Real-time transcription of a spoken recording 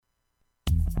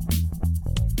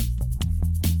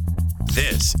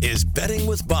This is Betting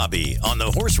with Bobby on the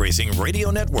Horse Racing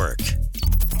Radio Network.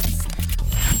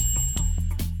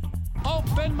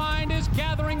 Open Mind is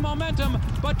gathering momentum,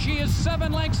 but she is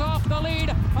 7 lengths off the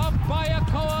lead of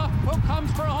Bayakoa, who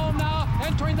comes for home now,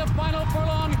 entering the final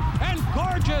furlong, and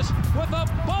Gorgeous with a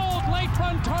bold late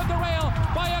run toward the rail.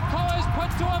 Bayakoa is put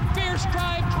to a fierce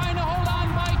drive, trying to hold on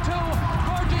by 2.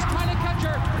 Gorgeous trying to catch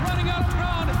her, running out of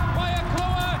ground.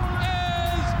 Bayakoa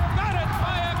is got it.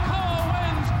 Bayakoa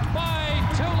wins by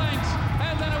 2 lengths,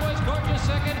 and then it was Gorgeous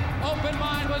second. Open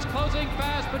Mind was closing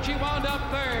fast, but she wound up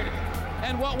third.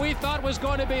 And what we thought was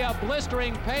going to be a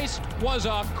blistering pace was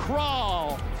a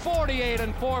crawl.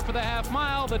 48-4 for the half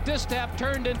mile. The distaff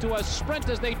turned into a sprint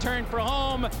as they turned for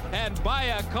home, and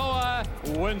Bayakoa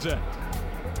wins it.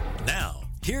 Now,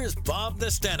 here's Bob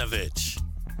Nastanovich.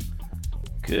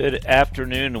 Good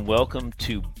afternoon and welcome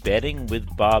to Betting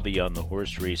with Bobby on the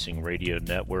Horse Racing Radio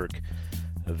Network.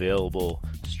 Available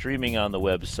streaming on the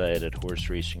website at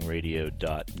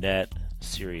horseracingradio.net,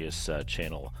 Sirius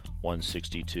channel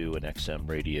 162 and XM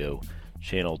Radio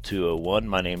channel 201.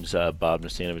 My name's Bob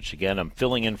Nastanovich again. I'm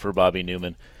filling in for Bobby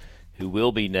Newman, who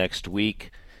will be next week,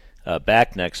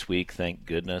 back next week, thank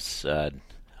goodness. I'm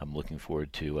looking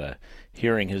forward to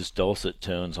hearing his dulcet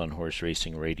tones on Horse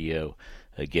Racing Radio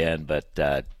again. But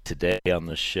today on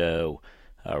the show,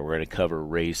 we're going to cover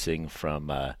racing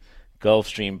from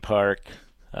Gulfstream Park,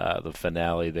 the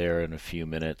finale there in a few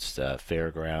minutes,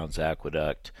 Fairgrounds,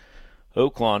 Aqueduct,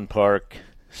 Oaklawn Park,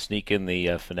 sneak in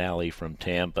the finale from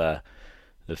Tampa,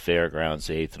 the Fairgrounds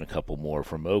 8th, and a couple more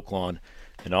from Oaklawn.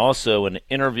 And also an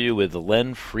interview with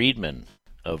Len Friedman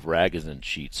of Ragozin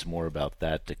Sheets. More about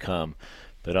that to come.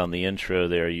 But on the intro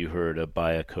there, you heard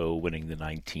Bayakoa winning the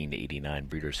 1989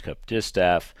 Breeders' Cup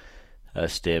Distaff,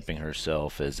 stamping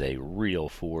herself as a real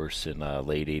force in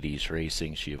late 80s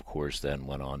racing. She, of course, then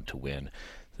went on to win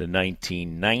the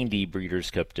 1990 Breeders'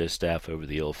 Cup Distaff over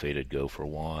the ill-fated Gopher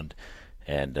Wand.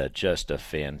 And just a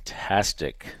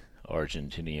fantastic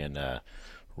Argentinian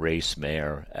race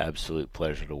mare. Absolute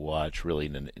pleasure to watch. Really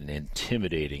an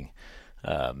intimidating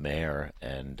mare.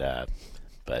 And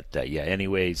yeah.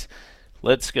 Anyways,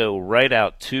 let's go right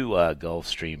out to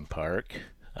Gulfstream Park.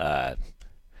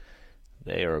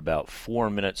 They are about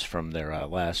 4 minutes from their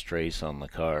last race on the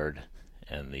card,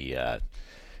 and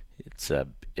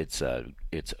it's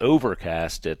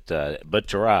overcast but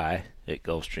dry at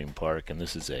Gulfstream Park, and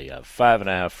this is a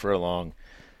 5.5 furlong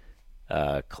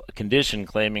condition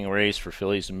claiming race for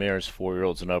fillies and mares,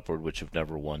 4-year-olds and upward, which have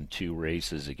never won 2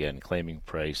 races. Again, claiming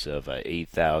price of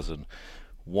 $8,000.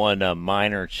 One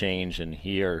minor change in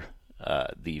here,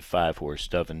 the 5-horse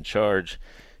Dove in Charge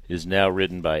is now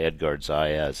ridden by Edgar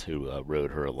Zayas, who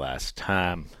rode her last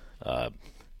time.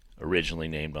 Originally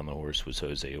named on the horse was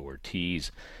Jose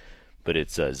Ortiz, but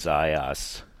it's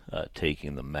Zayas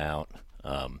taking the mount.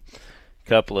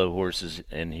 Couple of horses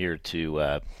in here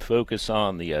to focus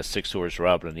on. The 6-horse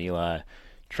Robin and Eli,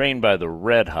 trained by the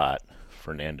red-hot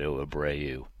Fernando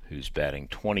Abreu, who's batting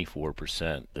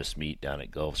 24% this meet down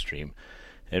at Gulfstream,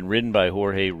 and ridden by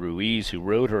Jorge Ruiz, who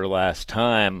rode her last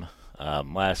time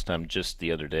just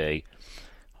the other day,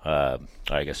 I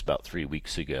guess about 3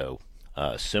 weeks ago.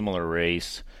 Similar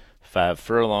race, 5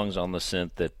 furlongs on the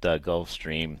scent at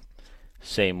Gulfstream,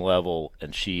 same level,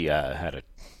 and she had a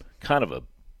kind of a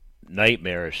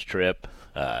nightmarish trip.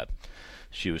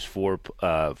 She was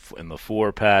in the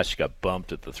 4 pass. She got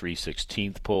bumped at the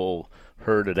 3/16 pole,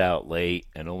 herded out late,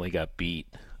 and only got beat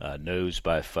nose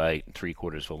by Fight and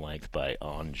 3/4 of a length by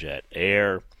On Jet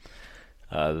Air.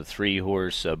 The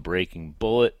 3-horse Breaking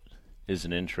Bullet is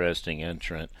an interesting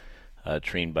entrant,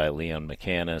 trained by Leon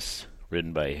McCannis,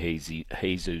 ridden by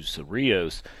Jesus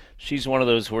Rios. She's one of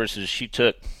those horses. She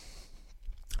took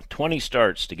 20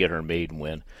 starts to get her maiden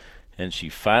win, and she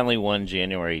finally won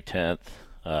January 10th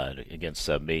against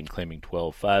maiden claiming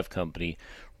 12-5 company,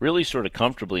 really sort of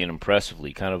comfortably and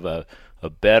impressively. Kind of a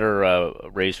better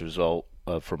race result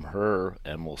from her,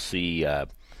 and we'll see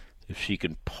if she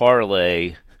can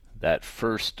parlay that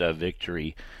first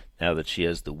victory, now that she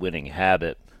has the winning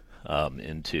habit,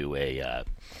 into a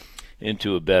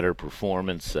better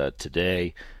performance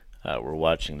today. We're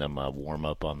watching them warm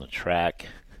up on the track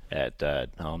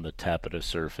on the Tapeta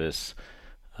surface,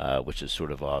 which is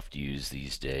sort of oft used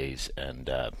these days, and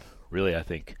really I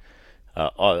think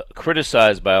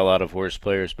criticized by a lot of horse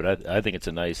players, but I think it's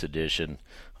a nice addition.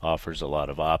 Offers a lot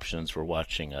of options. We're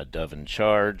watching Dove in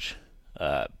Charge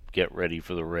get ready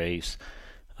for the race.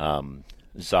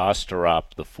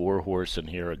 Zosterop, the 4-horse in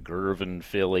here, a Gervin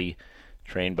filly,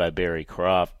 trained by Barry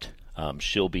Croft.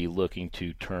 She'll be looking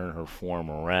to turn her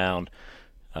form around.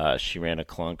 She ran a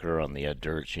clunker on the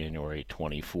dirt January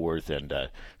 24th, and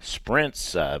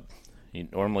sprints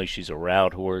Normally she's a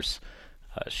route horse.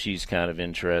 She's kind of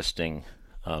interesting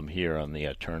here on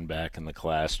the turn back in the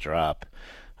class drop.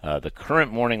 The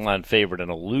current morning line favorite,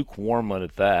 and a lukewarm one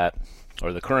at that,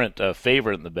 or the current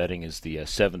favorite in the betting is the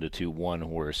 7-2-1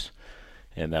 horse,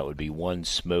 and that would be One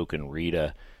Smoke and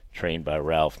Rita, trained by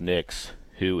Ralph Nix,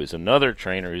 who is another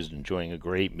trainer who's enjoying a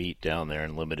great meet down there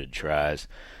in limited tries.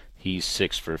 He's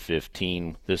 6 for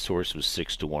 15. This horse was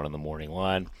 6-1 on the morning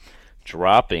line,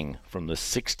 dropping from the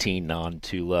 16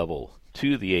 non-2 level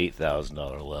to the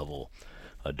 $8,000 level.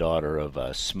 A daughter of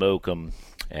Smoke'em,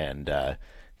 and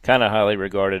kind of highly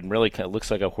regarded, and really kind of looks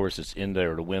like a horse that's in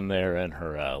there to win there in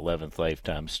her 11th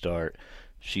lifetime start.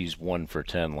 She's 1 for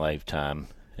 10 lifetime,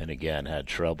 and again had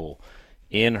trouble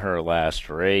in her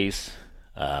last race.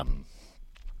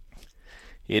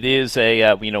 It is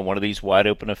a one of these wide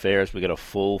open affairs. We got a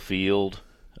full field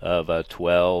of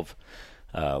 12.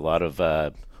 A lot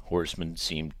of horsemen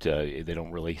they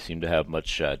don't really seem to have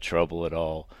much trouble at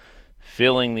all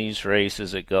filling these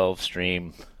races at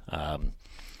Gulfstream.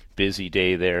 Busy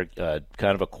day there,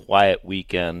 kind of a quiet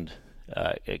weekend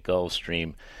at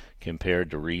Gulfstream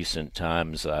compared to recent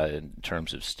times in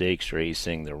terms of stakes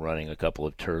racing. They're running a couple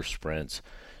of turf sprints.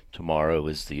 Tomorrow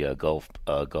is the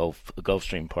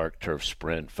Gulfstream Park Turf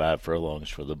Sprint, 5 furlongs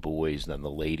for the boys. Then the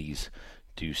ladies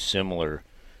do similar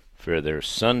for their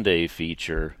Sunday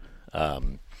feature.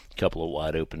 Couple of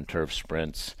wide open turf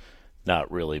sprints,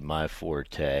 not really my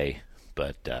forte,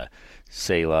 but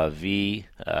C'est la vie.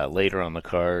 Later on the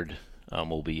card,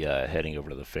 we'll be heading over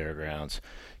to the fairgrounds.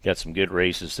 Got some good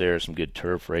races there, some good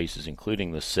turf races,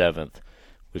 including the 7th,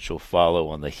 which will follow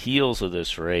on the heels of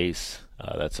this race.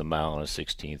 That's a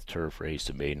 1.16 turf race,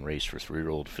 a maiden race for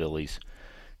 3-year-old fillies.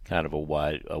 Kind of a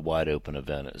wide open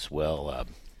event as well.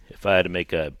 If I had to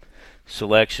make a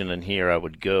selection in here, I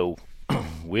would go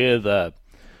with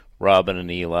Robin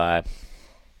and Eli.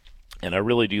 And I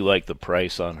really do like the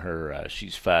price on her.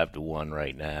 She's 5-1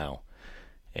 right now,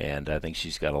 and I think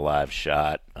she's got a live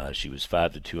shot. She was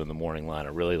 5-2 in the morning line. I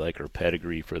really like her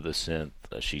pedigree for the synth.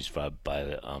 She's 5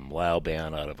 by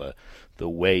Lauban out of the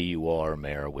Way You Are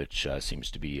mare, which seems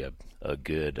to be a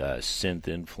good synth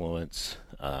influence.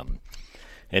 And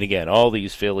again, all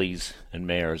these fillies and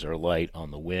mares are light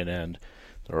on the win end.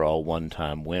 They're all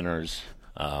one-time winners.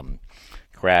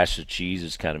 Crash the Cheese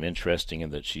is kind of interesting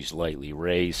in that she's lightly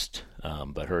raced,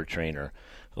 but her trainer,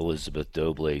 Elizabeth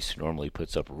Doblace, who normally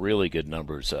puts up really good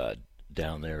numbers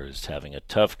down there, is having a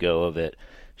tough go of it.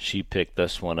 She picked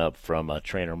this one up from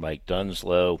trainer Mike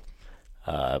Dunslow,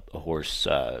 a horse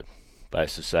by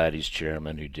Society's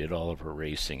chairman who did all of her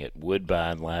racing at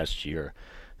Woodbine last year.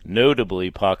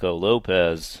 Notably, Paco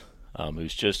Lopez,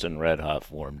 who's just in red-hot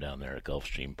form down there at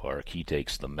Gulfstream Park. He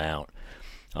takes the mount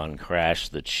on Crash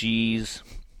the Cheese.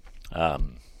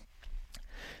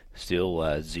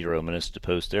 Still 0 minutes to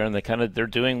post there, and they're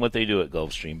doing what they do at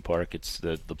Gulfstream Park. It's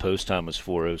the post time was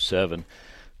 4:07,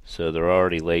 so they're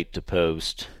already late to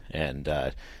post, and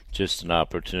just an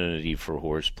opportunity for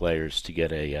horse players to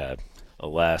get a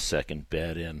last second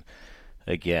bet in.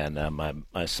 Again,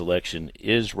 my selection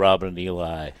is Robin and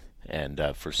Eli, and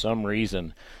for some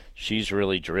reason she's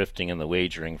really drifting in the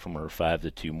wagering from her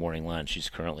 5-2 morning line. She's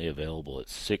currently available at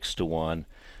 6-1.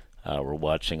 We're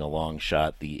watching a long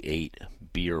shot, the 8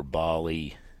 Beer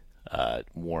Bali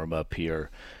warm up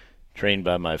here, trained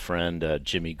by my friend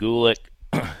Jimmy Gulick,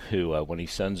 who when he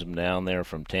sends him down there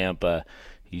from Tampa,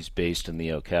 he's based in the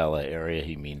Ocala area.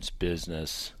 He means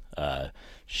business.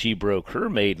 She broke her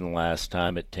maiden last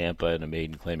time at Tampa in a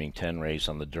maiden claiming 10 race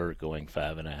on the dirt, going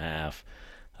 5.5.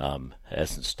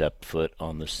 Hasn't stepped foot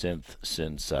on the synth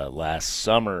since last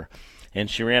summer, and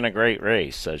she ran a great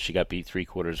race. She got beat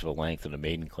 3/4 of a length in a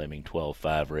maiden claiming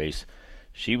 12-5 race.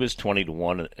 She was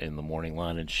 20-1 in the morning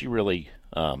line, and she really,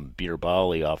 Beer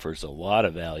Bali offers a lot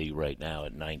of value right now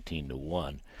at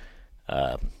 19-1.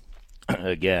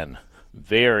 Again,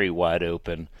 very wide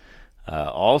open.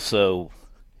 Also,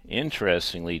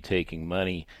 interestingly, taking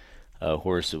money, a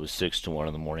horse that was 6-1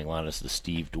 in the morning line is the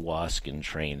Steve Dwoskin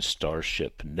trained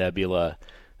Starship Nebula,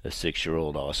 a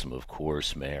 6-year-old Awesome of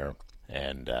Course mare,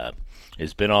 and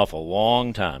has been off a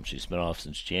long time. She's been off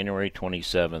since January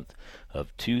 27th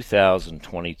of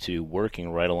 2022,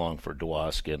 working right along for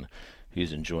Dwoskin,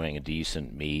 who's enjoying a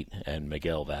decent meet, and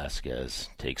Miguel Vasquez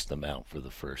takes them out for the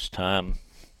first time.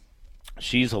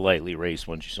 She's a lightly raced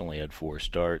one. She's only had 4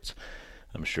 starts.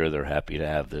 I'm sure they're happy to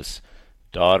have this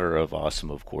daughter of Awesome,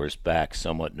 of course, back.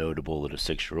 Somewhat notable that a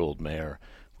 6-year-old mare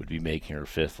would be making her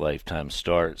 5th lifetime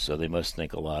start, so they must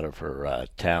think a lot of her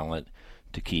talent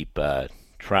to keep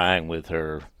trying with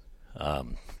her.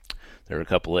 There are a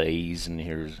couple of A's in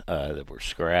here that were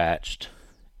scratched,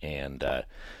 and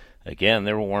again,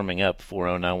 they were warming up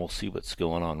 4:09. We'll see what's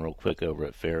going on real quick over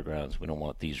at Fairgrounds. We don't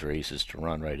want these races to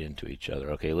run right into each other.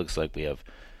 Okay, looks like we have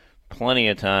plenty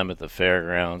of time at the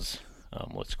Fairgrounds.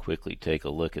 Let's quickly take a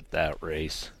look at that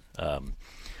race.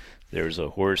 There's a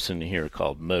horse in here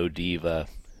called Mo Diva,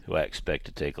 who I expect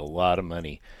to take a lot of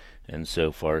money, and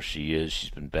so far she is. She's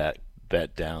been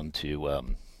bet down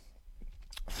to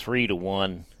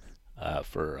 3-1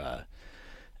 for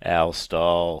Al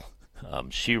Stahl.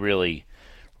 She really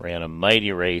ran a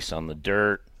mighty race on the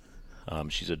dirt.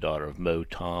 She's a daughter of Mo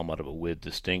Tom out of a with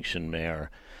distinction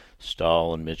mare.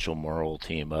 Stahl and Mitchell Merle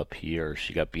team up here.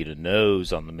 She got beat a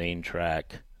nose on the main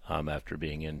track after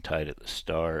being in tight at the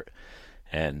start.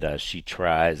 And she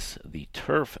tries the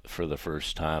turf for the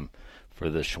first time for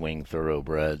the Schwing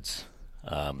Thoroughbreds.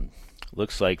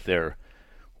 Looks like they're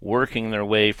working their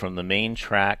way from the main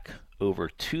track over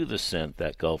to the Synth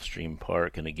at Gulfstream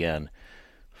Park. And again,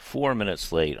 4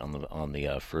 minutes late on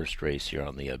the first race here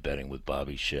on the Betting with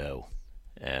Bobby show.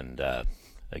 And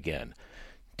again,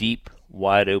 deep,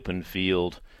 wide open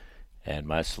field. And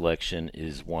my selection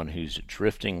is one who's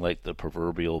drifting like the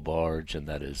proverbial barge, and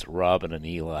that is Robin and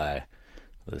Eli,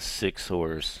 the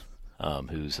 6-horse,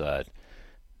 who's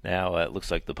now it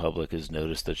looks like the public has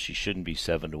noticed that she shouldn't be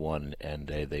 7-1, and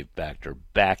they've backed her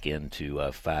back into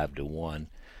 5-1.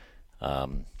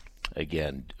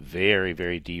 Again, very,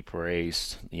 very deep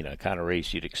race, kind of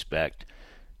race you'd expect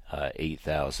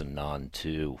 8,000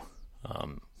 non-2,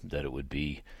 that it would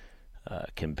be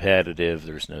competitive.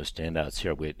 There's no standouts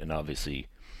here, and obviously,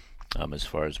 as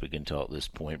far as we can tell at this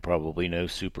point, probably no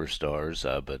superstars,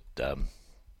 but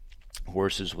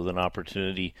horses with an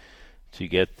opportunity to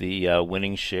get the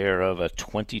winning share of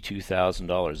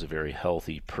 $22,000, a very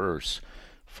healthy purse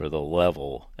for the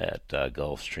level at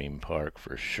Gulfstream Park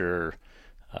for sure.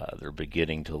 They're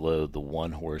beginning to load. The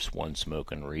 1-horse, One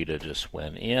Smokin' Rita just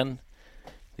went in.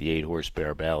 The 8-horse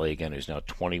Bear Ballet, again, who's now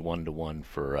 21-1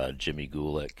 for Jimmy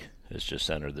Gulick, has just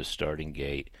entered the starting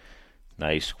gate.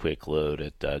 Nice quick load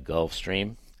at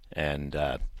Gulfstream. And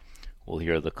we'll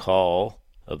hear the call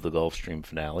of the Gulfstream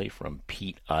finale from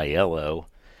Pete Aiello,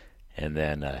 and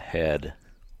then head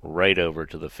right over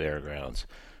to the Fairgrounds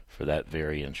for that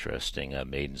very interesting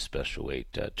maiden special weight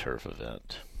turf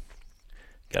event.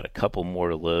 Got a couple more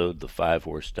to load. The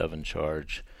 5-horse Devon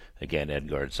Charge. Again,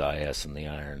 Edgard Zayas and the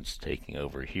irons taking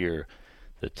over here.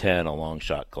 The 10, a long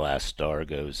shot Glass Star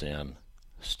goes in.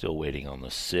 Still waiting on the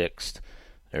 6th.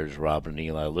 There's Robin and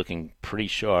Eli looking pretty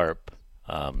sharp.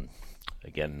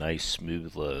 Again, nice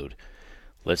smooth load.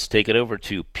 Let's take it over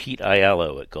to Pete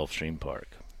Aiello at Gulfstream Park.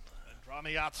 And on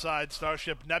the outside,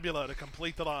 Starship Nebula to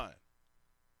complete the line.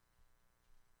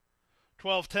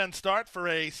 12:10 start for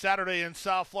a Saturday in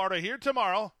South Florida here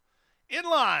tomorrow. In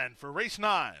line for race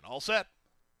 9. All set.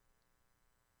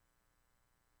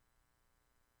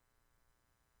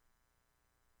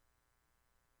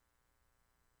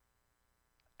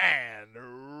 And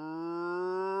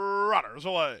runners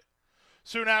away.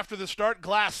 Soon after the start,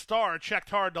 Glass Star checked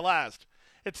hard to last.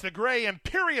 It's the gray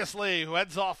Imperiously who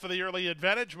heads off for the early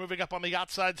advantage. Moving up on the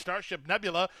outside, Starship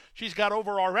Nebula. She's got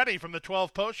over already from the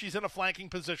 12 post. She's in a flanking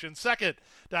position second.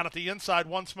 Down at the inside,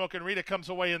 One Smokin' Rita comes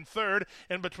away in third.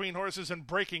 In between horses and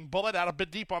Breaking Bullet. Out a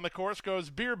bit deep on the course goes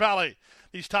Beer Belly.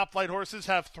 These top flight horses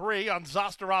have 3 on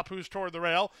Zosterop, who's toward the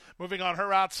rail. Moving on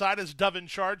her outside is Devon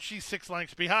Charge. She's 6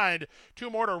 lengths behind. 2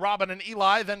 more to Robin and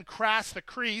Eli. Then Crass the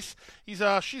Crease.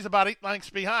 She's about 8 lengths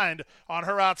behind. On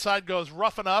her outside goes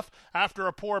Rough Enough. After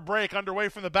a poor break, underway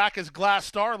from the back is Glass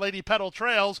Star. Lady Petal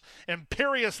trails.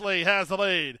 Imperiously has the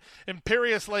lead.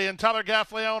 Imperiously and Tyler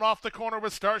Gaffleone off the corner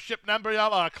with Starship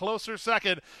Nebula. Closer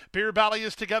second. Beer Valley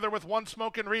is together with One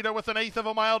Smokin' Rita with 1/8 of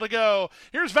a mile to go.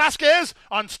 Here's Vasquez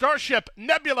on Starship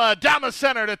Nebula down the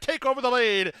center to take over the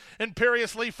lead.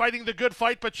 Imperiously fighting the good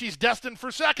fight, but she's destined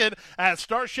for second as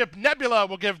Starship Nebula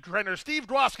will give trainer Steve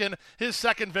Dwoskin his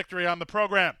second victory on the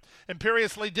program.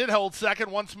 Imperiously did hold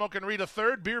second. One Smokin' Rita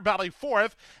third. Beer Valley fourth.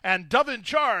 And Devon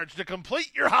Charge to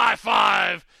complete your high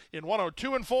five in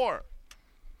 102 and 4.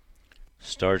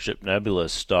 Starship Nebula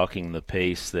stalking the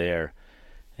pace there,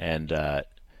 and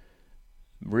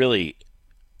really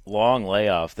long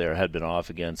layoff there. Had been off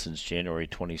again since January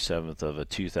 27th of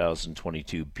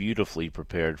 2022. Beautifully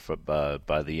prepared for,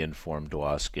 by the informed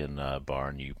Dwoskin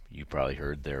barn. You probably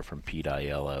heard there from Pete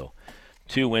Aiello.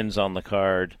 2 wins on the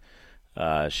card.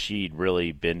 She'd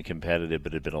really been competitive,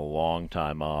 but had been a long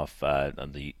time off good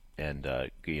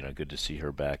to see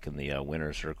her back in the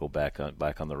winner's circle, back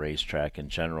on the racetrack in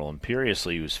general.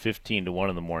 Imperiously was 15-1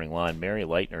 in the morning line. Mary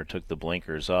Leitner took the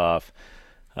blinkers off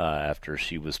after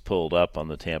she was pulled up on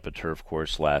the Tampa turf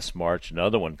course last March.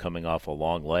 Another one coming off a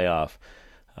long layoff.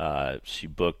 She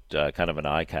booked kind of an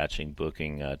eye-catching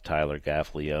booking Tyler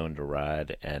Gaffleone to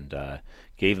ride, and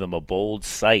gave them a bold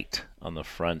sight on the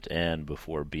front end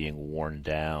before being worn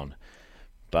down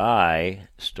by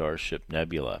Starship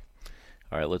Nebula.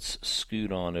 All right, let's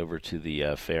scoot on over to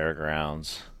the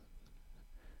fairgrounds.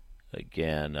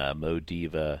 Again, Mo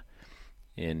Diva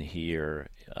in here,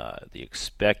 the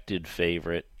expected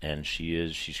favorite, and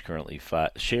she's currently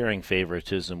sharing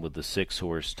favoritism with the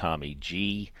 6-horse Tommy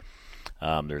G.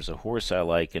 There's a horse I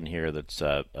like in here that's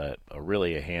a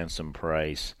really a handsome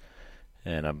price,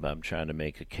 and I'm trying to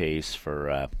make a case for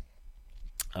a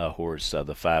horse, the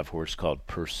 5-horse called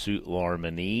Pursuit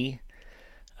L'Harmonie,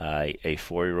 a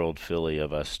 4-year-old filly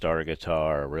of a Star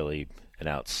Guitar, really an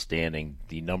outstanding,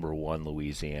 the #1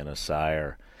 Louisiana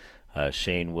sire.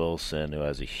 Shane Wilson, who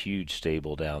has a huge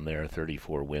stable down there,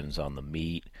 34 wins on the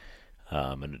meet,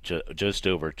 and just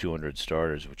over 200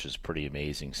 starters, which is pretty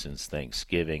amazing since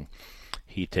Thanksgiving.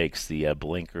 He takes the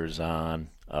blinkers off.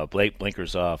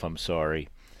 I'm sorry,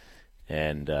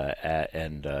 and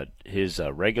his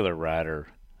regular rider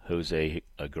Jose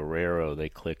Guerrero, they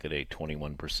click at a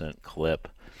 21% clip,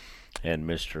 and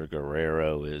Mr.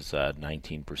 Guerrero is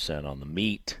 19% on the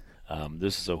meet.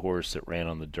 This is a horse that ran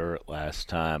on the dirt last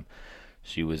time.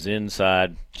 She was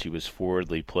inside. She was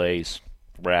forwardly placed,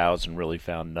 browsed, and really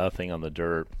found nothing on the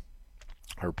dirt.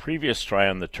 Her previous try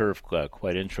on the turf,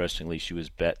 quite interestingly, she was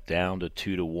bet down to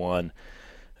 2-1.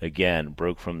 Again,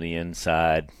 broke from the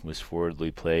inside, was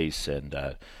forwardly placed, and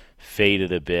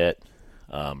faded a bit.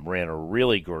 Ran a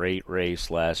really great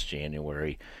race last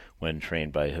January when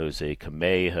trained by Jose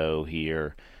Camejo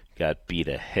here. Got beat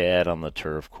ahead on the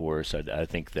turf course. I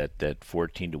think that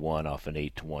 14-1 off an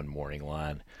 8-1 morning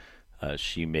line,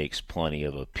 she makes plenty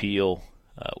of appeal.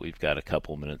 We've got a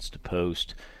couple minutes to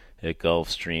post at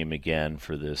Gulfstream again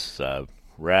for this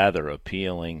rather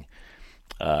appealing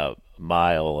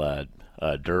mile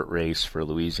dirt race for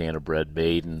Louisiana-bred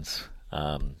maidens.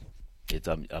 I'm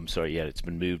sorry, yeah, it's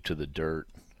been moved to the dirt.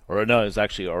 Or no, it's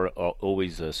actually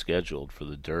always scheduled for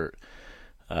the dirt.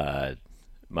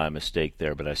 My mistake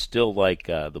there, but I still like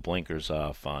the blinkers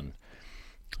off on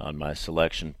my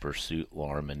selection. Pursuit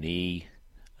L'Harmonie.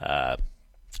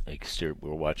 We're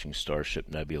watching Starship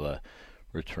Nebula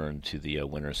return to the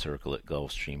winner's circle at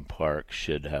Gulfstream Park.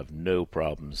 Should have no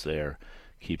problems there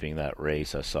keeping that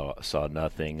race. I saw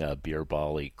nothing. Beer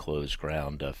Bali closed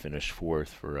ground, finished 4th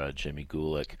for Jimmy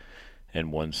Gulick,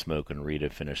 and One Smoke and Rita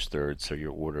finished 3rd. So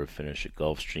your order of finish at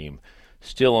Gulfstream,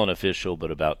 still unofficial,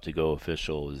 but about to go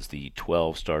official, is the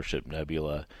 12 Starship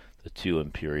Nebula, the 2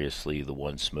 Imperiously, the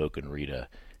 1 Smoke and Rita,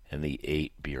 and the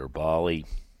 8 Beer Bali.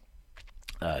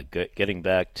 Getting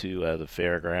back to the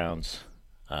fairgrounds,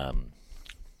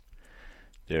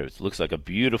 it looks like a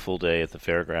beautiful day at the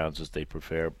fairgrounds as they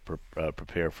prepare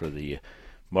for the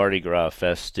Mardi Gras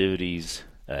festivities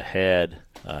ahead.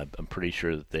 I'm pretty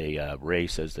sure that they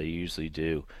race as they usually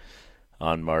do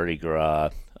on Mardi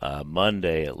Gras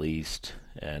Monday at least,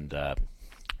 and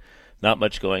not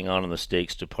much going on in the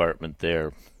stakes department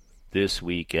there this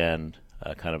weekend.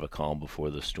 Kind of a calm before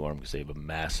the storm because they have a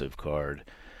massive card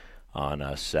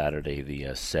on Saturday the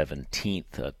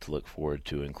 17th to look forward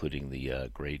to, including the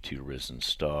Grade 2 Risen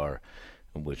Star,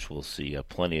 in which we'll see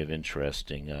plenty of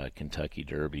interesting Kentucky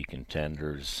Derby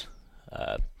contenders.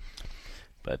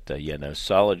 But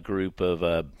solid group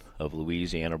of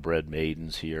Louisiana-bred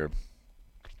maidens here,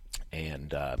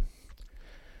 and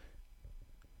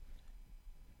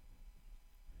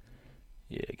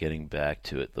getting back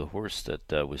to it, the horse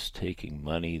that was taking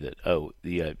money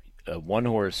one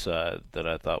horse that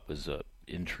I thought was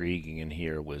intriguing in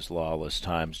here was Lawless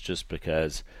Times, just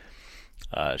because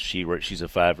she's a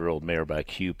 5-year-old mare by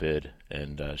Cupid,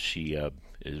 and she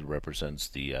represents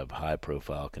the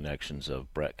high-profile connections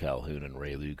of Brett Calhoun and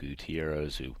Ray Lou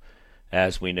Gutierrez, who,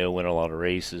 as we know, win a lot of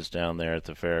races down there at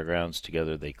the fairgrounds.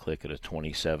 Together they click at a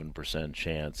 27%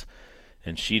 chance.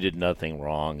 And she did nothing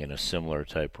wrong in a similar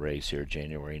type race here,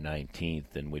 January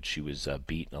 19th, in which she was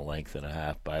beaten a length and a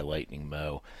half by Lightning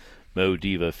Mo. Mo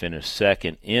Diva finished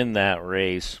 2nd in that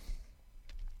race,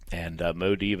 and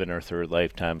Mo Diva in her 3rd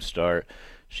lifetime start,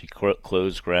 she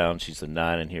closed ground. She's the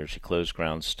 9 in here. She closed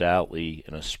ground stoutly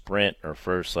in a sprint, her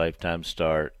 1st lifetime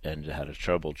start, and had a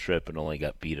troubled trip and only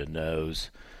got beat a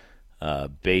nose.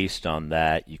 Based on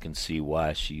that, you can see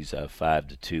why she's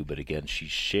 5-2. But again,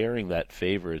 she's sharing that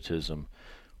favoritism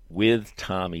with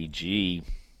Tommy G,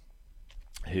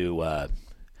 who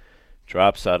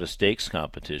drops out of stakes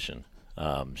competition.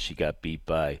 She got beat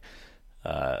by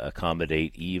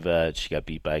Accommodate Eva. She got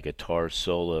beat by Guitar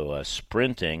Solo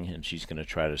sprinting, and she's going to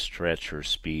try to stretch her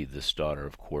speed. This daughter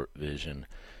of Court Vision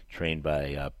trained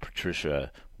by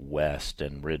Patricia West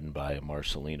and ridden by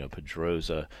Marcelino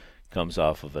Pedroza. Comes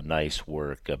off of a nice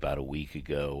work about a week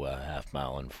ago, half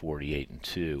mile in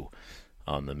 48-2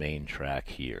 on the main track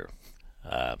here.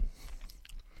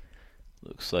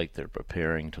 Looks like they're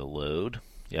preparing to load.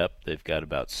 Yep, they've got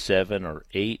about 7 or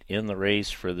 8 in the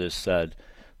race for this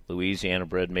Louisiana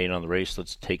bred maiden on the race.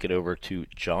 Let's take it over to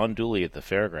John Dooley at the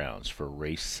fairgrounds for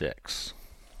race 6.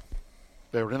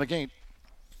 They're in the gate.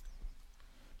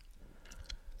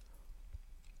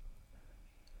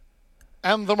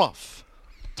 And the muff.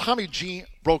 Tommy G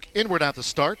broke inward at the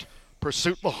start.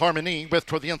 Pursuit La Harmonie with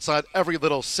toward the inside Every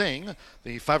Little Sing.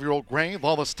 The 5-year-old gray,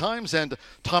 Lawless Times, and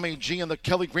Tommy G in the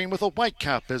Kelly Green with a white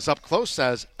cap is up close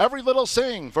as Every Little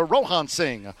Sing for Rohan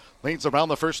Singh leads around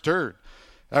the first turn.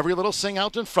 Every Little Sing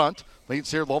out in front.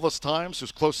 Leads here Lawless Times,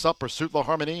 who's close up. Pursuit La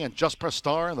Harmonie and Just Press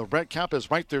Star, and the red cap is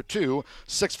right there too.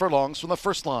 6 furlongs from the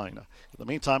first line. In the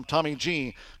meantime, Tommy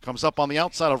G comes up on the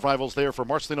outside of rivals there for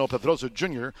Marcelino Pedroza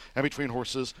Jr. And between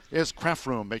horses is Craft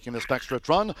Room making this backstretch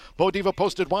run. Bo Diva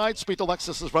posted wide. Sweet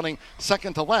Alexis is running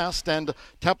second to last. And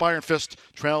Tap Iron Fist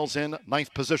trails in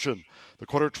 9th position. The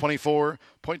quarter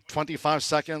 24.25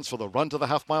 seconds for the run to the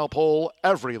half-mile pole.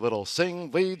 Every Little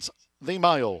Sing leads the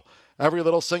mile. Every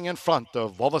Little Sing in front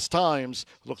of Lawless Times.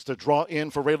 Looks to draw in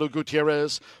for Raylu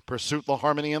Gutierrez. Pursuit La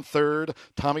Harmonie in third.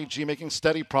 Tommy G making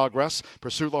steady progress.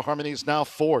 Pursuit La Harmonie is now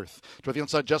fourth. To the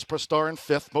inside, Just Press Star in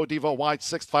fifth. Modiva wide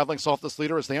sixth. 5 lengths off this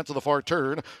leader as they enter the far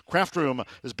turn. Craft Room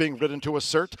is being ridden to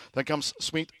assert. Then comes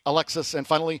Sweet Alexis and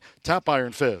finally Tap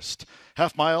Iron Fist.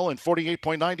 Half mile in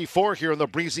 48.94 here in the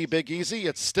breezy Big Easy.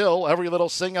 It's still Every Little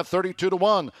Sing at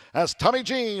 32-1 as Tommy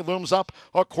G looms up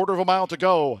a quarter of a mile to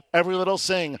go. Every Little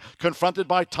Sing confronted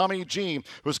by Tommy G,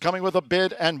 who's coming with a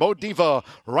bid, and Modiva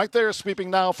right there sweeping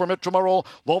now for Mitramurl.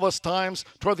 Lawless Times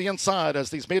toward the inside as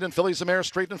these maiden fillies and mares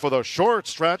straighten for the short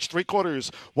stretch. 3/4.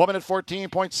 1 minute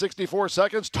 14.64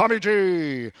 seconds. Tommy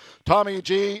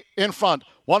G in front.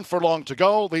 1 furlong to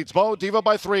go. Leads Modiva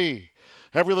by 3.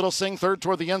 Every Little Sing third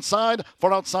toward the inside.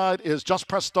 Far outside is Just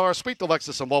Press Star, Sweet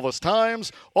Alexis, and Lawless Times.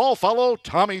 All follow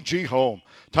Tommy G home.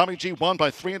 Tommy G won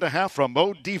by 3.5 from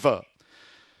Modiva.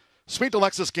 Sweet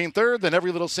Alexis gained third, then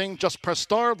Every Little Sing, Just Press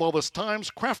Star, Lawless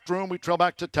Times, Craft Room. We trail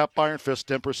back to Tap Iron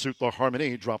Fist, and Pursuit La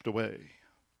Harmonie dropped away.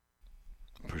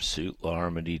 Pursuit La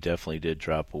Harmonie definitely did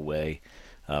drop away.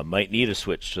 Might need a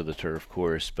switch to the turf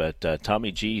course, but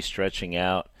Tommy G stretching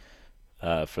out.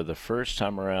 For the first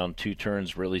time around 2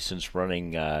 turns, really since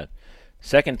running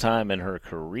second time in her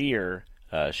career.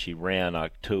 She ran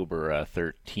October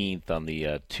 13th on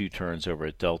the 2 turns over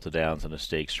at Delta Downs in a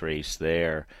stakes race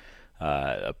there.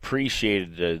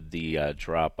 Appreciated the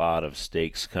drop out of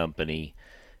Stakes Company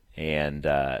and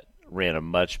ran a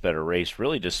much better race,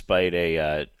 really despite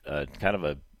a kind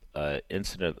of a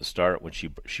incident at the start when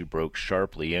she broke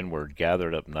sharply inward,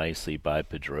 gathered up nicely by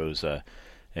Pedroza,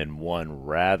 and won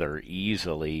rather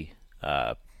easily.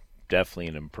 Definitely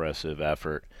an impressive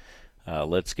effort.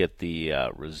 Let's get the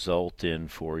result in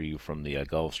for you from the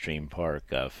Gulfstream Park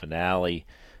finale.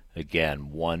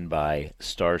 Again, won by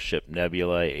Starship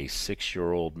Nebula, a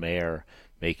 6-year-old mare,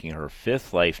 making her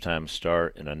 5th lifetime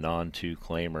start in a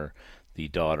non-2-claimer. The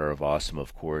daughter of Awesome,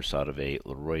 of course, out of a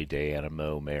Leroy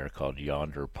D'Animo mare called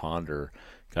Yonder Ponder.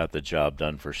 Got the job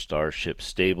done for Starship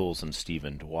Stables and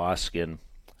Stephen Dwoskin.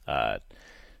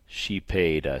 She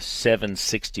paid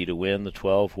 $7.60 to win the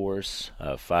 12 horse,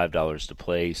 $5 to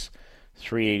place,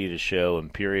 $3.80 to show.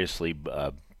 Imperiously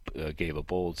gave a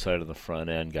bold side on the front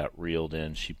end, got reeled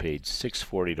in. She paid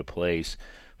 $6.40 to place,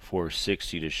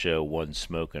 $4.60 to show. One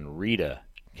Smokin' Rita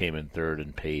came in third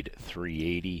and paid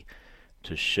 $3.80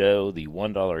 to show. The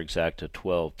 $1 exacta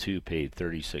 12-2 paid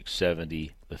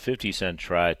 $36.70. The 50-cent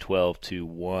try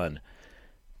 12-2-1.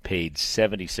 Paid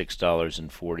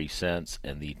 $76.40,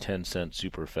 and the 10-cent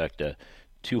superfecta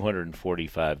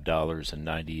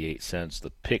 $245.98. The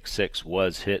pick 6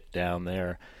 was hit down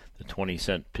there. The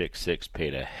 20-cent pick 6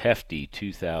 paid a hefty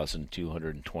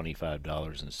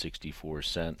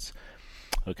 $2,225.64.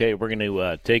 Okay, we're going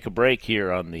to take a break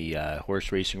here on the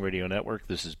Horse Racing Radio Network.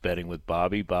 This is Betting with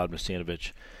Bobby, Bob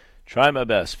Nastanovich. Try my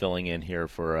best filling in here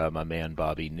for my man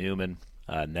Bobby Newman.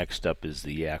 Next up is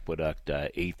the Aqueduct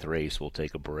 8th race. We'll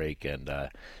take a break and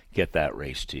get that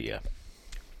race to you.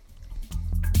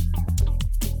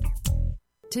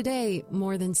 Today,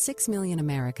 more than 6 million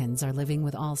Americans are living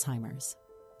with Alzheimer's,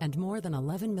 and more than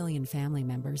 11 million family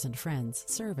members and friends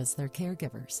serve as their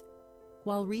caregivers.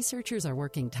 While researchers are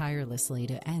working tirelessly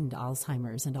to end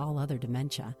Alzheimer's and all other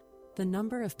dementia, the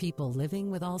number of people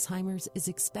living with Alzheimer's is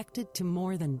expected to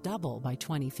more than double by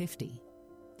 2050.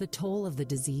 The toll of the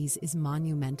disease is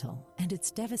monumental, and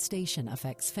its devastation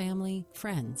affects family,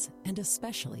 friends, and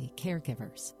especially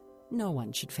caregivers. No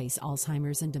one should face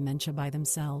Alzheimer's and dementia by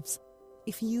themselves.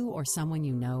 If you or someone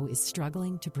you know is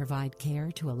struggling to provide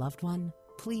care to a loved one,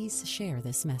 please share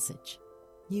this message.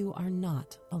 You are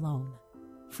not alone.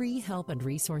 Free help and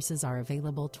resources are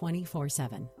available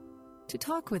 24/7. To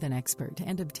talk with an expert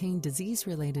and obtain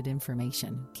disease-related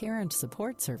information, care and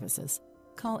support services,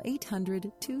 call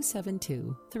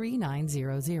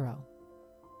 800-272-3900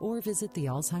 or visit the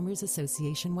Alzheimer's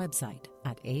Association website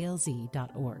at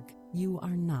alz.org. You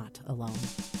are not alone.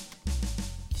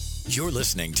 You're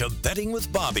listening to Betting with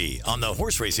Bobby on the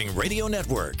Horse Racing Radio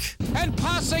Network. And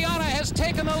Passiana has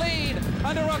taken the lead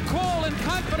under a cool and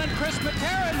confident Chris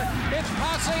McCarron. It's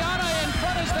Passiana in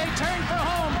front as they turn for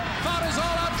home. Thought is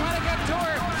all out trying to get to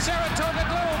her. Saratoga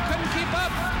Glow couldn't keep up.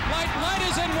 Light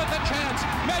is in with a chance.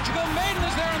 Magical Maiden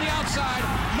is there on the outside.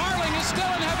 Marling is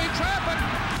still in heavy traffic,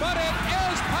 but it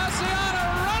is Passiana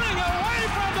running away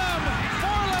from them. 4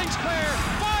 lengths clear,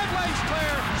 5 lengths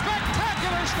clear.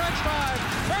 Spectacular stretch drive.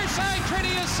 Versailles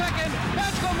Treaty is second.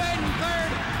 Magical Maiden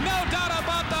third. No doubt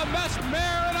about the best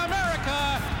mare in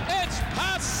America. It's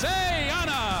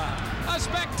Passiana. A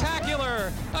spectacular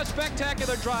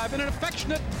drive and an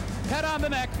affectionate pat on the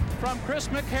neck from Chris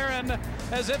McCarron,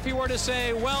 as if he were to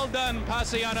say, well done,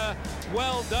 Passiana,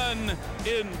 well done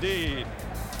indeed.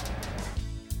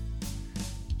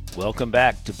 Welcome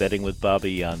back to Betting with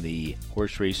Bobby on the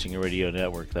Horse Racing Radio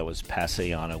Network. That was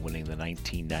Passiana winning the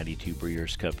 1992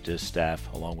 Breeders' Cup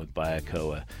Distaff along with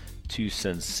Bayakoa, 2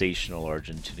 sensational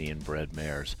Argentinian-bred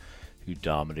mares who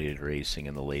dominated racing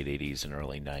in the late 80s and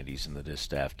early 90s in the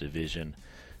Distaff division.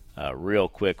 Real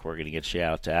quick, we're going to get you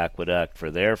out to Aqueduct for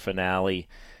their finale.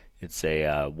 It's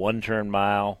a one-turn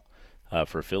mile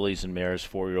for fillies and mares,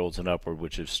 4-year-olds and upward,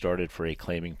 which have started for a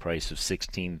claiming price of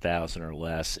 $16,000 or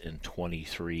less in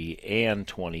 23 and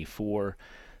 24.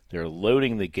 They're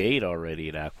loading the gate already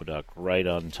at Aqueduct right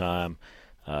on time.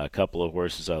 A couple of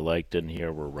horses I liked in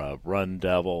here were Run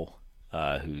Devil,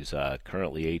 who's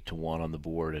currently 8-1 on the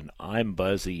board, and I'm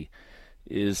Buzzy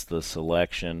is the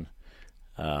selection.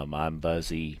 I'm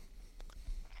Buzzy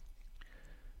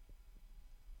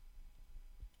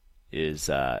is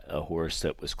a horse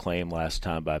that was claimed last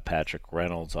time by Patrick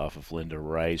Reynolds off of Linda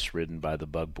Rice, ridden by the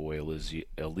bug boy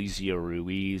Elysia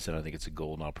Ruiz, and I think it's a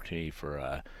golden opportunity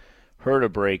for her to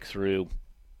break through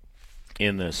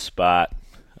in this spot.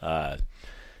 Load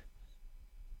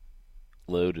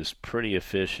is pretty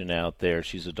efficient out there.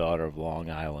 She's a daughter of Long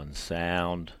Island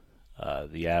Sound.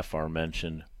 The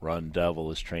aforementioned Run Devil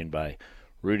is trained by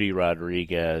Rudy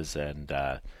Rodriguez and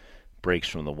breaks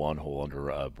from the 1 hole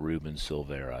under Ruben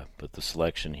Silvera. But the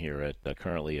selection here at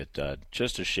currently at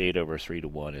just a shade over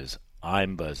 3-1 is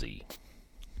I'm Buzzy.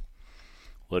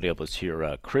 Loading up, let's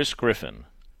hear Chris Griffin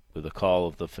with a call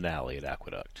of the finale at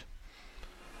Aqueduct.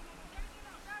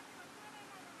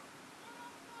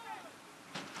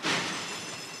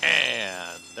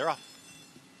 And they're off.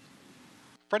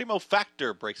 Freddie Mo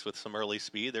Factor breaks with some early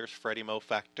speed. There's Freddie Mo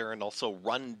Factor, and also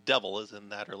Run Devil is in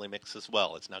that early mix as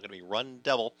well. It's now going to be Run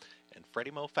Devil and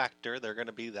Freddie Mo Factor. They're going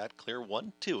to be that clear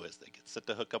 1-2 as they get set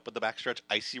to hook up with the backstretch.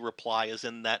 Icy Reply is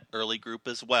in that early group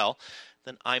as well.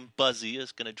 Then I'm Buzzy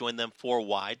is going to join them 4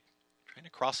 wide. Trying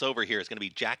to cross over here is going to be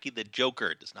Jackie the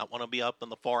Joker. Does not want to be up on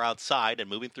the far outside and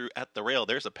moving through at the rail.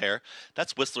 There's a pair.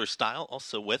 That's Whistler Style,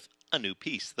 also with a new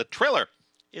piece. The trailer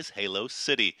is Halo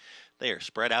City. They are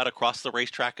spread out across the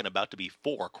racetrack and about to be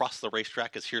 4 across the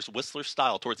racetrack as here's Whistler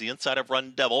Style towards the inside of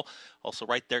Run Devil. Also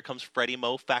right there comes Freddie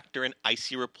Mo Factor and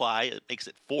Icy Reply. It makes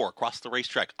it 4 across the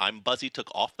racetrack. I'm Buzzy took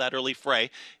off that early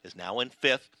fray, is now in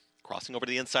 5th. Crossing over to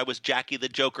the inside was Jackie the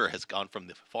Joker, has gone from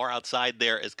the far outside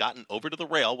there, has gotten over to the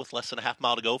rail with less than a half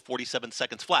mile to go, 47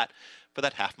 seconds flat for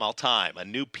that half-mile time. A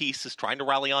new piece is trying to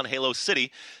rally on Halo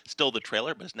City. Still the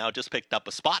trailer, but has now just picked up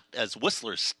a spot as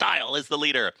Whistler Style is the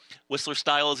leader. Whistler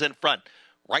Style is in front.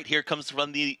 Right here comes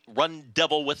from the Run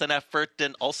Devil with an effort,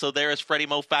 and also there is Freddie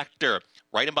Mo Factor.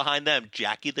 Right in behind them,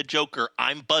 Jackie the Joker.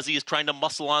 I'm Buzzy is trying to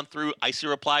muscle on through. Icy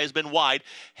Reply has been wide.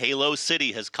 Halo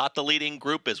City has caught the leading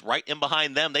group, is right in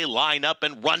behind them. They line up,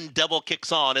 and Run Devil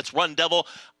kicks on. It's Run Devil.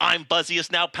 I'm Buzzy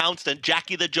is now pounced, and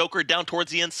Jackie the Joker down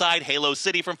towards the inside. Halo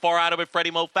City from far out of it,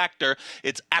 Freddie Mo Factor.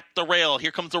 It's at the rail.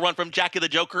 Here comes the run from Jackie the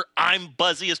Joker. I'm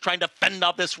Buzzy is trying to fend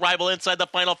off this rival inside the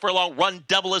final furlong. Run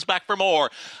Devil is back for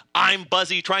more. I'm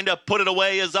Buzzy trying to put it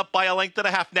away, is up by a length and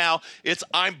a half now. It's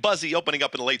I'm Buzzy opening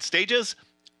up in the late stages.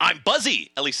 I'm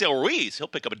Buzzy, Eliseo Ruiz. He'll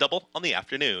pick up a double on the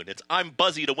afternoon. It's I'm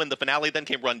Buzzy to win the finale. Then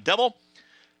came Run Devil,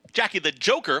 Jackie the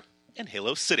Joker, and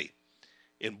Halo City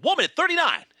in 1 minute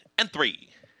 39 and 3.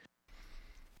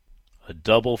 a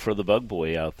double for the bug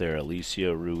boy out there.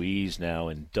 Alicia Ruiz now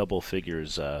in double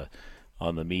figures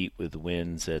on the meet with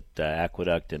wins at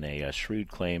Aqueduct and a shrewd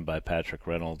claim by Patrick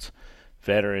Reynolds.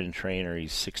 Veteran trainer,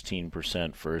 he's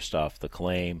 16% first off the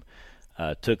claim.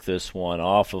 Took this one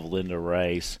off of Linda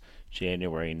Rice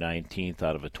January 19th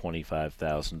out of a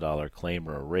 $25,000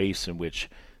 claimer, a race in which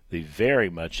the very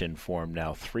much informed,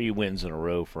 now 3 wins in a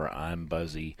row for I'm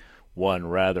Buzzy, won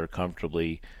rather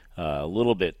comfortably. A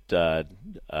little bit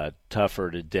tougher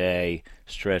today,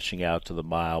 stretching out to the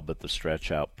mile, but the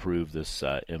stretch out proved this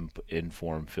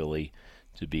informed filly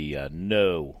to be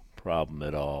no problem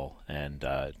at all. And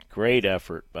great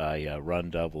effort by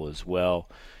Run Double as well,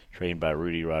 trained by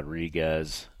Rudy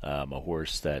Rodriguez, a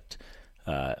horse that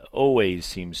always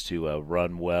seems to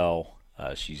run well.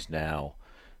 She's now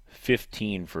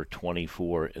 15 for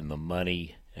 24 in the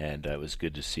money, and it was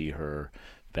good to see her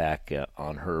back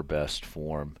on her best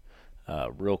form.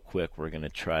 Real quick, we're going to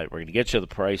get you the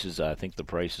prices. I think the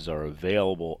prices are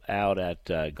available out at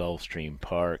Gulfstream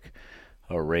Park,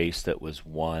 a race that was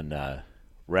won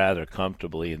rather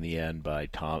comfortably in the end by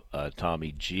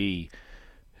Tommy G,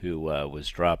 who was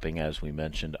dropping, as we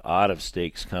mentioned, out of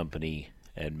stakes company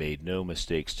and made no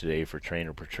mistakes today for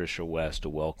trainer Patricia West, a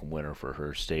welcome winner for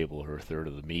her stable, her third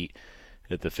of the meet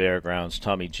at the fairgrounds.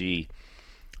 Tommy G,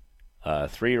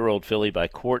 3-year-old filly by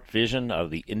Court Vision out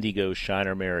of the Indigo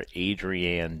Shiner mare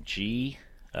Adrienne G,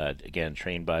 again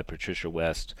trained by Patricia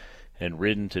West and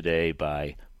ridden today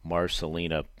by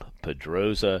Marcelina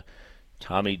Pedroza.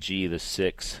 Tommy G, the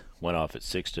 6, went off at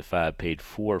 6-5, paid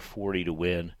 $4.40 to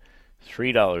win,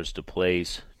 $3 to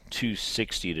place,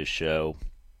 $2.60 to show.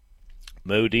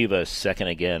 Mo Diva second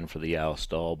again for the Al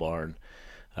Stall barn.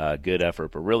 Good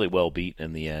effort, but really well beaten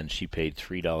in the end. She paid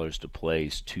 $3 to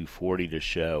place, $2.40 to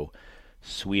show.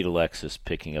 Sweet Alexis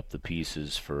picking up the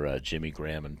pieces for Jimmy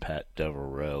Graham and Pat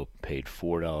Devereaux, paid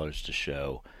 $4 to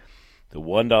show. The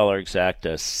 $1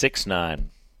 exacta, $6.9.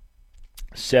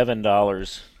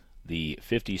 $7, the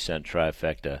 50-cent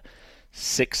trifecta,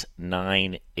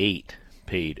 $6.98,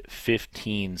 paid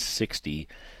 $15.60.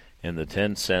 And the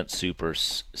 10-cent super,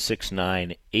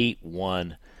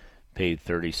 $6.981, paid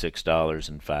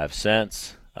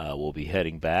 $36.05. We'll be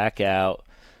heading back out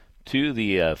to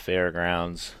the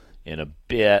fairgrounds in a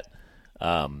bit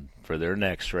for their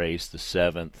next race, the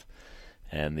 7th.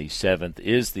 And the 7th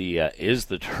is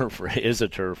a turf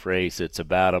race. It's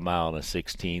about 1 mile and a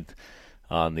 16th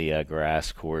on the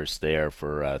grass course there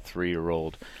for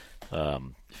 3-year-old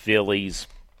fillies.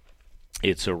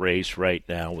 It's a race right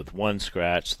now with 1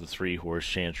 scratch. The 3-horse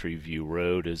Chantry View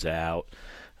Road is out.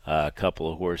 A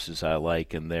couple of horses I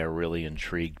like, and they're really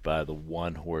intrigued by the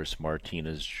 1-horse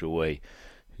Martinez Joy,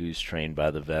 who's trained by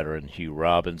the veteran Hugh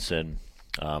Robinson.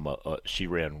 She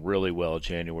ran really well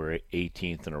January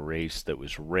 18th in a race that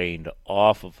was rained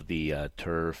off of the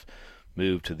turf,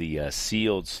 moved to the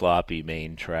sealed sloppy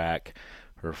main track.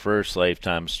 Her first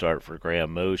lifetime start for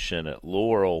Graham Motion at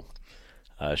Laurel.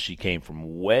 She came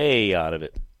from way out of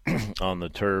it on the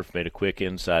turf, made a quick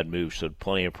inside move, showed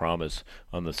plenty of promise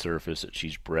on the surface that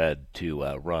she's bred to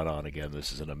run on again.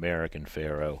 This is an American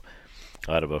Pharaoh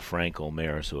out of a Frankel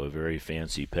mare, so a very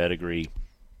fancy pedigree.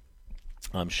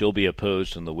 She'll be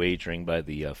opposed in the wagering by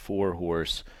the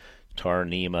 4-horse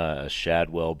Tarnima, a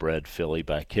Shadwell-bred filly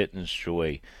by Kitten's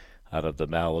Joy out of the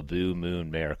Malibu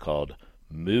Moon mare called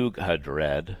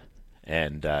Mughadred,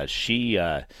 and she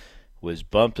was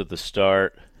bumped at the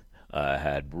start,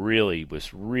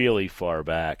 was really far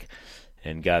back,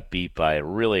 and got beat by a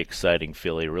really exciting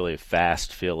filly, really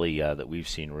fast filly that we've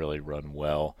seen really run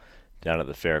well down at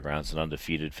the fairgrounds, an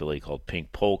undefeated filly called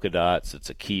Pink Polka Dots. It's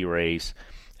a key race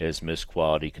as Miss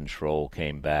Quality Control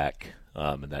came back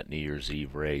in that New Year's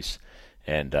Eve race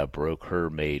and broke her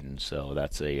maiden, so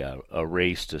that's a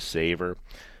race to savor.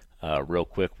 Real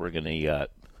quick, we're going to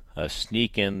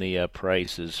sneak in the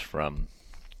prices from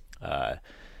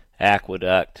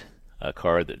Aqueduct, a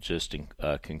card that just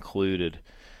concluded,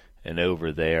 and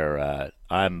over there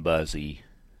I'm Buzzy,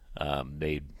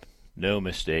 made no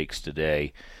mistakes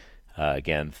today.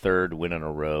 Again, 3rd win in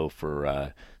a row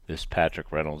for this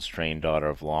Patrick Reynolds trained daughter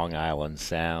of Long Island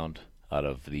Sound out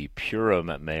of the Pura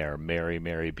mare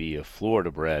Mary B, a Florida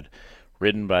bred,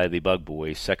 ridden by the Bug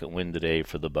Boy. 2nd win today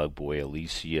for the Bug Boy,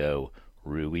 Alicio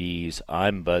Ruiz.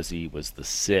 I'm Buzzy was the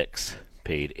 6,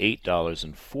 paid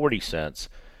 $8.40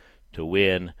 to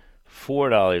win,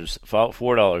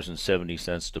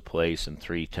 $4.70 to place, and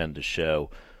 $3.10 to show.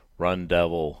 Run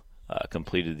Devil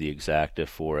completed the exacta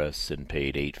for us and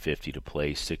paid $8.50 to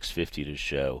place, $6.50 to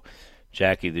show.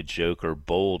 Jackie the Joker,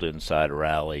 bold inside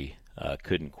rally,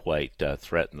 couldn't quite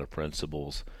threaten the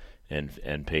principals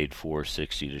and paid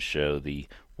 $4.60 to show. The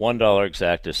 $1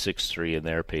 exacta 6-3 in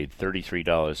there paid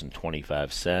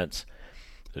 $33.25.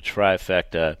 The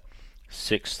trifecta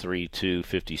 6-3-2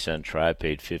 50-cent try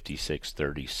paid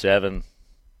 $56.37.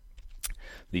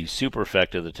 The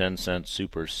superfecta, the 10-cent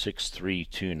super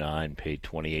 6-3-2-9 paid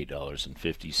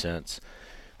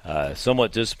 $28.50.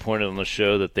 Somewhat disappointed on the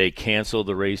show that they canceled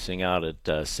the racing out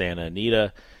at Santa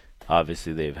Anita.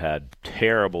 Obviously, they've had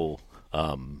terrible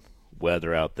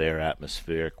weather out there,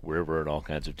 atmospheric, river, and all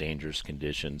kinds of dangerous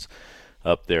conditions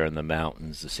up there in the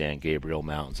mountains, the San Gabriel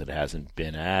Mountains. It hasn't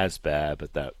been as bad,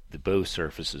 but the both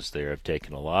surfaces there have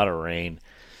taken a lot of rain.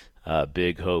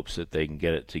 Big hopes that they can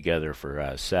get it together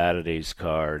for Saturday's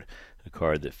card, a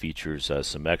card that features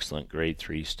some excellent Grade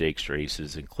 3 stakes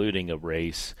races, including a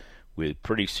race with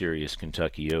pretty serious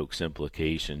Kentucky Oaks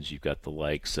implications. You've got the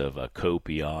likes of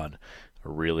Copion, a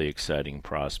really exciting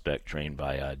prospect trained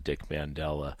by Dick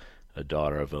Mandela, a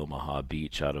daughter of Omaha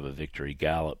Beach out of a Victory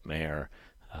Gallop mare.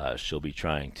 She'll be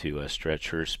trying to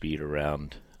stretch her speed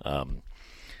around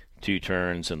 2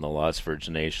 turns in the Las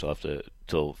Virgenes. She'll have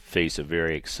to face a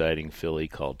very exciting filly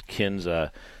called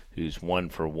Kinza, who's 1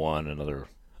 for 1, another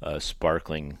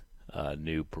sparkling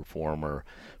new performer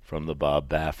from the Bob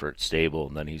Baffert stable.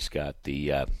 And then he's got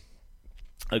a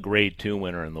Grade 2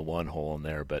 winner in the 1 hole in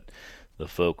there, but the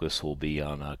focus will be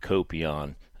on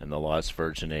Copion and the Las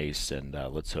Virgenes, and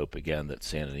let's hope again that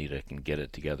Santa Anita can get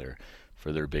it together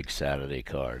for their big Saturday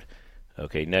card.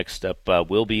 Okay, next up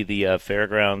will be the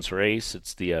Fairgrounds race.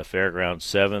 It's the Fairgrounds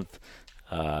 7th.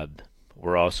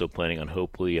 We're also planning on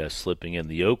hopefully slipping in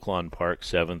the Oaklawn Park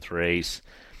 7th race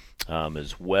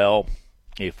as well,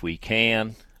 if we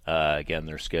can. Again,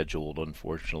 they're scheduled,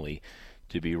 unfortunately,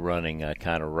 to be running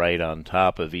kind of right on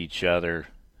top of each other.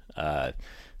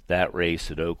 That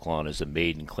race at Oaklawn is a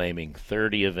maiden claiming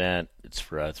 30 event. It's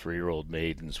for 3-year-old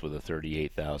maidens with a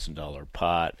 $38,000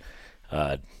 pot.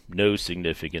 No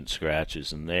significant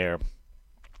scratches in there.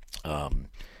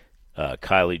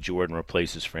 Kylie Jordan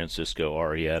replaces Francisco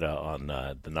Arrieta on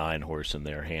the 9 horse in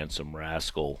there, Handsome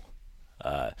Rascal.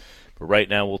 But right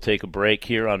now we'll take a break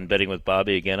here on Betting with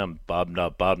Bobby. Again, I'm Bob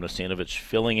Nastanovich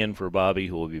filling in for Bobby,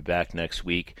 who will be back next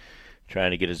week,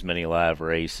 trying to get as many live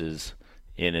races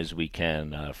in as we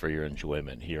can for your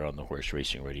enjoyment here on the Horse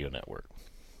Racing Radio Network.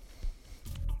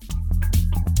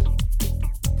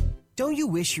 Don't you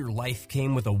wish your life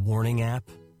came with a warning app?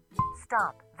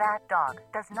 Stop. That dog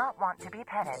does not want to be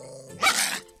petted.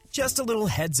 Just a little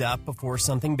heads up before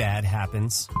something bad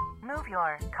happens. Move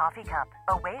your coffee cup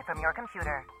away from your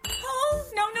computer. Oh,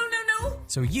 no.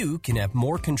 So you can have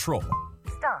more control.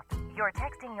 Stop. You're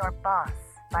texting your boss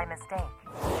by mistake.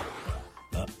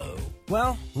 Uh-oh.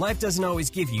 Well, life doesn't always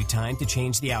give you time to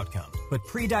change the outcome, but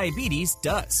prediabetes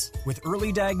does. With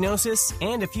early diagnosis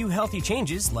and a few healthy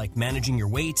changes like managing your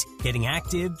weight, getting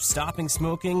active, stopping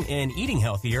smoking, and eating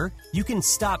healthier, you can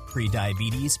stop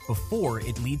prediabetes before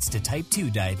it leads to type 2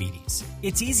 diabetes.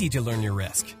 It's easy to learn your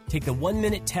risk. Take the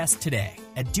 1-minute test today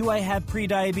at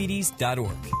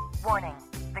doihaveprediabetes.org. Warning.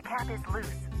 The cap is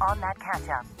loose on that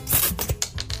catch-up.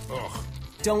 Ugh.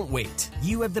 Don't wait.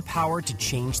 You have the power to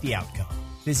change the outcome.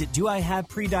 Visit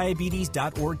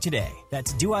doihaveprediabetes.org today.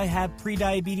 That's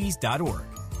doihaveprediabetes.org.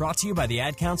 Brought to you by the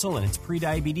Ad Council and its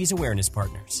prediabetes awareness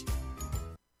partners.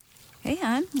 Hey,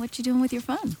 hon, what you doing with your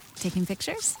phone? Taking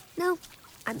pictures? No,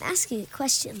 I'm asking it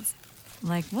questions.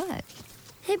 Like what?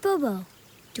 Hey, Bobo,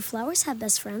 do flowers have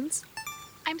best friends?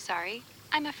 I'm sorry.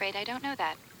 I'm afraid I don't know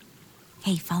that.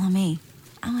 Hey, follow me.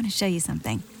 I want to show you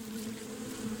something.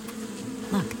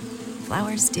 Look,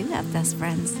 flowers do have best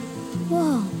friends.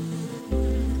 Whoa.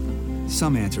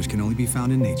 Some answers can only be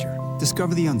found in nature.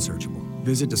 Discover the unsearchable.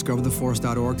 Visit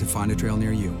discovertheforest.org to find a trail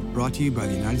near you. Brought to you by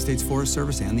the United States Forest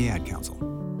Service and the Ad Council.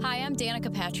 Hi, I'm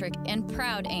Danica Patrick and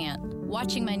proud aunt.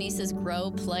 Watching my nieces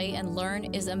grow, play, and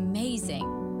learn is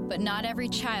amazing. But not every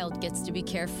child gets to be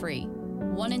carefree.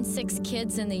 1 in 6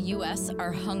 kids in the U.S.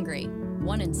 are hungry.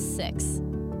 1 in 6.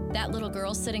 That little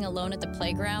girl sitting alone at the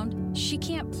playground, she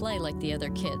can't play like the other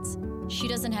kids. She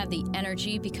doesn't have the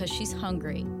energy because she's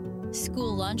hungry.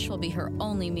 School lunch will be her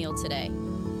only meal today.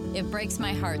 It breaks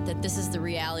my heart that this is the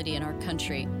reality in our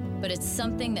country, but it's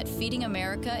something that Feeding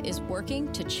America is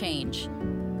working to change.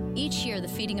 Each year, the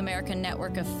Feeding America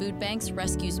network of food banks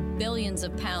rescues billions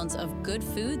of pounds of good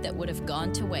food that would have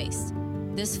gone to waste.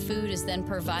 This food is then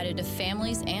provided to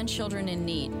families and children in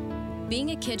need.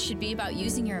 Being a kid should be about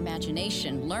using your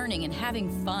imagination, learning, and having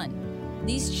fun.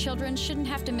 These children shouldn't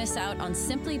have to miss out on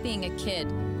simply being a kid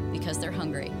because they're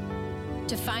hungry.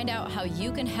 To find out how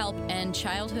you can help end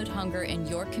childhood hunger in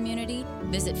your community,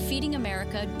 visit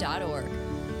feedingamerica.org.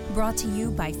 Brought to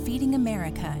you by Feeding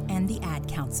America and the Ad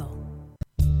Council.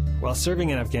 While serving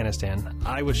in Afghanistan,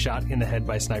 I was shot in the head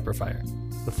by sniper fire.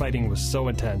 The fighting was so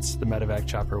intense, the medevac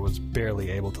chopper was barely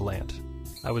able to land.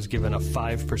 I was given a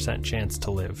 5% chance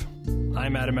to live.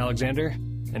 I'm Adam Alexander,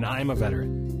 and I'm a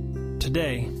veteran.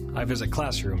 Today, I visit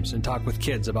classrooms and talk with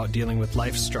kids about dealing with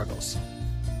life's struggles.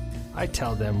 I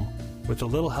tell them, with a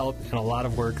little help and a lot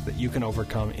of work, that you can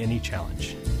overcome any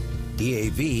challenge.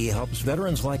 DAV helps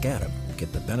veterans like Adam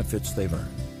get the benefits they've earned.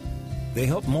 They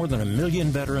help more than 1 million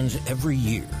veterans every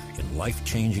year in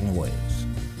life-changing ways.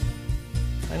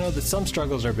 I know that some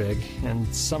struggles are big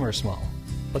and some are small,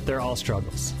 but they're all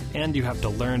struggles, and you have to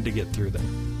learn to get through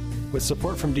them. With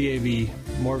support from DAV,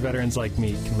 more veterans like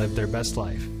me can live their best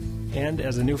life. And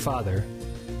as a new father,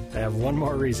 I have one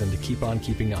more reason to keep on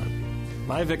keeping on.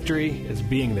 My victory is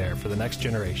being there for the next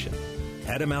generation.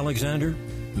 Adam Alexander,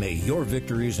 may your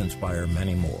victories inspire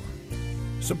many more.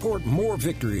 Support more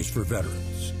victories for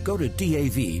veterans. Go to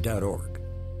DAV.org.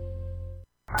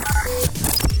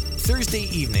 Thursday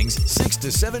evenings, 6 to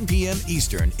 7 p.m.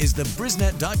 Eastern, is the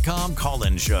Brisnet.com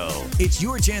call-in show. It's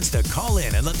your chance to call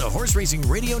in and let the Horse Racing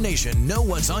Radio Nation know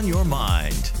what's on your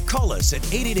mind. Call us at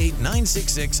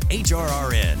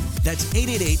 888-966-HRRN. That's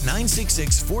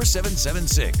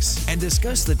 888-966-4776. And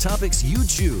discuss the topics you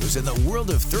choose in the world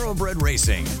of thoroughbred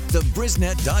racing. The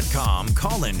Brisnet.com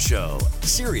call-in show.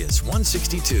 Sirius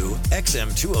 162,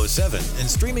 XM 207, and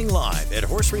streaming live at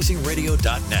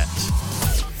horseracingradio.net.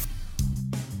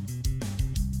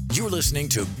 You're listening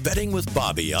to Betting with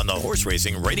Bobby on the Horse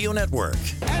Racing Radio Network.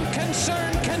 And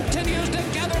Concern continues to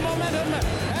gather momentum,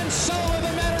 and so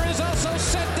the matter is also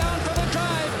set down for the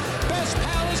drive. Best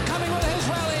Pal is coming with his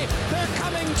rally. They're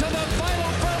coming to the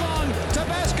final furlong.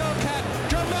 Tabasco Cat,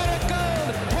 Dramatic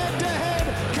Gold,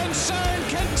 head-to-head. Concern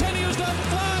continues to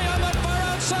fly on the far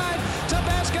outside.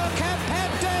 Tabasco Cat, Pat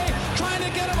Day trying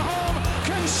to get him home.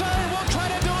 Concern will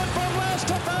try to do it from last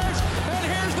to first, and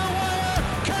here's the wire.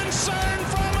 Concern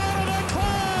from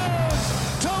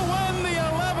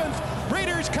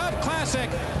Cup Classic,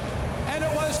 and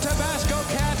it was Tabasco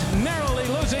Cat narrowly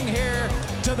losing here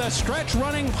to the stretch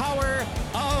running power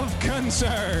of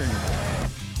Concern.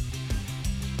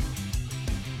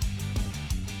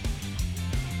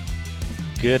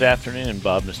 Good afternoon,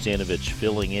 Bob Nastanovich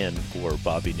filling in for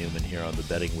Bobby Newman here on the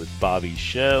Betting with Bobby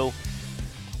show.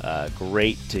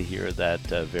 Great to hear that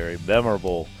very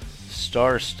memorable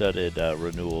star-studded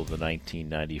renewal of the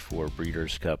 1994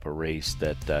 Breeders' Cup, a race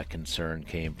that Concern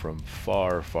came from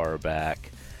far, far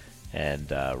back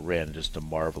and ran just a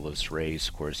marvelous race.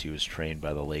 Of course, he was trained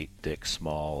by the late Dick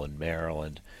Small in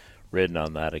Maryland, ridden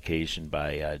on that occasion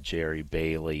by Jerry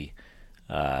Bailey,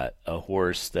 a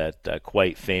horse that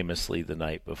quite famously the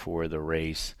night before the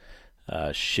race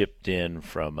shipped in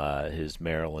from his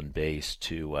Maryland base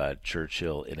to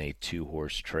Churchill in a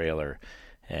two-horse trailer.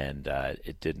 And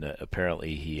it didn't.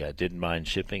 Apparently, he didn't mind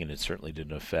shipping, and it certainly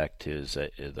didn't affect his.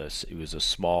 He was a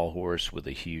small horse with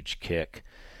a huge kick,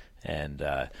 and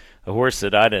a horse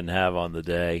that I didn't have on the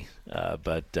day.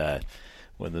 But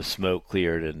when the smoke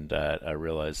cleared, and I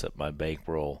realized that my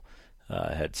bankroll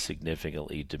had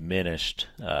significantly diminished,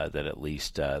 that at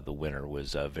least the winner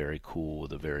was very cool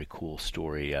with a very cool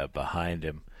story behind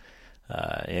him.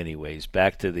 Anyways,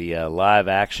 back to the live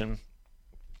action.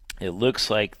 It looks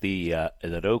like that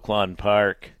Oaklawn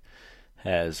Park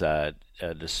has,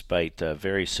 despite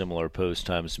very similar post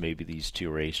times, maybe these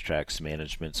two racetracks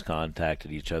managements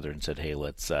contacted each other and said, hey,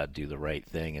 let's do the right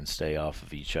thing and stay off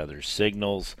of each other's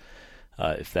signals.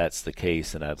 If that's the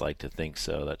case, then I'd like to think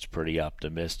so. That's pretty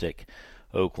optimistic.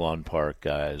 Oaklawn Park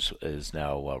is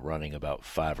now running about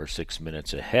 5 or 6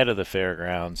 minutes ahead of the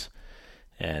fairgrounds.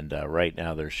 And right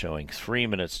now they're showing 3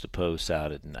 minutes to post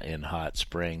out in Hot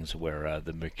Springs, where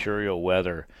the mercurial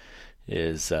weather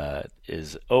is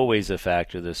always a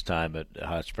factor this time. At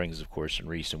Hot Springs, of course, in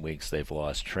recent weeks they've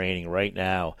lost training. Right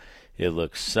now it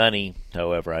looks sunny.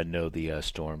 However, I know the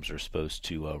storms are supposed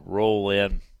to roll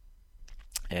in,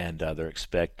 and they're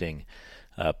expecting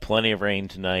plenty of rain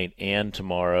tonight and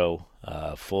tomorrow.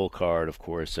 Full card, of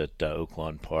course, at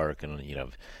Oaklawn Park, and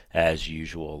as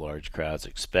usual, large crowds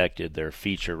expected. Their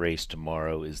feature race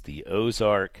tomorrow is the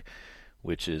Ozark,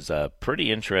 which is a pretty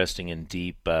interesting and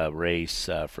deep race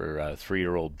for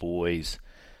 3-year-old boys.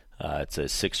 It's a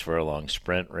 6-furlong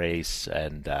sprint race,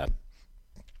 and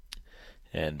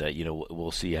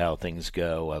we'll see how things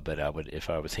go. But if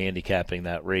I was handicapping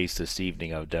that race this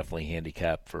evening, I would definitely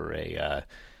handicap for an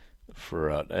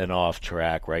off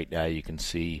track. Right now, you can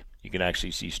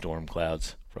actually see storm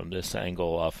clouds from this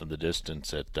angle off in the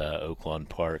distance at Oaklawn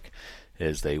Park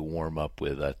as they warm up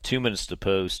with 2 minutes to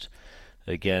post.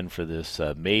 Again, for this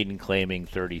maiden claiming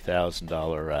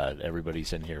 $30,000,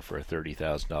 everybody's in here for a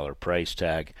 $30,000 price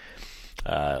tag.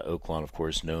 Oaklawn, of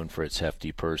course, known for its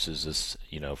hefty purses. This,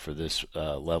 for this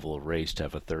level of race, to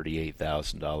have a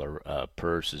 $38,000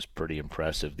 purse is pretty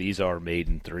impressive. These are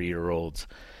maiden 3-year-olds,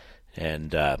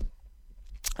 and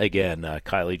again,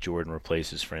 Kylie Jordan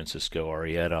replaces Francisco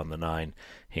Arietta on the 9.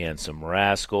 Handsome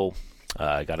Rascal.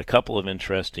 I got a couple of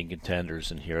interesting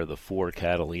contenders in here. The 4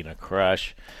 Catalina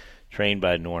Crush, trained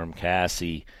by Norm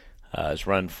Cassie, has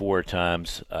run 4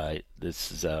 times.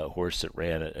 This is a horse that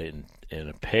ran in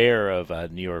a pair of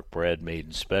New York bred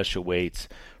maiden special weights,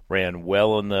 ran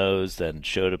well in those, then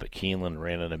showed up at Keeneland,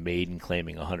 ran in a maiden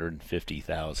claiming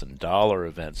 $150,000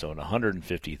 event, so an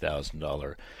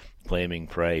 $150,000 claiming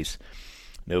price.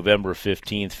 November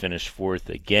 15th finished 4th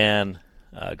again,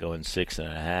 going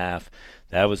 6.5.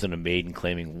 That was in a maiden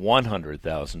claiming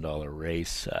 $100,000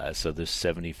 race, so this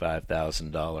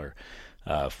 $75,000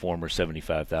 former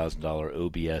 $75,000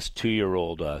 OBS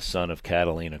 2-year-old son of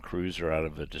Catalina Cruiser out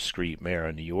of a discreet mare,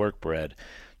 a New York bred,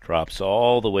 drops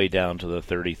all the way down to the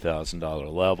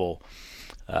 $30,000 level.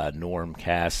 Norm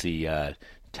Cassie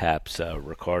taps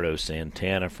Ricardo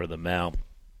Santana for the mount.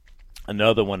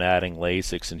 Another one adding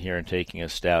Lasix in here and taking a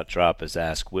stout drop is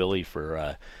Ask Willie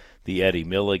for the Eddie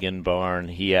Milligan barn.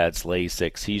 He adds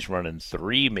Lasix. He's running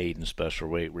 3 maiden special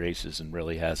weight races and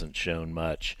really hasn't shown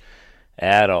much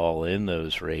at all in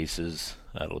those races.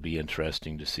 That'll be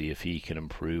interesting to see if he can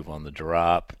improve on the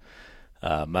drop.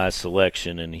 My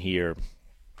selection in here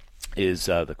is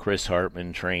the Chris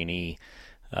Hartman trainee.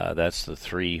 That's the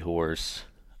 3-horse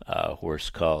horse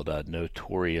called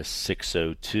Notorious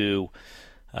 602.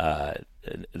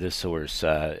 This horse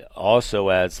also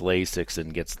adds Lasix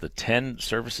and gets the 10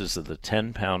 services of the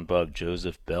 10-pound bug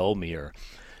Joseph Belmere,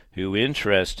 who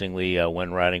interestingly,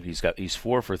 when riding, he's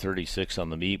 4 for 36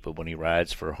 on the meet, but when he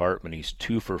rides for Hartman, he's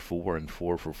 2 for 4 and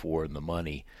 4 for 4 in the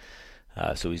money.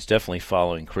 So he's definitely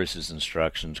following Chris's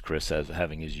instructions. Chris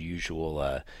having his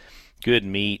usual good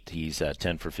meet. He's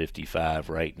 10 for 55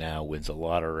 right now, wins a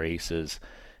lot of races,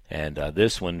 and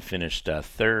this one finished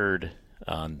 3rd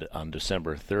on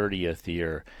December 30th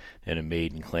here in a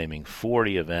maiden claiming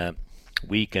 40 event.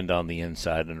 Weakened on the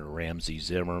inside under Ramsey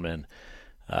Zimmerman.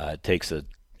 Takes a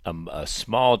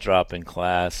small drop in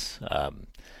class.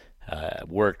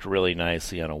 Worked really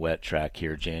nicely on a wet track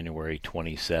here January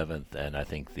 27th, and I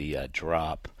think the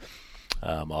drop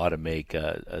ought to make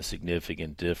a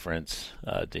significant difference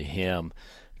to him.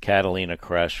 Catalina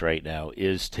Crush right now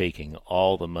is taking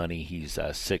all the money. He's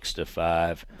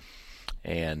 6-5,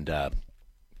 and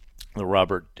the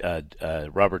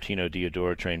Robertino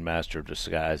Diodoro trained Master of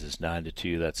Disguise is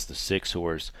 9-2. That's the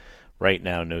 6-horse. Right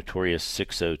now, Notorious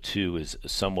 602 is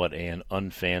somewhat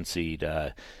unfancied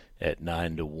at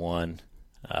 9-1.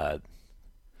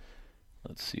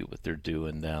 Let's see what they're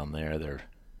doing down there.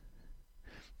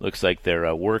 Looks like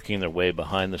they're working their way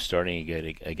behind the starting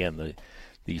gate. Again,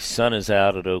 the sun is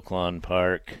out at Oaklawn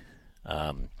Park.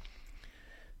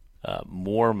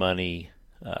 More money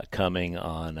coming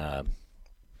on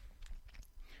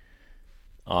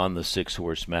the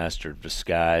 6-horse Master of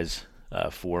Disguise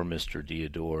for Mr.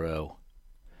 Diodoro,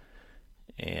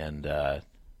 and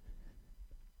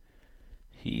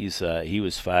he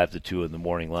was 5-2 in the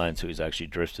morning line, so he's actually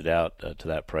drifted out to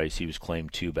that price. He was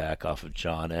claimed 2 back off of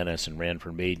John Ennis and ran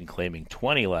for maiden claiming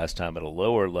 20 last time at a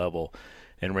lower level,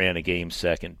 and ran a game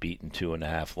second, beaten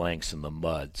 2.5 lengths in the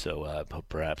mud. So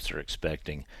perhaps they're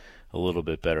expecting a little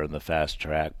bit better in the fast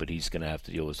track, but he's going to have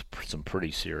to deal with some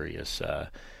pretty serious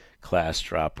class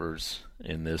droppers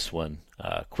in this one.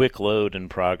 Quick load in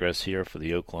progress here for the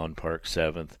Oaklawn Park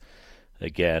 7th.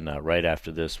 Again, right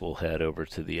after this, we'll head over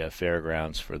to the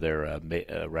fairgrounds for their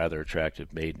rather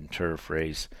attractive maiden turf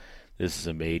race. This is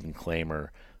a maiden claimer.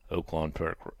 Oaklawn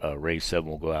Park race 7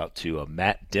 will go out to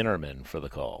Matt Dinnerman for the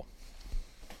call.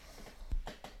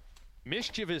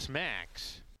 Mischievous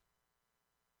Max.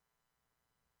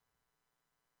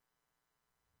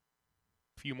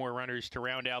 A few more runners to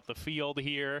round out the field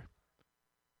here.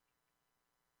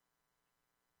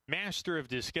 Master of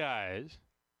Disguise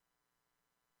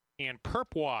and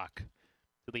Perp Walk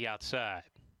to the outside.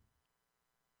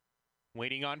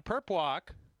 Waiting on Perp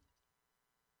Walk.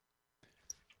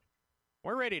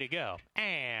 We're ready to go.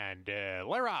 And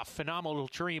they're off. Phenomenal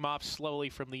Dream off slowly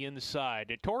from the inside.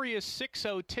 Notorious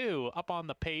 602 up on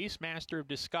the pace. Master of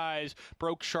Disguise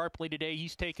broke sharply today.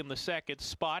 He's taken the 2nd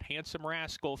spot. Handsome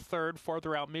Rascal 3rd.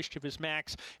 Farther out Mischievous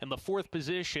Max in the 4th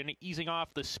position, easing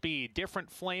off the speed.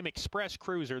 Different Flame Express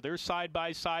Cruiser. They're side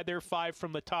by side. They're 5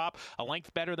 from the top. A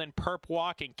length better than Perp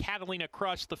Walk. And Catalina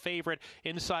Crush, the favorite,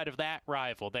 inside of that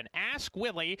rival. Then Ask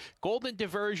Willie. Golden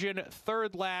Diversion,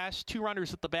 3rd last. 2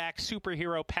 runners at the back. Super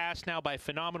Superhero passed now by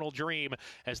Phenomenal Dream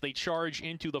as they charge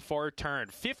into the far turn.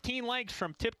 15 lengths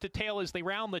from tip to tail as they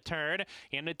round the turn,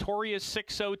 and Notorious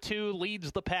 602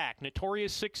 leads the pack.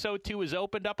 Notorious 602 is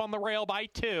opened up on the rail by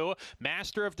 2.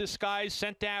 Master of Disguise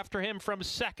sent after him from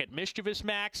second. Mischievous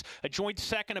Max, a joint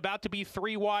second, about to be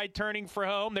 3 wide, turning for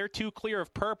home. They're 2 clear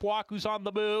of Perp Walk, who's on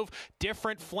the move.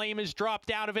 Different Flame has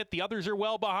dropped out of it. The others are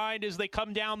well behind as they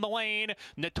come down the lane.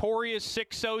 Notorious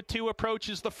 602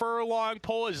 approaches the furlong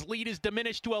pole. His lead is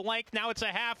diminished to a length. Now it's a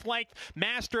half length.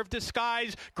 Master of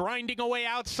Disguise grinding away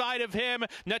outside of him.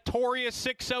 Notorious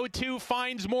 602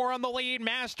 finds more on the lead.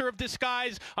 Master of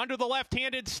Disguise under the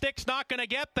left-handed stick's not going to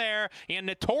get there. And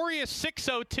Notorious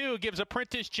 602 gives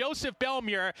Apprentice Joseph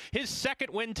Belmure his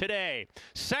second win today.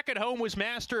 Second home was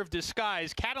Master of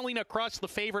Disguise. Catalina Crust, the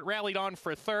favorite, rallied on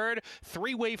for third.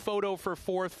 Three-way photo for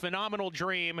fourth. Phenomenal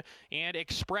Dream and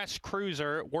Express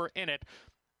Cruiser were in it.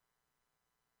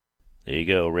 There you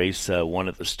go. Race won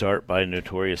at the start by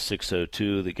Notorious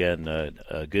 602. Again,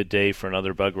 a good day for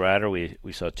another Bug Rider. We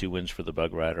saw 2 wins for the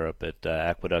Bug Rider up at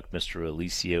Aqueduct, Mr.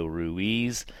 Alicio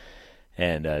Ruiz.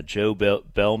 And Joe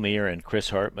Belmire and Chris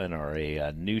Hartman are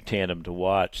a new tandem to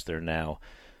watch. They're now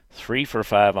 3 for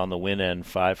 5 on the win end,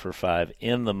 5 for 5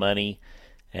 in the money.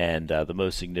 And the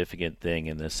most significant thing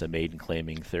in this maiden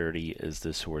claiming 30 is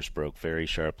this horse broke very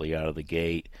sharply out of the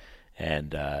gate.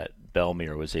 And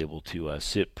Belmire was able to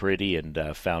sit pretty and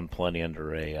found plenty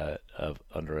under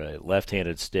a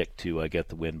left-handed stick to get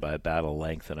the win by about a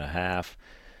length and a half.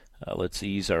 Let's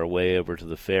ease our way over to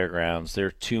the fairgrounds.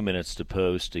 They're 2 minutes to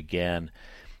post again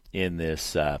in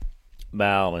this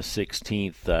mile and a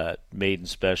 16th maiden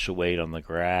special weight on the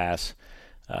grass.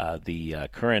 The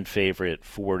current favorite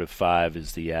 4 to 5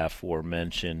 is the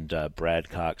aforementioned Brad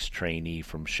Cox trainee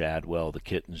from Shadwell, the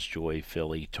Kitten's Joy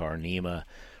filly Tarnima,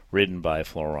 ridden by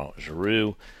Florent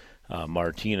Giroux.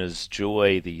 Martina's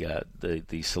Joy,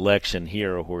 the selection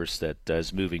here, a horse that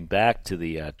is moving back to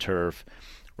the turf,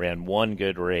 ran 1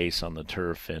 good race on the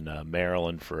turf in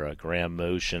Maryland for Graham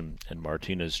Motion, and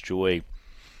Martina's Joy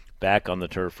back on the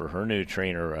turf for her new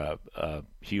trainer,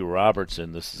 Hugh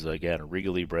Robertson. This is, again, a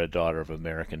regally bred daughter of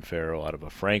American Pharoah out of a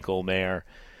Franco mare,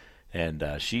 and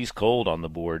she's cold on the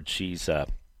board. She's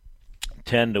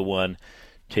 10 to 1.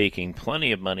 Taking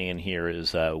plenty of money in here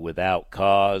is Without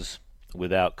Cause.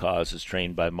 Without Cause is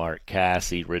trained by Mark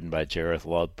Cassie, ridden by Jareth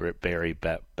Ludberry,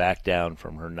 back down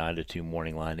from her 9 to 2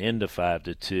 morning line into 5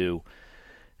 to 2.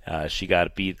 She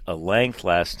got beat a length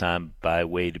last time by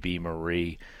Way to Be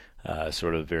Marie,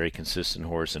 sort of a very consistent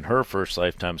horse. In her first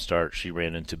lifetime start, she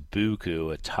ran into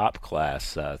Buku, a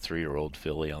top-class 3-year-old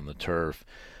filly on the turf.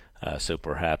 So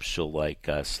perhaps she'll like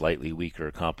slightly weaker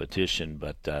competition,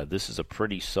 but this is a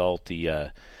pretty salty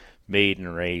maiden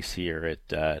race here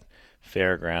at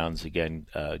Fairgrounds. Again,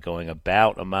 going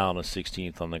about a mile and a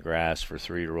 16th on the grass for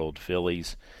 3-year-old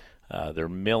fillies. They're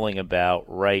milling about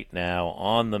right now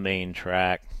on the main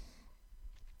track,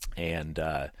 and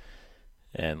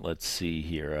let's see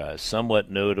here. Somewhat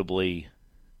notably,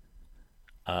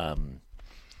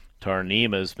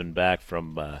 Tarnima's been back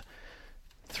from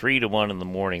 3 to 1 in the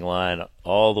morning line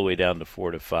all the way down to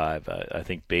 4 to 5. I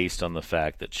think based on the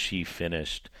fact that she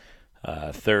finished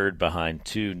third behind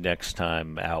 2 next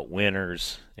time out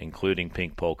winners, including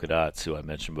Pink Polka Dots, who I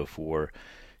mentioned before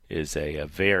is a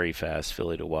very fast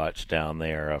filly to watch down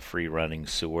there, a free running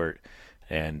sort.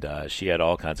 And she had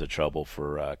all kinds of trouble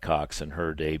for Cox in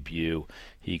her debut.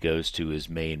 He goes to his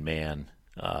main man,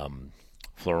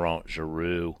 Florent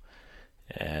Giroux,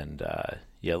 and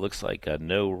yeah, it looks like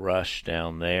no rush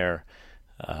down there.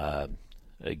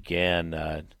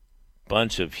 Again,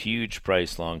 bunch of huge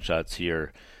price long shots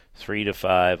here. 3 to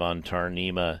 5 on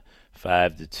Tarnima,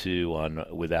 5 to 2 on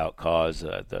Without Cause.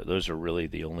 Those are really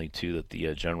the only 2 that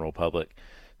the general public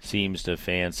seems to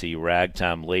fancy.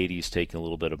 Ragtime Lady's taking a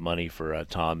little bit of money for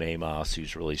Tom Amos,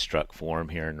 who's really struck form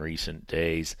here in recent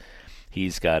days.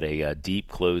 He's got a deep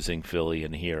closing filly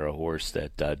in here, a horse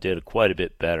that did quite a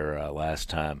bit better last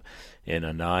time in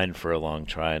a 9 furlong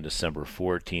try on December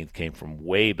 14th. Came from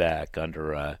way back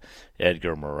under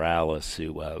Edgar Morales,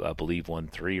 who I believe won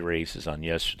 3 races on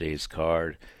yesterday's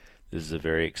card. This is a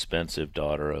very expensive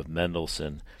daughter of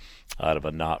Mendelssohn out of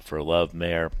a Not for Love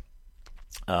mare.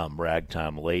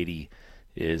 Ragtime Lady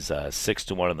is 6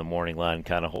 to 1 in the morning line,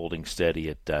 kind of holding steady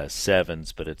at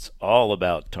 7s, but it's all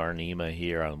about Tarnima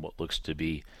here on what looks to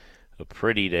be a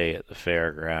pretty day at the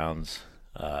fairgrounds.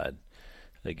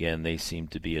 Again, they seem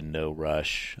to be in no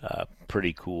rush.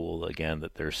 Pretty cool, again,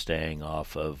 that they're staying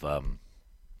off of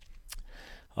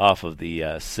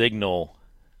the signal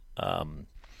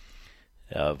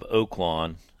of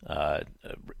Oaklawn.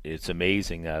 It's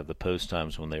amazing the post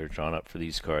times when they were drawn up for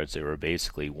these cards, they were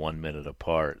basically 1 minute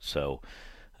apart. So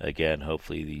again,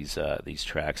 hopefully these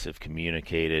tracks have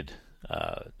communicated.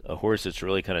 A horse that's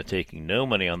really kind of taking no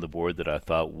money on the board that I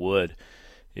thought would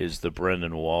is the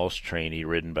Brendan Walsh trainee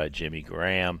ridden by Jimmy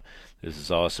Graham. This is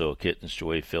also a Kitten's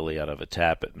Joy filly out of a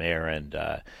Tappet mare, and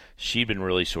she'd been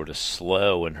really sort of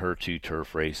slow in her 2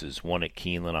 turf races, one at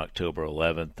Keeneland October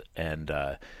 11th, and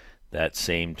that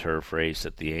same turf race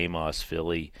at the Amos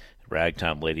filly,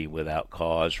 Ragtime Lady Without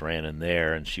Cause ran in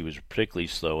there, and she was particularly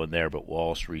slow in there, but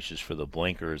Walsh reaches for the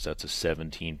blinkers. That's a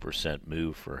 17%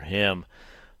 move for him,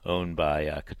 owned by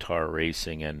Qatar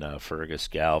Racing and Fergus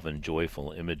Galvin.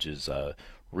 Joyful Images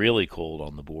really cold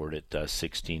on the board at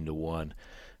 16 to 1.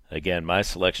 Again, my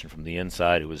selection from the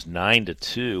inside, it was 9 to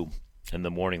 2, and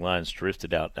the morning lines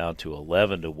drifted out down to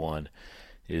 11 to 1,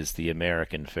 is the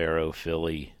American Pharaoh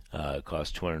filly.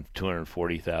 Cost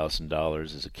 $240,000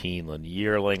 as a Keeneland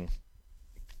yearling.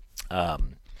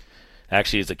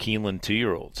 Actually, as a Keeneland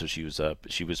 2-year-old, so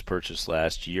she was purchased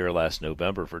last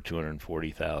November for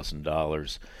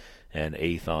 $240,000. And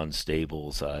Athon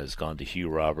Stables has gone to Hugh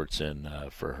Robertson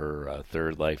for her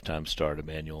third lifetime start.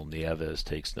 Emmanuel Nieves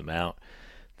takes them out.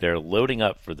 They're loading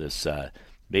up for this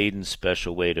maiden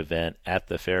special weight event at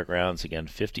the fairgrounds. Again,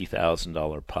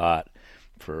 $50,000 pot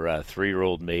for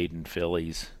 3-year-old maiden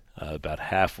fillies, about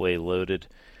halfway loaded.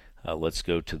 Let's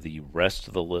go to the rest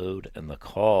of the load and the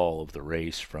call of the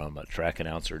race from track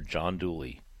announcer John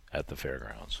Dooley at the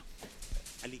fairgrounds.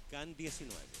 Alican 19.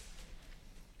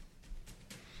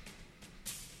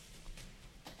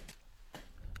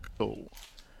 Oh.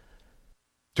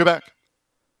 2 back.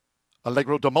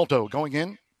 Allegro de Molto going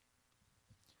in.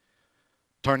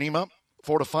 Tarnima,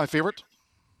 4 to 5 favorite.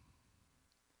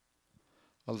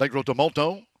 Allegro de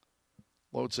Molto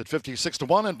loads at 56 to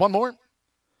 1, and one more.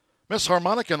 Miss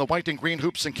Harmonic in the white and green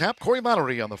hoops and cap. Corey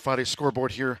Mallory on the Friday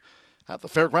scoreboard here at the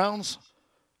fairgrounds.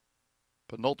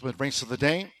 Penultimate race of the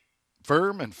day.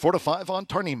 Firm and 4 to 5 on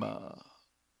Tarnima.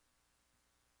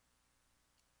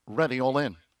 Ready, all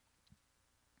in.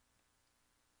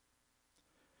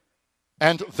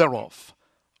 And they're off.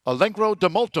 Allegro de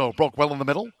Molto broke well in the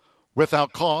middle.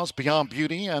 Without Cause, Beyond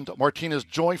Beauty, and Martinez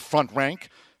Joy front rank.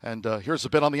 And here's a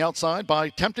bit on the outside by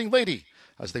Tempting Lady.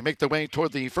 As they make their way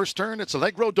toward the first turn, it's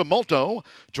Allegro de Molto,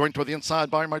 joined toward the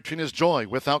inside by Martinez Joy.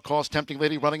 Without Cause, Tempting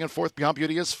Lady running in fourth. Beyond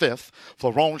Beauty is fifth.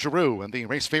 Florent Giroux and the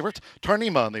race favorite,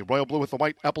 Tarnima, in the royal blue with the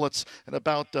white epaulets, in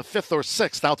about fifth or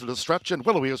sixth out to the stretch, and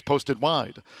Willowy is posted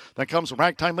wide. Then comes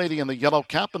Ragtime Lady in the yellow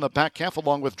cap in the back half,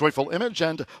 along with Joyful Image,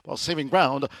 and while saving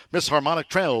ground, Miss Harmonic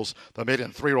trails the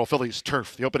maiden 3-year-old filly's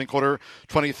turf. The opening quarter,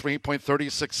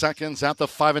 23.36 seconds at the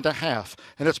 5.5,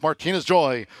 and it's Martinez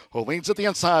Joy who leads at the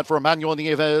inside for Emmanuel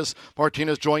Nieves.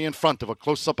 Martinez Joy in front of a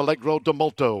close-up Allegro de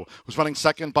Molto, who's running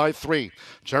second by 3.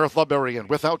 Jareth Ludbury and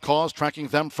Without Cause tracking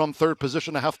them from third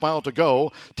position, a half mile to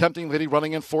go. Tempting Lady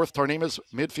running in fourth. Tarnima's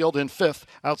midfield in fifth.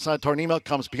 Outside Tarnima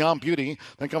comes Beyond Beauty.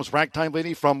 Then comes Ragtime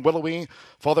Lady from Willowy.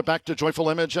 Farther back to Joyful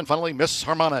Image, and finally Miss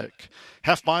Harmonic.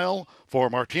 Half mile for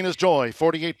Martinez Joy,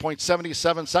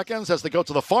 48.77 seconds as they go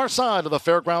to the far side of the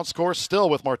fairgrounds course, still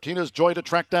with Martinez Joy to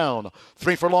track down.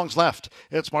 3 furlongs left.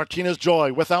 It's Martinez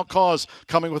Joy, Without Cause,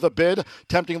 coming with a bid.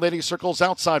 Tempting Lady circles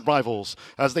outside rivals.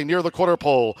 As they near the quarter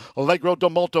pole, Allegro de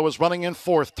Molto is running in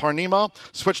fourth. Tarnima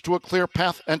switched to a clear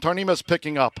path, and Tarnima's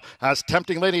picking up as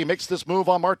Tempting Lady makes this move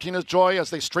on Martinez Joy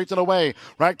as they straighten away.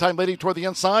 Ragtime Lady toward the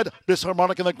inside. Miss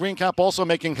Harmonic in the green cap also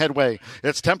making headway.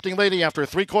 It's Tempting Lady after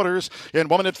 3 quarters in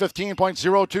 1 minute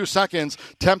 15.02 seconds.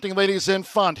 Tempting Lady's in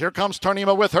front. Here comes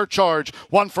Tarnima with her charge.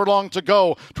 1 furlong to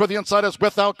go. Toward the inside is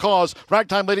Without Cause.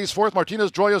 Ragtime Lady's fourth.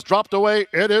 Martinez Joy has dropped away.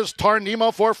 It is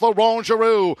Tarnima for Florent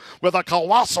Giroux with a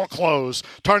colossal close.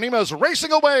 Tarnima is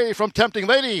racing away from Tempting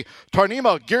Lady.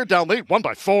 Tarnima geared down late, 1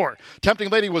 by 4. Tempting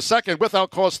Lady was second. Without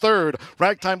Cause third.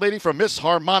 Ragtime Lady from Miss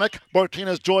Harmonic.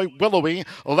 Martinez Joy, Willowy.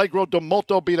 Allegro de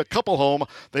Molto beat a couple home.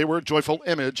 They were Joyful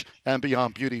Image, and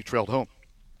Beyond Beauty trailed home.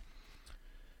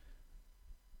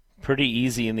 Pretty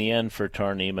easy in the end for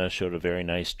Tarnima. Showed a very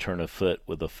nice turn of foot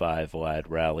with a 5-wide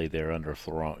rally there under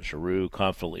Florent Giroux.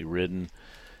 Confidently ridden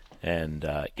and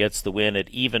gets the win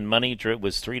at even money.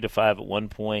 Was 3 to 5 at one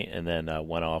point, and then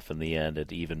went off in the end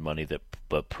at even money.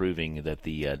 But proving that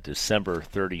the December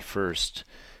 31st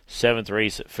 7th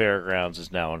race at Fairgrounds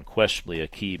is now unquestionably a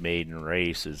key maiden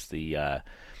race, as the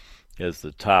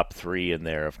top 3 in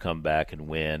there have come back and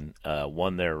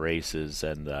won their races,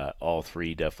 and all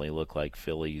 3 definitely look like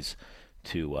fillies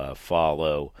to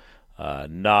follow.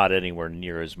 Not anywhere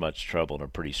near as much trouble, and a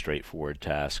pretty straightforward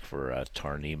task for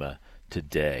Tarnima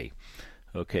today.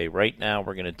 Okay, right now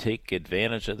we're going to take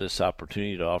advantage of this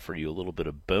opportunity to offer you a little bit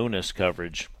of bonus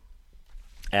coverage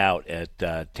out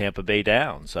at Tampa Bay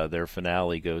Downs. Their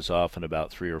finale goes off in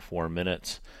about 3 or 4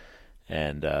 minutes.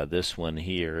 And this one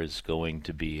here is going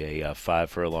to be a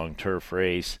 5-furlong turf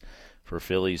race for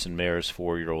fillies and mares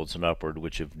 4-year-olds and upward,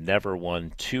 which have never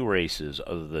won 2 races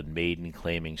other than maiden,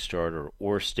 claiming, starter,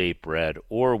 or state bred,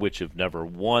 or which have never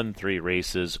won 3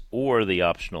 races, or the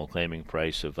optional claiming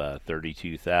price of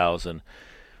 $32,000.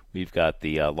 We've got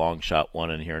the long shot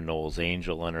one in here, Noel's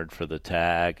Angel, entered for the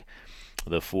tag.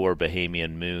 The 4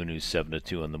 Bahamian Moon, who's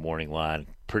 7-2 in the morning line.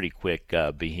 Pretty quick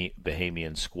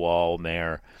Bahamian Squall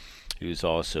mare, who's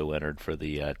also entered for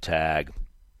the tag.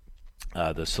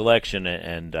 The selection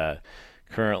and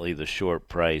currently the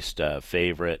short-priced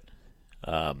favorite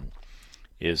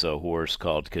is a horse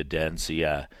called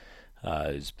Cadencia.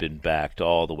 Has been backed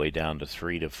all the way down to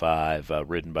 3-5,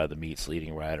 ridden by the meet's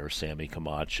leading rider, Sammy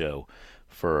Camacho,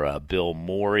 for Bill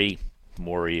Morey.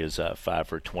 Morey is 5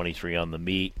 for 23 on the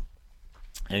meet.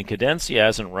 And Cadencia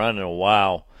hasn't run in a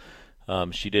while.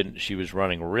 She was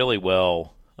running really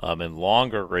well in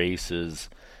longer races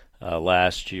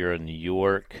last year in New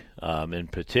York, in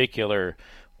particular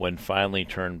when finally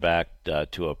turned back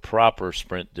to a proper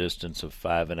sprint distance of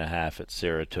 5.5 at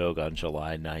Saratoga on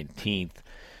July 19th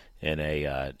in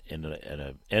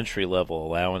an entry-level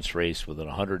allowance race with an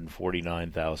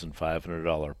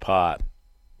 $149,500 pot.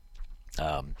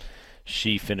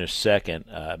 She finished second,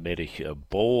 made a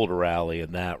bold rally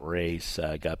in that race,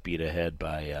 got beat ahead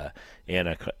by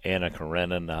Anna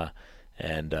Karenina,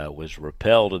 and was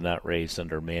repelled in that race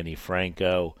under Manny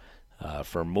Franco.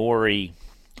 For Morey,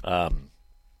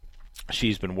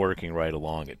 she's been working right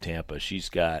along at Tampa. She's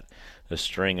got a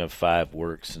string of 5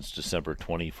 works since December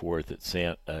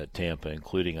 24th at Tampa,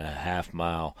 including a half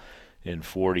mile in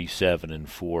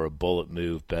 47-4, a bullet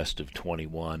move, best of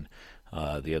 21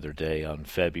 the other day on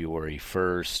February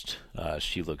 1st.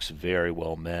 She looks very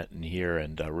well met in here,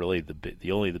 and really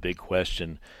the big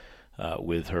question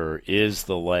with her is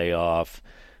the layoff.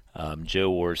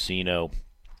 Joe Orsino,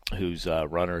 whose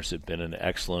runners have been in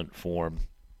excellent form,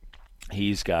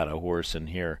 he's got a horse in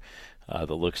here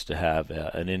that looks to have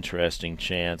an interesting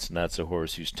chance, and that's a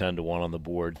horse who's 10-1 on the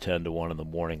board, 10-1 in the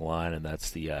morning line, and that's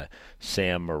the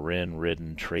Sam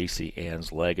Marin-ridden Tracy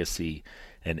Ann's Legacy,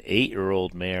 an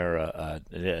 8-year-old mare,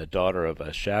 a daughter of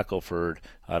a Shackelford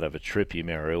out of a Trippy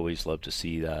mare. I always love to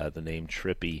see the name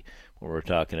Trippy when we're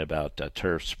talking about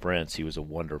turf sprints. He was a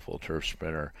wonderful turf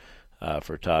sprinter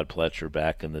for Todd Pletcher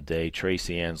back in the day.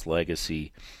 Tracy Ann's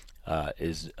Legacy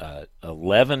is an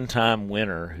 11-time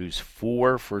winner who's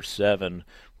 4 for 7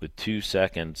 with 2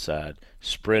 seconds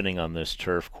sprinting on this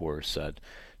turf course.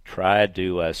 Tried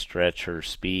to stretch her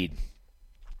speed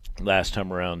last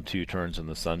time around, 2 turns in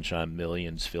the Sunshine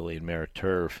Millions filly and mare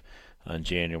turf on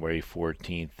January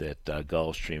 14th at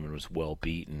Gulfstream, and was well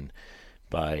beaten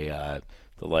by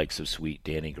the likes of Sweet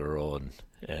Danny Girl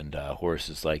and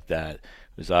horses like that.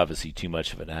 It was obviously too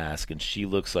much of an ask, and she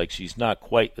looks like she's not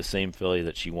quite the same filly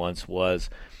that she once was,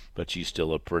 but she's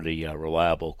still a pretty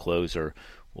reliable closer.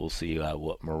 We'll see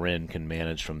what Marin can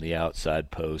manage from the outside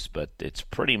post, but it's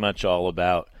pretty much all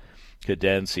about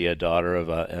Cadencia, daughter of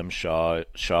M.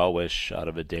 Shawish, out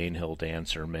of a Danehill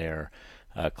Dancer mare,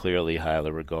 clearly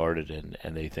highly regarded,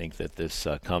 and they think that this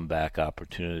comeback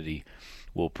opportunity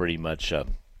will pretty much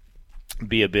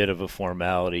be a bit of a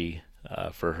formality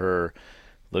for her.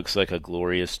 Looks like a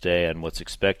glorious day and what's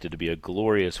expected to be a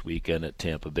glorious weekend at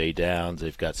Tampa Bay Downs.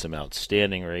 They've got some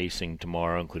outstanding racing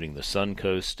tomorrow, including the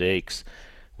Suncoast Stakes,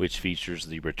 which features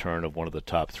the return of one of the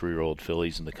top 3-year-old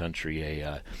fillies in the country,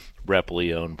 a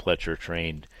Reply-owned,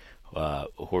 Pletcher-trained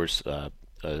horse, a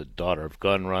daughter of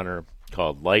Gunrunner,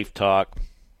 called Life Talk.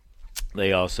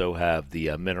 They also have the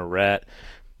Minaret.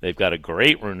 They've got a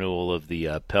great renewal of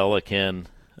the Pelican.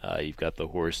 You've got the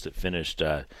horse that finished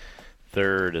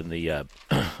third in the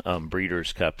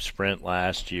Breeders' Cup Sprint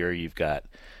last year. You've got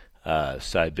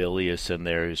Sibelius in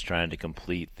there, who's trying to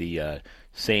complete the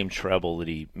same treble that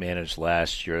he managed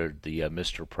last year, the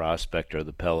Mr. Prospector,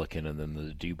 the Pelican, and then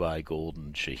the Dubai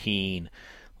Golden Shaheen.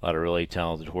 A lot of really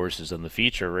talented horses. In the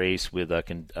feature race with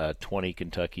 20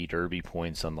 Kentucky Derby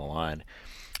points on the line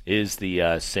is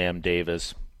the Sam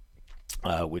Davis,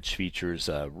 which features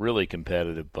a really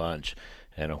competitive bunch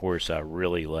and a horse I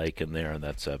really like in there, and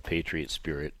that's Patriot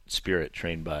Spirit,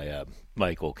 trained by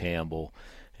Michael Campbell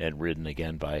and ridden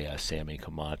again by Sammy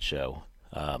Camacho.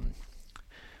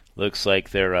 Looks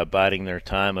like they're biding their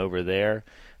time over there.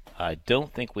 I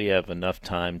don't think we have enough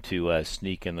time to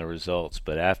sneak in the results,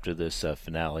 but after this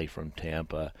finale from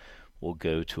Tampa, we'll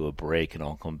go to a break, and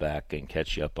I'll come back and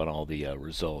catch you up on all the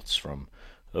results from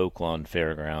Oaklawn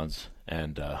Fairgrounds,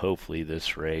 and hopefully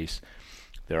this race.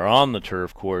 They're on the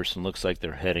turf course and looks like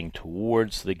they're heading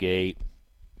towards the gate.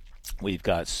 We've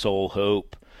got Soul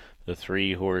Hope, the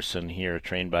 3-horse in here,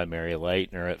 trained by Mary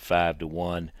Leitner at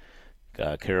 5-1.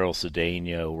 Carol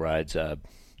Cedeno rides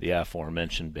the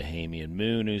aforementioned Bahamian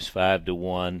Moon, who's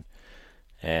 5-1.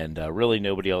 And really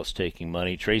nobody else taking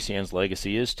money. Tracy Ann's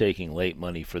Legacy is taking late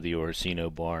money for the Orsino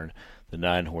barn. The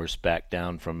 9-horse back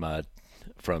down from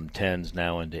 10s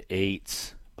now into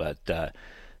 8s. But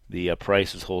the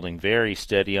price is holding very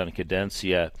steady on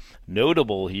Cadencia.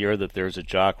 Notable here that there's a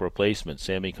jock replacement.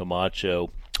 Sammy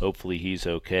Camacho, hopefully he's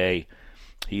okay.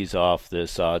 He's off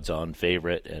this odds-on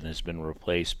favorite and has been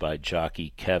replaced by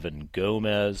jockey Kevin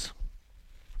Gomez.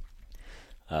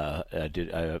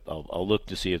 I'll look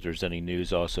to see if there's any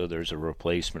news. Also, there's a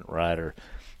replacement rider.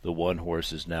 The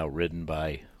 1-horse is now ridden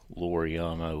by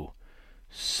Laureano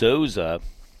Souza,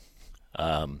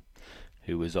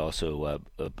 who was also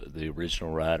the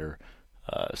original rider.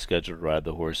 Scheduled to ride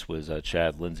the horse was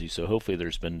Chad Lindsay. So hopefully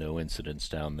there's been no incidents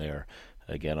down there.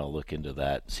 Again, I'll look into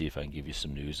that and see if I can give you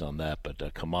some news on that.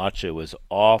 But Camacho is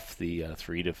off the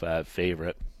 3-5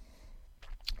 favorite,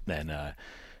 and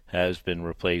has been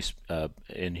replaced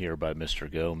in here by Mr.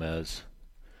 Gomez.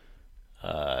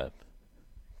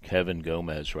 Kevin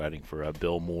Gomez riding for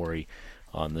Bill Morey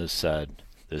on this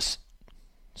this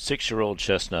 6-year-old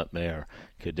chestnut mare,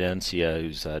 Cadencia,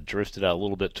 who's drifted out a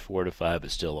little bit to 4-5,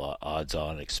 but still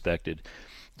odds-on expected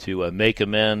to make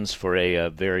amends for a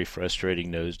very frustrating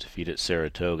nose defeat at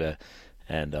Saratoga,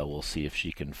 and we'll see if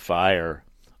she can fire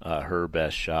her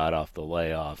best shot off the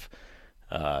layoff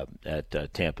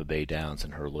at Tampa Bay Downs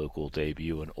in her local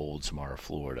debut in Oldsmar,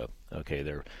 Florida. Okay,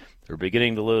 they're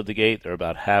beginning to load the gate. They're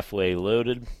about halfway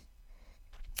loaded.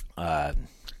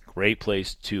 Great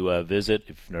place to visit if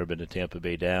you've never been to Tampa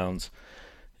Bay Downs.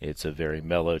 It's a very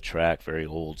mellow track, very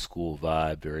old school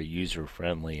vibe, very user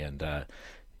friendly, and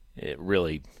it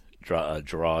really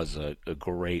draws a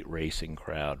great racing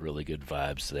crowd. Really good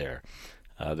vibes there.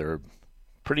 They're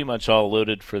pretty much all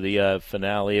loaded for the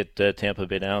finale at Tampa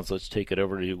Bay Downs. Let's take it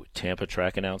over to Tampa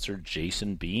track announcer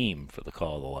Jason Beam for the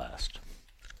call of the last.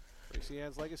 Tracy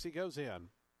Ann's Legacy goes in.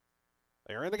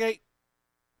 They're in the gate.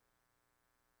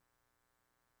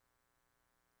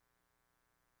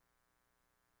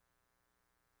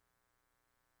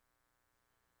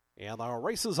 And the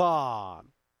race is on.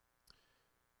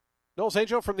 Knowles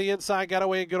Angel from the inside got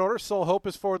away in good order. Soul Hope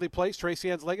is forwardly placed. Tracy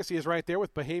Ann's Legacy is right there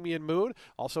with Bahamian Moon.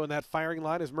 Also in that firing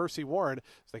line is Mercy Warren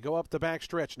as they go up the back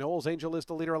stretch. Knowles Angel is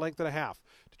the leader, a length and a half.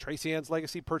 Tracy Ann's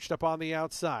Legacy perched up on the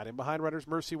outside. And behind runners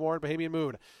Mercy Warren, Bahamian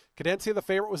Moon. Cadencia, the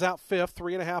favorite, was out 5th.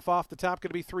 3.5 off the top. Going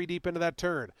to be 3 deep into that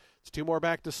turn. It's 2 more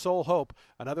back to Soul Hope.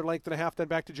 Another length and a half then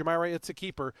back to Jamira It's a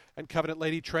Keeper and Covenant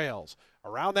Lady trails.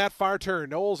 Around that far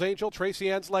turn, Knowles Angel,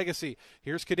 Tracy Ann's Legacy.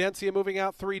 Here's Cadencia moving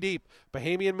out 3 deep.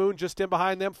 Bahamian Moon just in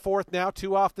behind them, 4th now,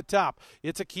 2 off the top.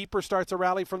 It's a Keeper starts a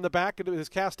rally from the back and is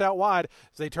cast out wide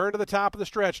as they turn to the top of the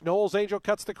stretch. Knowles Angel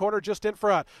cuts the corner just in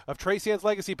front of Tracy Ann's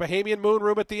Legacy. Bahamian Moon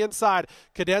room at the inside.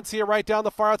 Cadencia right down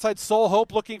the far outside. Soul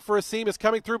Hope looking for a seam is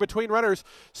coming through between runners.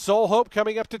 Soul Hope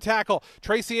coming up to tackle.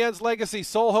 Tracy Ann's Legacy.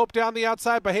 Soul Hope down the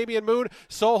outside. Bahamian Moon.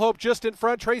 Soul Hope just in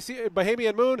front.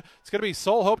 Bahamian Moon. It's going to be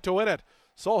Soul Hope to win it.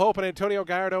 Soul Hope and Antonio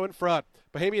Gallardo in front.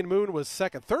 Bahamian Moon was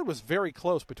second. Third was very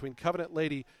close between Covenant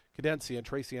Lady, Cadencia, and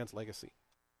Tracy Ann's Legacy.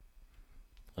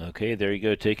 Okay, there you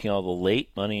go. Taking all the late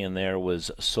money in there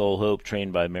was Soul Hope,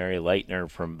 trained by Mary Leitner,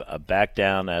 from back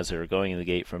down as they were going in the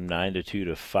gate from 9-2 to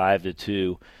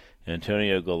 5-2.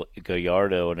 Antonio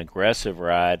Gallardo, an aggressive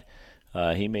ride.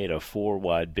 He made a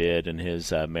 4-wide bid, and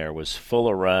his mare was full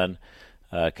of run.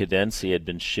 Cadencia had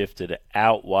been shifted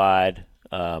out wide.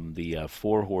 The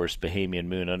 4-horse Bahamian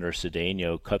Moon under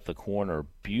Cedeno cut the corner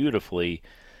beautifully.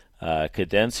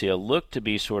 Cadencia looked to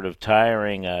be sort of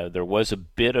tiring. There was a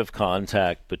bit of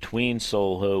contact between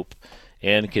Soul Hope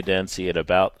and Cadencia at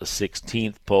about the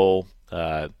 16th pole.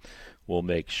 We'll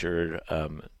make sure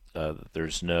that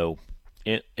there's no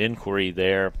inquiry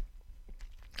there.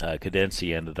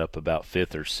 Cadencia ended up about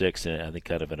 5th or 6th, and I think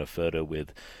kind of in a photo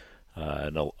with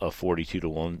a 42 to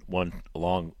 1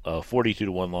 long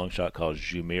shot called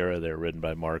Jumira. They're ridden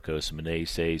by Marcos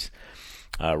Meneses.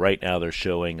 Right now they're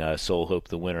showing Soul Hope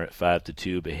the winner at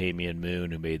 5-2. Bahamian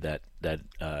Moon, who made that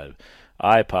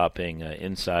eye-popping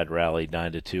inside rally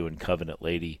 9-2, and Covenant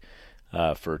Lady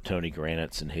for Tony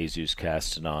Granitz and Jesus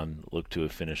Castanon look to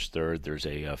have finished 3rd. There's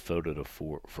a photo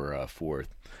for 4th.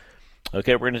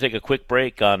 Okay, we're going to take a quick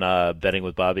break on Betting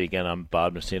with Bobby. Again, I'm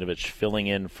Bob Nasinovich filling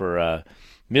in for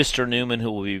Mr. Newman,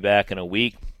 who will be back in a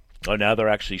week. Oh, now they're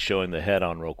actually showing the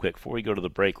head-on real quick. Before we go to the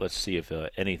break, let's see if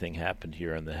anything happened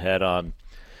here in the head-on.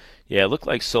 Yeah, it looked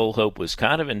like Soul Hope was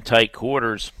kind of in tight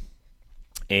quarters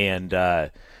and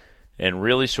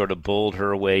really sort of bowled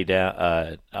her way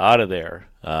down out of there.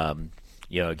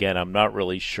 Again, I'm not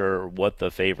really sure what the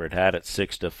favorite had at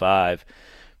 6-5,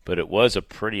 but it was a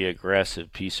pretty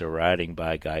aggressive piece of riding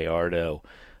by Gallardo.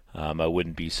 I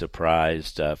wouldn't be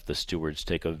surprised if the stewards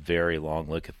take a very long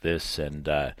look at this,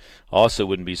 and also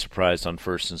wouldn't be surprised on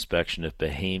first inspection if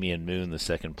Bahamian Moon, the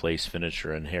second-place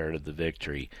finisher, inherited the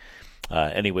victory.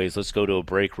 Anyways, let's go to a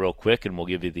break real quick, and we'll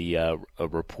give you the a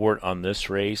report on this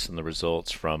race and the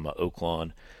results from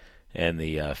Oaklawn and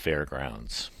the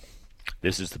fairgrounds.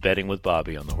 This is the Betting with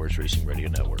Bobby on the Horse Racing Radio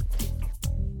Network.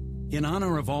 In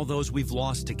honor of all those we've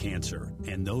lost to cancer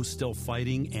and those still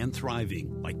fighting and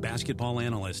thriving, like basketball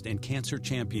analyst and cancer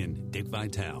champion Dick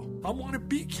Vitale. I want to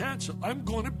beat cancer. I'm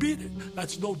going to beat it.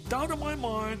 That's no doubt in my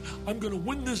mind. I'm going to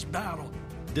win this battle.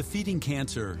 Defeating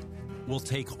cancer will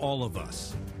take all of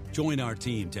us. Join our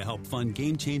team to help fund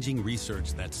game-changing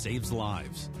research that saves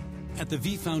lives. At the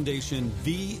V Foundation,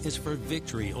 V is for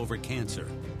victory over cancer.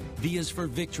 V is for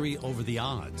victory over the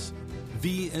odds.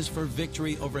 V is for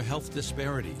victory over health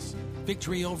disparities,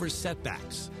 victory over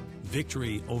setbacks,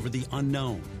 victory over the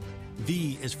unknown.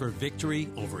 V is for victory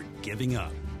over giving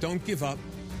up. Don't give up.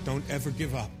 Don't ever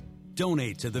give up.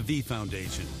 Donate to the V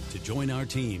Foundation to join our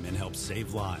team and help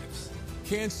save lives.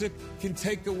 Cancer can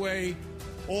take away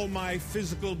all my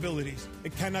physical abilities.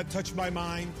 It cannot touch my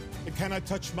mind, it cannot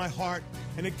touch my heart,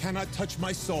 and it cannot touch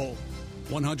my soul.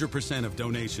 100% of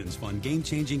donations fund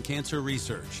game-changing cancer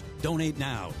research. Donate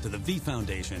now to the V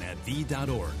Foundation at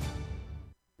v.org.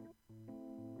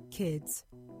 Kids,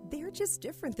 they're just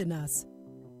different than us.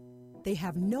 They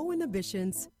have no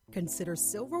inhibitions, consider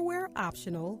silverware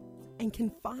optional, and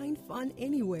can find fun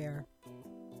anywhere.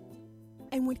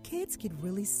 And when kids get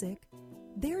really sick,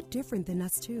 they're different than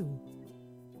us too.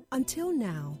 Until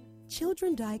now,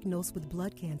 children diagnosed with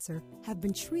blood cancer have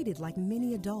been treated like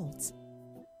many adults.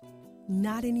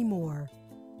 Not anymore.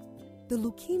 The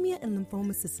Leukemia and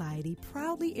Lymphoma Society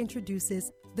proudly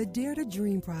introduces the Dare to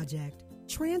Dream Project,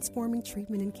 transforming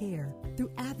treatment and care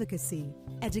through advocacy,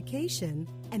 education,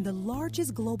 and the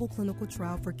largest global clinical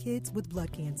trial for kids with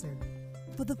blood cancer.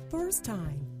 For the first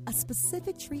time, a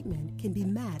specific treatment can be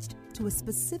matched to a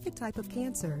specific type of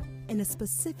cancer in a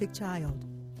specific child.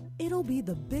 It'll be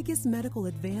the biggest medical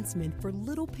advancement for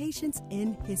little patients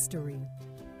in history.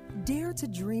 Dare to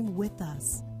dream with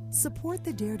us. Support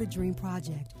the Dare to Dream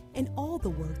Project and all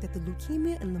the work that the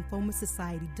Leukemia and Lymphoma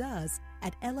Society does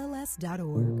at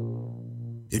LLS.org.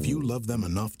 If you love them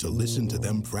enough to listen to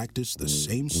them practice the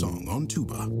same song on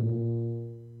tuba,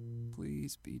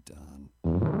 please be done.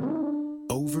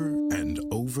 Over and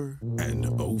over and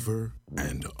over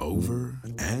and over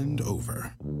and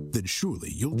over, then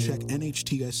surely you'll check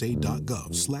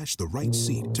NHTSA.gov/the right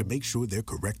seat to make sure they're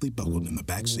correctly buckled in the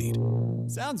back seat.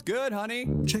 Sounds good, honey.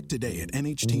 Check today at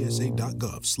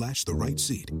NHTSA.gov/the right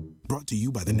seat. Brought to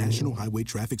you by the National Highway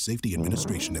Traffic Safety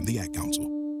Administration and the Ad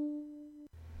Council.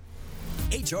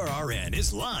 HRRN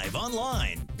is live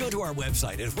online. Go to our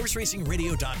website at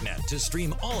horseracingradio.net to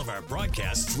stream all of our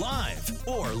broadcasts live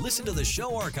or listen to the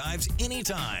show archives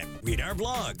anytime. Read our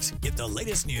blogs, get the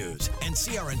latest news, and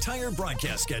see our entire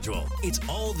broadcast schedule. It's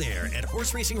all there at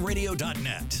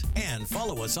horseracingradio.net. And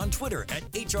follow us on Twitter at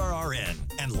HRRN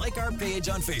and like our page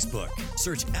on Facebook.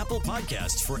 Search Apple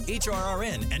Podcasts for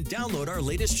HRRN and download our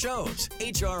latest shows.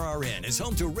 HRRN is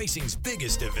home to racing's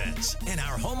biggest events, and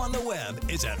our home on the web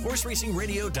is at horseracingradio.net.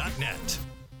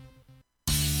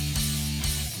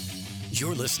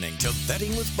 You're listening to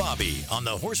Betting with Bobby on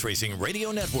the Horse Racing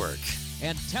Radio Network.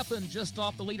 And Tepin just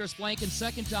off the leader's flank in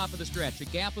second, top of the stretch. A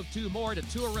gap of two more to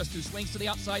Tourist, who swings to the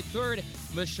outside third.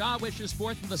 Mashawish is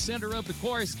fourth in the center of the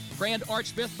course. Grand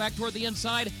Arch fifth back toward the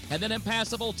inside. And then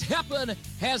Impassable Tepin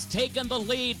has taken the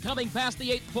lead, coming past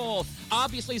the eighth pole.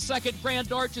 Obviously, second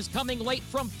Grand Arch is coming late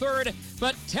from third.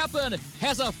 But Tepin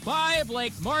has a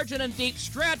 5-length margin and deep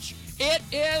stretch. It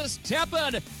is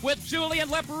Tepin with Julian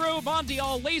Leperoux.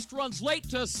 Mondial Least runs late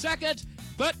to second.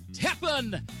 But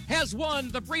Tepin has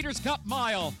won the Breeders' Cup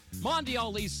Mile.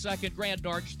 Mondial Least second, Grand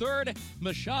Arch third.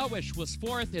 Mashawish was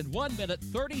fourth in 1 minute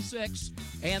 36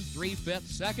 and 3/5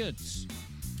 seconds.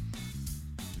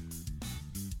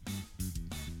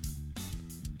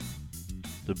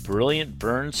 The brilliant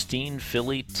Bernstein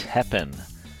filly Tepin.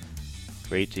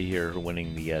 Great to hear her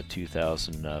winning the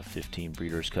 2015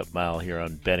 Breeders' Cup Mile here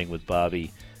on Betting with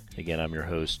Bobby. Again, I'm your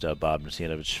host, Bob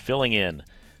Nasanovich, filling in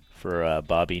for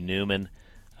Bobby Newman.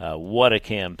 What a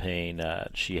campaign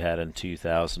she had in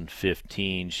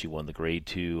 2015. She won the Grade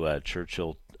 2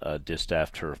 Churchill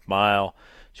Distaff Turf Mile.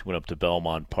 She went up to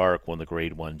Belmont Park, won the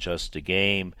Grade 1 Just a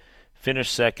Game.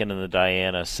 Finished second in the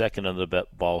Diana, second in the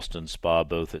Boston Spa,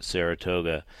 both at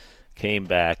Saratoga. Came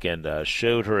back and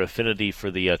showed her affinity for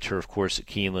the turf course at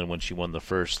Keeneland when she won the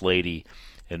First Lady,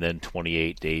 and then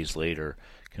 28 days later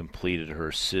completed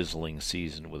her sizzling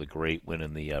season with a great win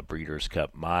in the Breeders'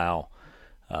 Cup Mile.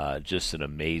 Just an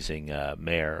amazing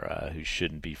mare who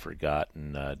shouldn't be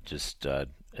forgotten. Just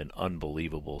an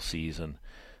unbelievable season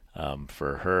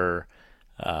for her.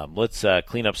 Let's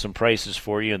clean up some prices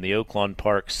for you in the Oaklawn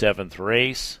Park 7th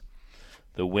race.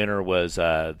 The winner was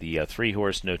the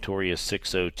 3-horse Notorious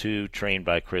 602, trained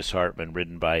by Chris Hartman,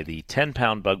 ridden by the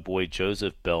 10-pound bug boy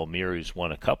Joseph Belmire, who's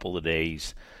won a couple of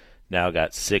days. Now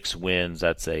got 6 wins.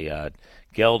 That's a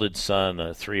gelded son,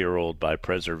 a 3-year-old by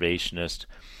Preservationist,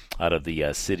 out of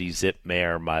the City Zip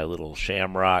mare, My Little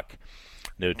Shamrock.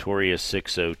 Notorious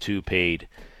 602 paid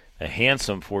a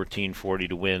handsome $14.40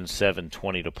 to win,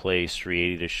 $7.20 to place,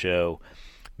 $3.80 to show.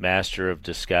 Master of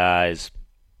Disguise,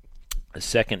 a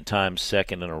second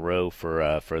in a row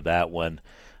for that one.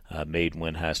 Maiden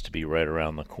win has to be right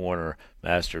around the corner.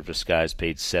 Master of Disguise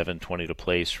paid $7.20 to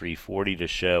place, $3.40 to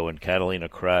show, and Catalina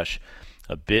Crush,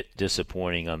 a bit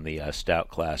disappointing on the stout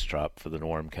class drop for the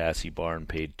Norm Cassie Barn,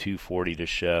 paid $2.40 to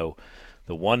show.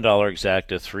 The $1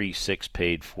 Exacta 3-6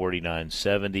 paid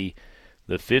 $49.70.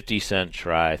 The 50-cent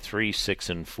try 3, 6,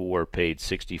 and 4 paid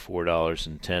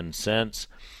 $64.10.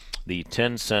 The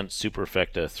 10-cent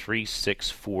Superfecta 3, 6,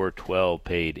 4, 12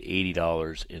 paid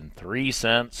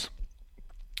 $80.03.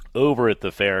 Over at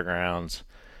the fairgrounds,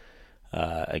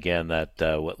 again, that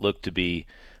what looked to be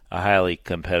a highly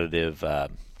competitive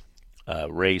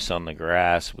race on the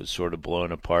grass was sort of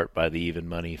blown apart by the even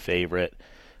money favorite.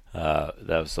 That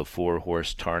was the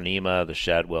 4-horse Tarnima, the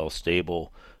Shadwell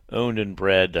stable, owned and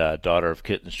bred daughter of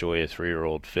Kitten's Joy, a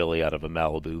 3-year-old filly out of a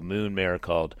Malibu Moon mare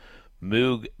called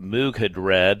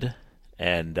Mooghadred,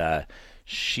 and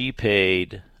she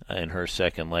paid in her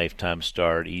second lifetime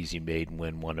start, easy maiden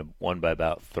win, won by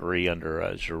about 3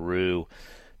 under Giroux,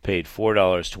 paid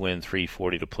 $4 to win,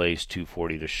 $3.40 to place,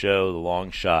 $2.40 to show. The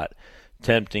long shot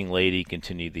Tempting Lady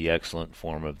continued the excellent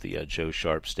form of the Joe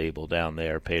Sharp stable down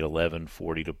there, paid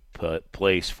 $11.40 to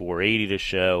place, $4.80 to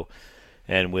show,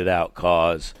 and Without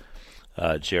Cause,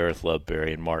 Jareth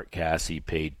Loveberry and Mark Cassie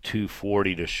paid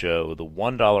 $2.40 to show. The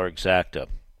 $1 Exacta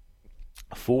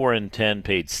 4 and 10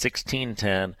 paid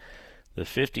 $16.10. The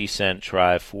 50-cent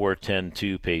try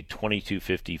 4-10-2 paid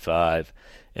 $22.55,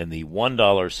 and the $1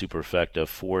 Superfecta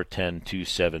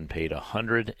 4-10-2-7 paid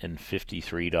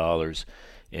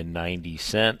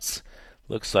 $153.90.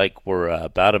 Looks like we're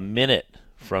about a minute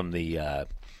from the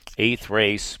 8th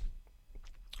race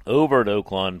over at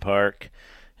Oaklawn Park.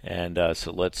 And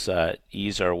so let's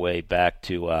ease our way back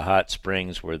to Hot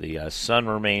Springs, where the sun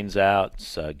remains out.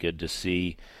 It's good to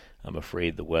see. I'm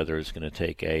afraid the weather is going to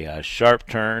take a sharp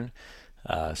turn.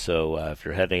 So if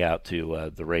you're heading out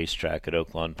to the racetrack at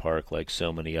Oaklawn Park, like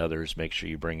so many others, make sure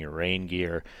you bring your rain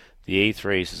gear. The 8th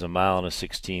race is a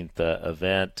 1.16 mile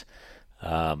event.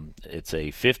 It's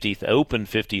a open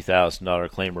 $50,000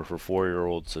 claimer for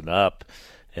 4-year-olds and up.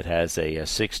 It has a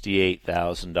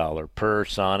 $68,000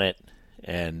 purse on it,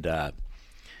 and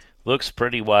looks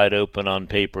pretty wide open on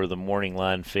paper. The morning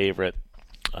line favorite.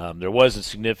 There was a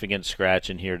significant scratch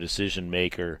in here. Decision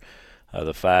Maker,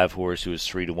 the 5-horse who was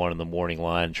 3-1 in the morning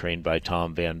line, trained by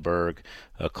Tom Van Berg,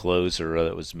 a closer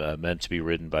that was meant to be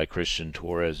ridden by Christian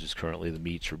Torres, who's currently the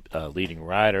meet's leading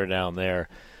rider down there,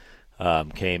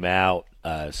 came out.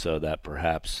 So that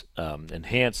perhaps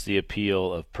enhanced the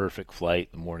appeal of Perfect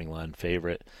Flight, the morning line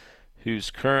favorite,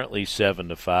 who's currently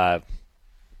 7-5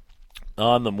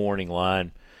 on the morning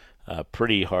line.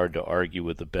 Pretty hard to argue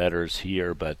with the bettors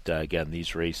here, but again,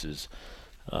 these races,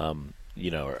 are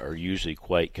usually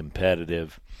quite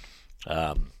competitive.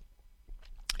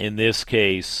 In this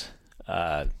case,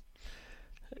 Peter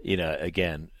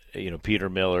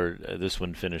Miller, this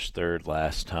one finished 3rd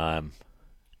last time,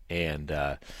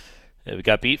 and we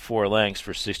got beat 4 lengths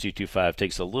for 62.5.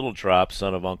 Takes a little drop.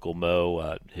 Son of Uncle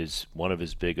Mo, one of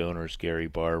his big owners, Gary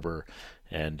Barber,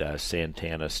 and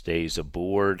Santana stays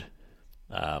aboard.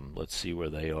 Let's see where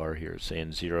they are here.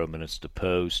 Saying 0 minutes to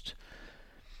post.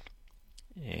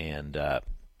 And they're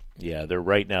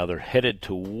headed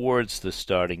towards the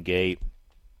starting gate.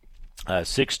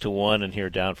 6-1, and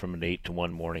here down from an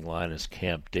 8-1 morning line is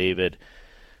Camp David,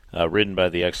 ridden by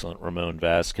the excellent Ramon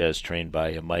Vasquez, trained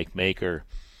by Mike Maker.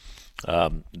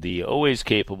 The always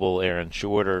capable Aaron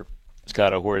Shorter has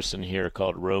got a horse in here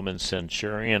called Roman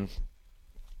Centurion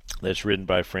that's ridden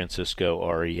by Francisco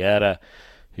Arrieta,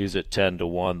 who's at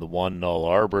 10-1. The 1 Null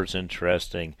Arbor's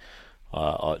interesting,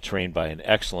 trained by an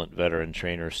excellent veteran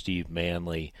trainer, Steve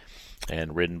Manley,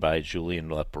 and ridden by Julian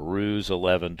Leperoux,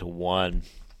 11-1.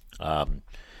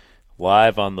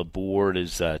 Live on the board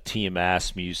is Team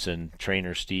Asmussen,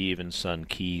 trainer Steve and son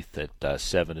Keith at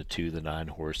 7-2, the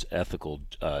 9-horse Ethical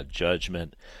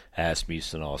Judgment.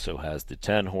 Asmussen also has the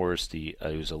 10-horse,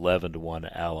 who's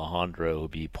 11-1 Alejandro, will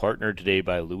be partnered today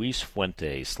by Luis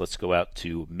Fuentes. Let's go out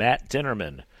to Matt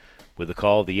Dinnerman with a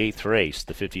call of the 8th race,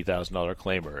 the $50,000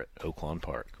 claimer at Oaklawn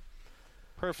Park.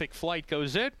 Perfect Flight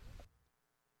goes it.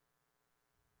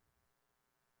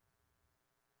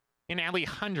 And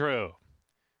Alejandro.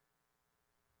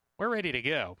 We're ready to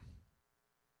go.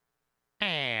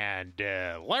 And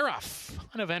we're off.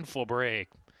 Uneventful break.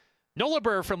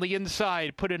 Noliber from the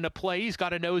inside put into play. He's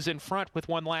got a nose in front with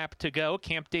 1 lap to go.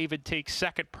 Camp David takes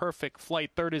second. Perfect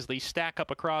Flight third as they stack up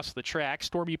across the track.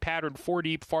 Stormy Pattern 4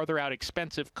 deep, farther out.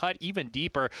 Expensive Cut even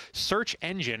deeper. Search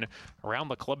Engine around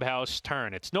the clubhouse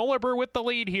turn. It's Noliber with the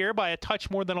lead here by a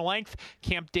touch more than a length.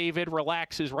 Camp David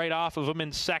relaxes right off of him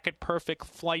in second. Perfect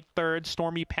Flight third.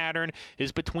 Stormy Pattern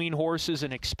is between horses.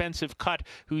 An Expensive Cut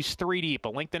who's 3 deep. A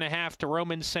length and a half to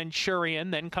Roman Centurion.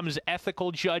 Then comes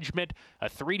Ethical Judgment. A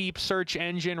 3 deep Search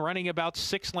Engine running about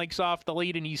 6 lengths off the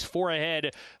lead, and he's 4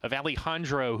 ahead of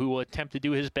Alejandro, who will attempt to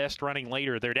do his best running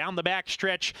later. They're down the back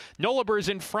stretch. Noliber's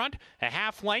in front, a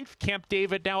half length. Camp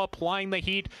David now applying the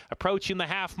heat, approaching the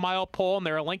half-mile pole, and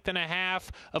they're a length and a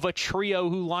half of a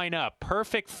trio who line up.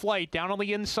 Perfect Flight down on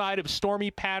the inside of Stormy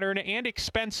Pattern and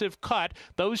Expensive Cut.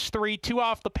 Those 3, 2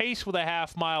 off the pace with a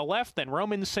half-mile left. Then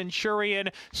Roman Centurion,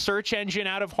 Search Engine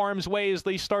out of harm's way as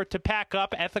they start to pack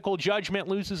up. Ethical Judgment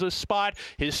loses a spot.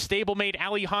 His stablemate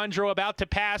Alejandro about to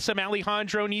pass him.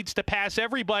 Alejandro needs to pass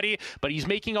everybody, but he's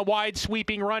making a wide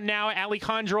sweeping run now.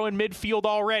 Alejandro in midfield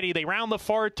already. They round the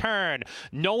far turn.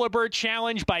 Noliber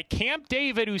challenged by Camp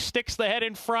David, who sticks the head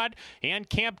in front, and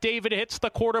Camp David hits the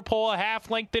quarter pole a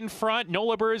half length in front.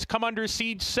 Noliber has come under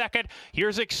siege second.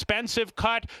 Here's Expensive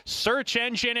Cut, Search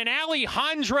Engine, and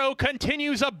Alejandro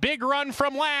continues a big run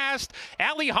from last.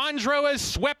 Alejandro has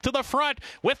swept to the front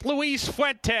with Luis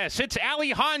Fuentes. It's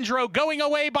Alejandro going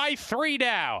away by 3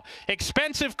 now.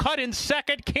 Expensive Cut in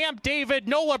second. Camp David,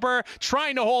 Noliber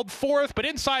trying to hold fourth, but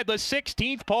inside the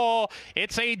 16th pole,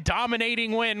 it's a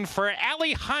dominating win for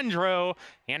Alejandro,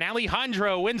 and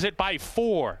Alejandro wins it by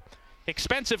 4.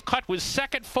 Expensive Cut was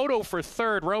second, Photo for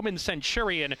third, Roman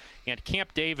Centurion, and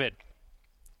Camp David.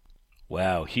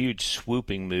 Wow, huge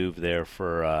swooping move there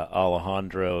for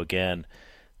Alejandro. Again,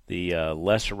 the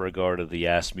lesser regard of the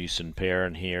Asmussen pair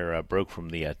in here broke from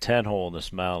the 10 hole in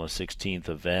this mile and a 16th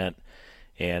event.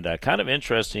 And kind of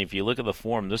interesting, if you look at the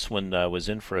form, this one was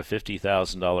in for a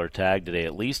 $50,000 tag today.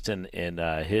 At least in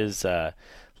his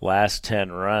last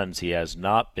 10 runs, he has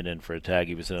not been in for a tag.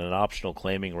 He was in an optional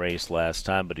claiming race last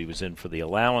time, but he was in for the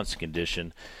allowance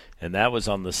condition, and that was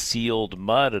on the sealed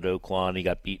mud at Oaklawn. He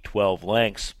got beat 12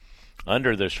 lengths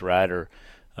under this rider,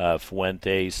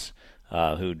 Fuentes,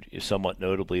 who somewhat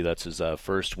notably, that's his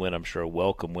first win. I'm sure a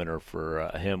welcome winner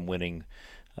for him winning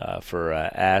for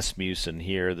Asmussen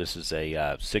here. This is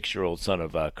a 6-year-old son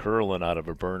of Curlin out of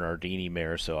a Bernardini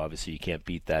mare, so obviously you can't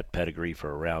beat that pedigree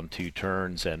for around 2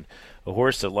 turns. And a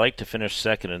horse that liked to finish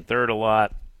second and third a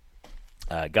lot,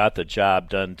 got the job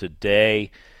done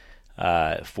today.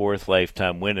 4th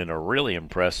lifetime win, and a really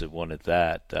impressive one at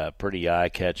that. Pretty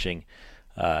eye-catching.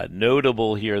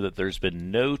 Notable here that there's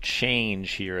been no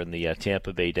change here in the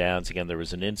Tampa Bay Downs. Again, there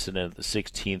was an incident at the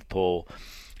 16th pole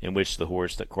in which the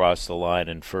horse that crossed the line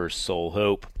in first, Soul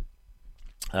Hope,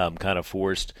 kind of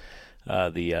forced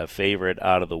the favorite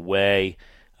out of the way.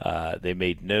 They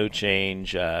made no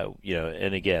change,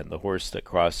 and again, the horse that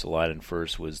crossed the line in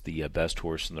first was the best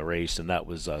horse in the race, and that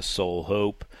was Soul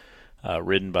Hope,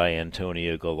 ridden by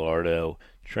Antonio Gallardo,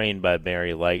 trained by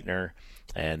Mary Leitner.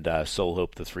 And Soul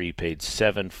Hope, the 3, paid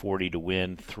 $7.40 to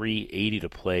win, $3.80 to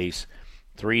place,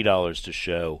 $3 to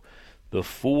show. The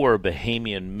 4,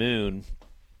 Bahamian Moon,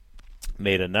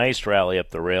 made a nice rally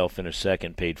up the rail, finished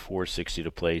second, paid $4.60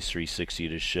 to place, $3.60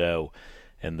 to show.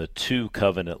 And the 2,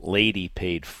 Covenant Lady,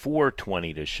 paid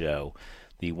 $4.20 to show.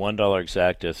 The $1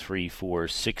 Exacta, 3-4,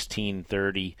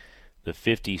 $16.30. The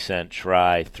 50-cent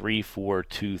try, 3-4,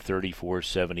 234,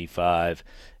 75,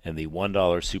 and the $1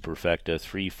 Superfecta,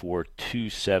 3-4,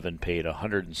 2-7, paid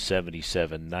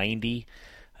 $177.90.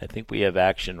 I think we have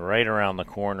action right around the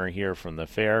corner here from the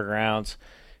fairgrounds.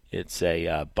 It's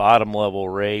a bottom-level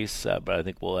race, but I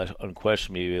think we'll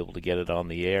unquestionably be able to get it on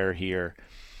the air here.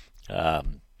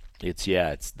 This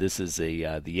is the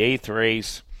 8th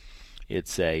race.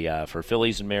 It's for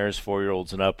fillies and mares,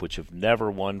 4-year-olds and up, which have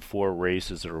never won 4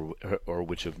 races or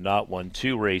which have not won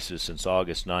 2 races since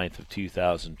August 9th of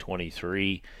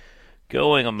 2023.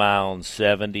 Going a mile and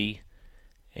 70.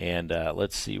 And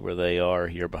let's see where they are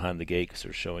here behind the gate, because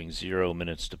they're showing 0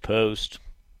 minutes to post.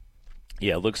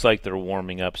 Yeah, it looks like they're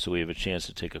warming up, so we have a chance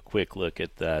to take a quick look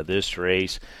at this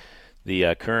race.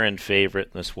 The current favorite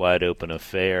in this wide-open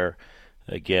affair,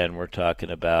 again, we're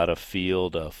talking about a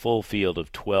full field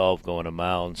of 12 going a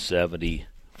mile and 70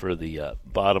 for the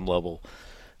bottom-level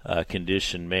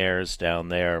condition mares down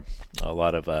there. A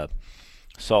lot of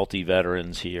salty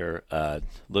veterans here.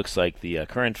 Looks like the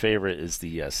current favorite is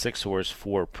the 6-horse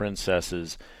Four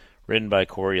Princesses, ridden by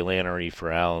Corey Lannery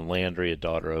for Alan Landry, a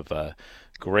daughter of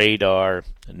Gradar,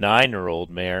 a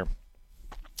 9-year-old mare,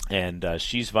 and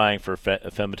she's vying for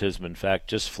femitism. In fact,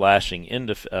 just flashing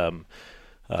into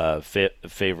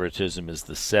favoritism is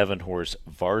the 7-horse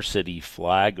Varsity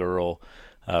Fly Girl,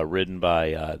 ridden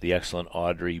by the excellent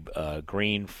Audrey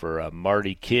Green for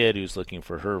Marty Kidd, who's looking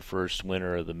for her first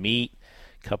winner of the meet.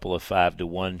 Couple of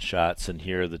 5-1 shots, and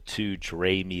here are the 2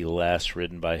 Dre Me Less,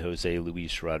 ridden by Jose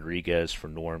Luis Rodriguez for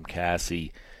Norm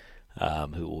Cassie,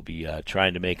 who will be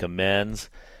trying to make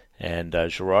amends. And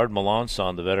Gerard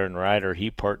Melanson, the veteran rider, he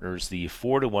partners the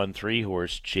 4-1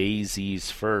 3-horse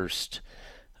Jay-Z's First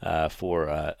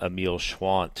for Emile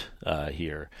Schwant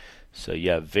here. So,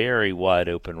 yeah, very wide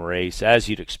open race, as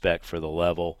you'd expect for the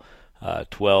level.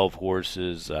 12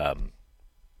 horses.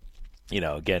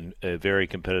 Again, a very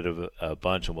competitive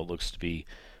bunch on what looks to be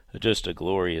just a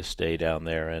glorious day down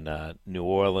there in New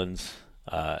Orleans.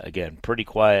 Again, pretty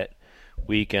quiet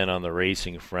weekend on the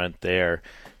racing front there.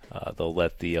 They'll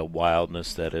let the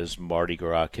wildness that is Mardi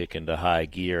Gras kick into high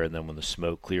gear, and then when the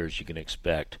smoke clears, you can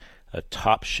expect a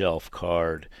top-shelf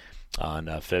card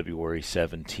on February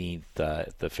 17th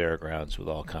at the fairgrounds with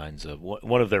all kinds of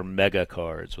one of their mega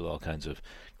cards with all kinds of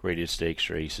graded stakes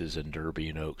races and Derby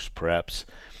and Oaks preps.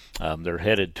 They're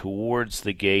headed towards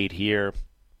the gate here.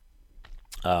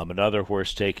 Another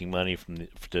horse taking money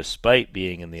despite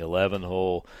being in the 11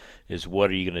 hole is What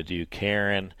Are You Going to Do,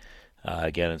 Karen?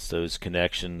 Again, it's those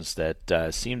connections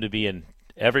that seem to be in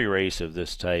every race of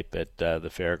this type at the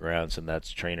fairgrounds, and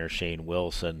that's trainer Shane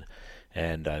Wilson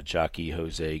and jockey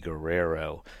Jose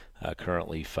Guerrero,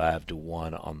 currently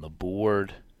 5-1 on the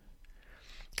board.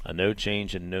 No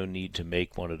change and no need to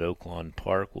make one at Oaklawn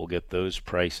Park. We'll get those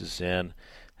prices in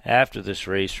after this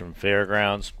race from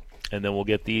fairgrounds, and then we'll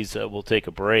get these. We'll take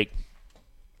a break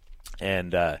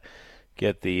and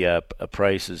get the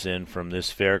prices in from this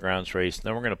fairgrounds race. And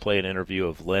then we're going to play an interview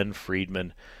of Len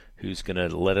Friedman, who's going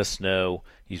to let us know.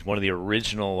 He's one of the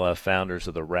original founders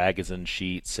of the Ragozin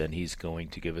Sheets, and he's going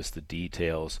to give us the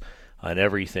details on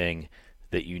everything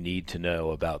that you need to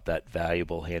know about that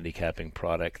valuable handicapping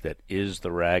product that is the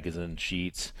Ragozin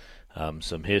Sheets,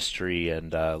 some history,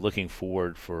 and looking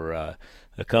forward for a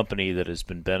company that has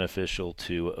been beneficial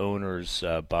to owners,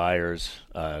 buyers,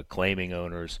 claiming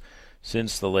owners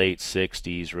since the late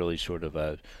 60s, really sort of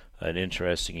an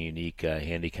interesting, unique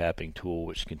handicapping tool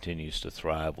which continues to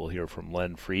thrive. We'll hear from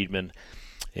Len Friedman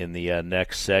in the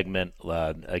next segment.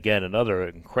 Again, another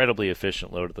incredibly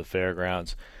efficient load at the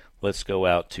fairgrounds. Let's go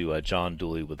out to John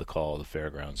Dooley with the call of the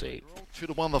Fairgrounds 8.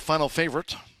 2-1, the final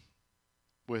favorite,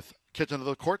 with Kitchen of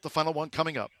the Court, the final one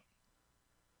coming up.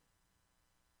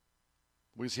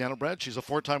 Louisiana bred, she's a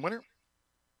 4-time winner.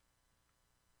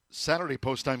 Saturday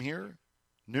post time here,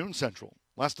 noon Central.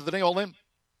 Last of the day, all in.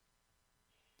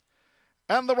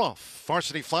 And they're off.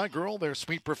 Varsity Fly Girl, their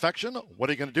sweet perfection. What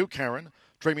are you going to do, Karen?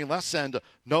 Dreamy Less and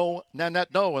No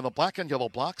Nanette No in the black and yellow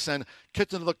blocks. And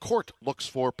Kitten of the Court looks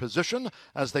for position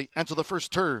as they enter the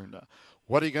first turn.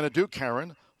 What are you going to do,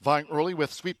 Karen? Vying early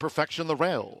with Sweet Perfection, the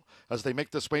rail, as they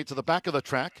make this way to the back of the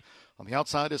track. On the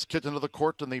outside is Kitten of the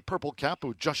Court in the purple cap,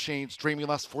 who just shades Dreamy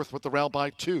Less fourth with the rail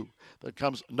by 2. Then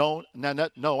comes No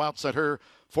Nanette No outside her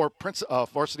for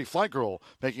Varsity Fly Girl,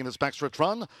 making this backstretch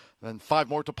run. Then 5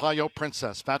 more to Payo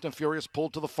Princess. Fat and Furious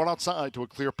pulled to the far outside to a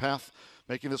clear path.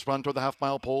 Making this run toward the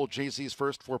half-mile pole, Jay-Z's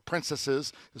First for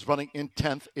Princesses is running in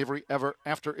 10th. Avery Ever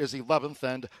After is 11th,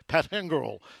 and Pat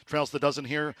Hengirl trails the dozen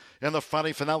here in the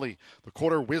Friday finale. The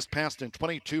quarter whizzed past in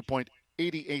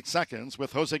 22.88 seconds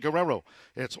with Jose Guerrero.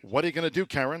 It's What Are You Going to Do,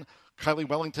 Karen? Kylie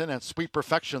Wellington and Sweet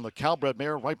Perfection, the Calbred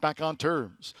mare, right back on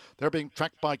terms. They're being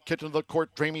tracked by Kitten of the Court,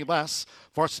 Dreamy Less.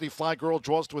 Varsity Fly Girl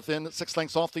draws to within 6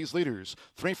 lengths off these leaders.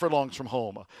 3 furlongs from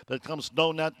home. Then comes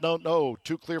No Nat No No.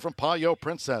 2 clear from Payo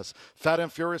Princess. Fat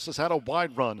and Furious has had a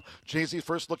wide run. Jay-Z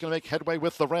First looking to make headway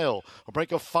with the rail. A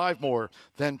break of 5 more.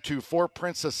 Then to 4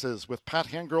 Princesses with Pat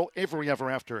Hangirl, Avery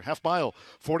Ever After. Half mile,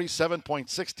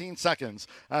 47.16 seconds.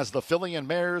 As the filly and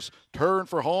mares turn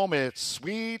for home, it's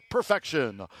Sweet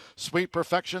Perfection. Sweet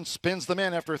Perfection spins them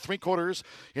in after 3 quarters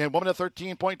in 1 minute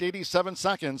 13.87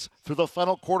 seconds through the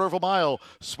final quarter of a mile.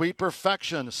 Sweet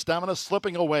Perfection, stamina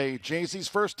slipping away. Jay-Z's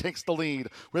First takes the lead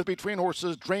with between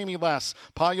horses Dreamy Less,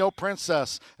 Payo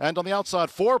Princess, and on the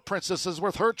outside 4 Princesses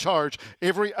with her charge.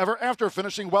 Avery Ever After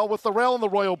finishing well with the rail in the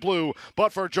royal blue.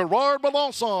 But for Gerard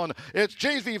Melanson, it's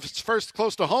JV's First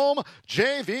close to home.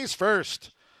 JV's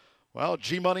First. Well,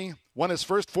 G-Money won his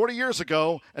first 40 years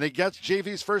ago, and he gets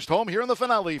JV's First home here in the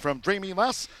finale from Dreamy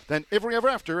Less, then Every Ever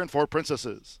After, and 4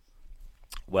 Princesses.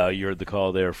 Well, you heard the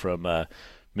call there from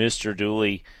Mr.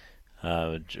 Dooley.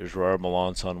 Gerard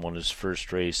Melanson won his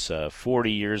first race 40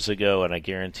 years ago, and I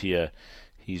guarantee you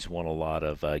he's won a lot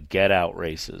of get-out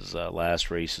races,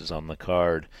 last races on the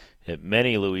card at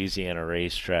many Louisiana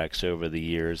racetracks over the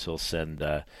years. He'll send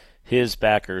his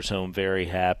backers home very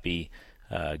happy.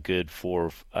 Good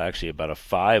for actually about a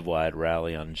 5-wide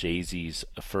rally on Jay-Z's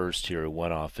First here. It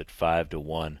went off at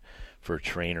 5-1 for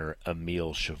trainer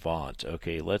Emile Chavant.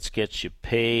 Okay, let's get you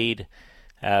paid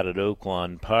out at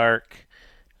Oaklawn Park.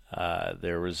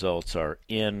 Their results are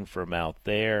in from out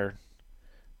there.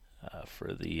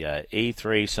 For the 8th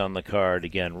race on the card,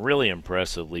 again, really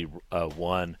impressively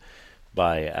won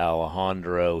by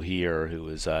Alejandro here, who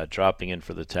is dropping in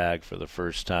for the tag for the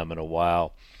first time in a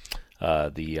while.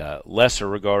 The lesser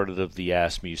regarded of the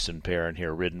Asmussen pair in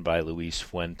here, ridden by Luis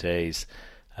Fuentes,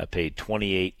 paid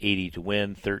 $28.80 to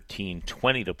win,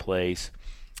 $13.20 to place,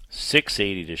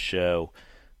 $6.80 to show.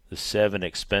 The 7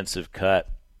 expensive cut,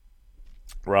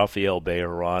 Rafael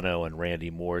Bejarano and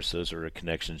Randy Morse, those are the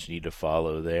connections you need to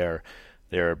follow there.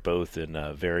 They're both in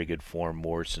very good form.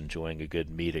 Morse enjoying a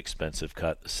good meet, expensive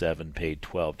cut. The 7 paid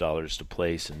 $12 to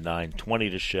place and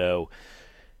 $9.20 to show.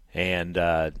 And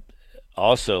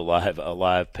also a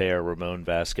live pair, Ramon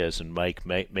Vasquez and Mike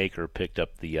Maker picked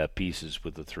up the pieces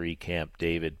with the 3. Camp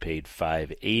David paid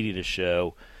 $5.80 to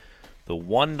show. The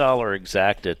 $1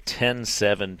 exacta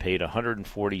 10-7 paid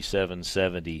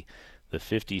 $147.70. The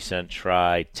 50-cent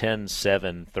try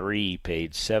 10-7-3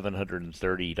 paid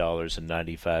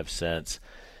 $730.95,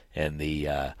 and the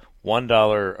the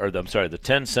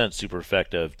 10-cent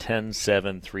superfecta of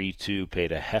 10-7-3-2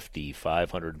 paid a hefty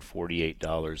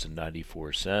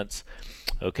 $548.94.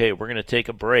 Okay, we're going to take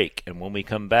a break, and when we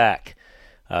come back,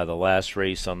 the last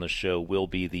race on the show will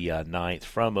be the 9th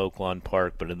from Oaklawn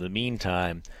Park. But in the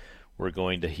meantime, we're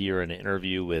going to hear an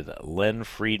interview with Len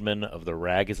Friedman of the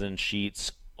Ragozin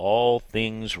Sheets. All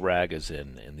things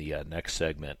Ragozin in the next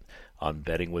segment on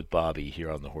Betting with Bobby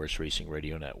here on the Horse Racing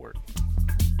Radio Network.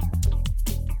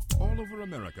 All over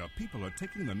America, people are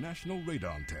taking the National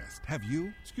Radon Test. Have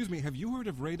you? Excuse me, have you heard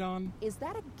of radon? Is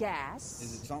that a gas?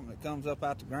 Is it something that comes up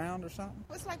out the ground or something?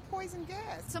 It's like poison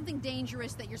gas. Something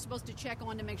dangerous that you're supposed to check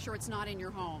on to make sure it's not in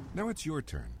your home. Now it's your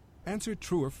turn. Answer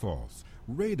true or false.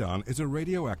 Radon is a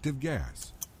radioactive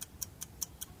gas.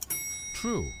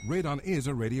 True, radon is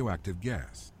a radioactive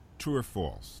gas. True or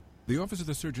false? The Office of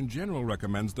the Surgeon General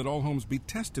recommends that all homes be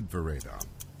tested for radon.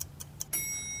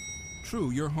 True,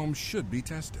 your home should be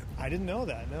tested. I didn't know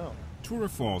that, no. True or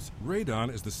false?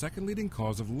 Radon is the second leading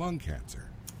cause of lung cancer.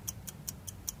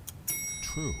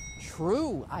 True.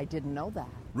 True, I didn't know that.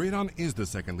 Radon is the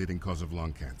second leading cause of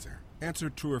lung cancer.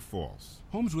 Answer true or false.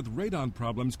 Homes with radon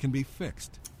problems can be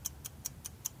fixed.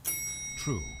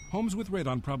 True. Homes with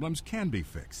radon problems can be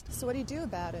fixed. So what do you do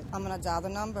about it? I'm going to dial the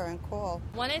number and call.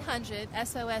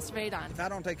 1-800-SOS-RADON. If I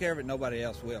don't take care of it, nobody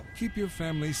else will. Keep your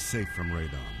family safe from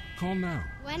radon. Call now.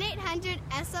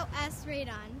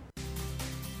 1-800-SOS-RADON.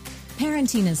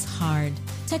 Parenting is hard.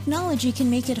 Technology can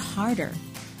make it harder.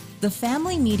 The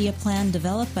Family Media Plan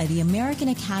developed by the American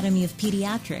Academy of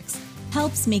Pediatrics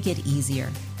helps make it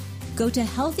easier. Go to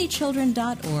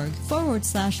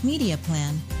healthychildren.org/media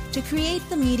plan to create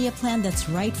the media plan that's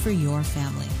right for your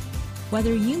family.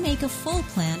 Whether you make a full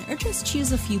plan or just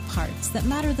choose a few parts that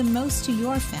matter the most to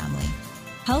your family,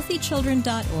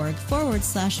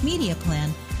 healthychildren.org/media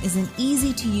plan is an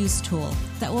easy-to-use tool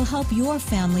that will help your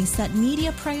family set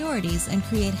media priorities and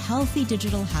create healthy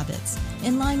digital habits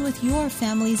in line with your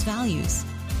family's values.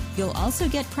 You'll also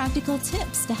get practical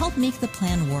tips to help make the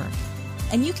plan work.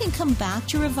 And you can come back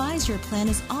to revise your plan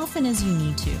as often as you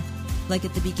need to, like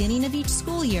at the beginning of each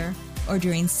school year or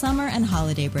during summer and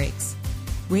holiday breaks.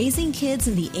 Raising kids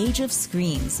in the age of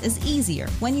screens is easier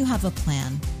when you have a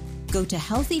plan. Go to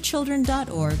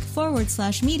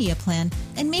healthychildren.org/media plan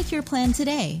and make your plan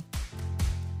today.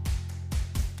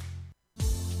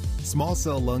 Small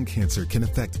cell lung cancer can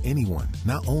affect anyone,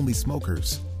 not only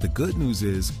smokers. The good news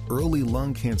is early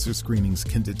lung cancer screenings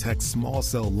can detect small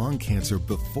cell lung cancer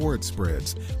before it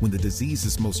spreads when the disease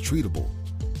is most treatable.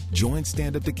 Join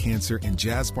Stand Up to Cancer and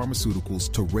Jazz Pharmaceuticals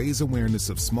to raise awareness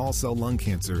of small cell lung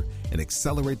cancer and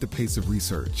accelerate the pace of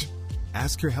research.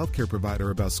 Ask your healthcare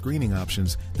provider about screening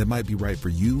options that might be right for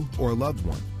you or a loved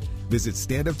one. Visit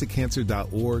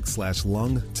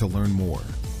standuptocancer.org/lung to learn more.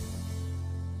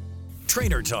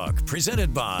 Trainer Talk,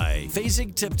 presented by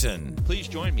Fasig-Tipton. Please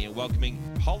join me in welcoming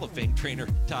Hall of Fame trainer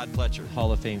Todd Pletcher.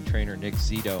 Hall of Fame trainer Nick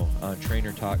Zito on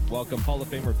Trainer Talk. Welcome Hall of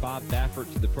Famer Bob Baffert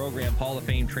to the program. Hall of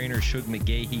Fame trainer Shug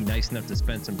McGahee, nice enough to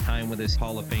spend some time with us.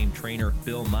 Hall of Fame trainer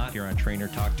Bill Mott here on Trainer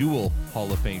Talk. Dual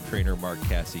Hall of Fame trainer Mark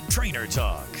Cassie. Trainer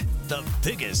Talk, the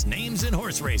biggest names in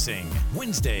horse racing.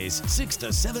 Wednesdays, 6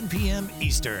 to 7 p.m.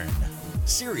 Eastern.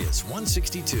 Sirius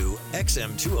 162,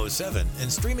 XM 207,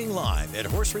 and streaming live at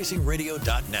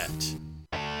horseracingradio.net.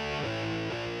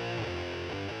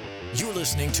 You're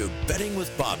listening to Betting with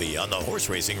Bobby on the Horse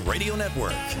Racing Radio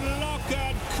Network. And look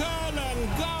at Curlin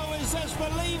go. Is this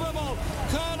believable?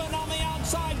 Curlin on the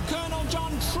outside. Colonel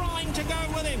John trying to go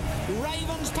with him.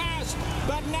 Ravens pass,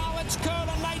 but now it's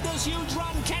Curlin made this huge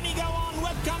run. Can he go on?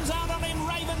 Whip comes out on him.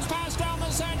 Ravens pass down the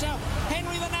center.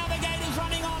 Henry the Navigator's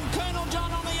running on. Colonel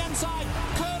John on the inside.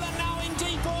 Curlin now in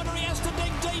deep order. He has to dig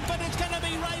deep, but it's going to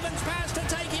be Ravens pass to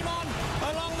take him on.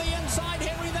 Along the inside,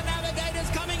 Henry the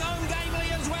Navigator's coming home gamely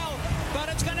as well. But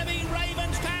it's going to be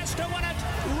Ravens Pass to win it.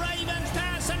 Ravens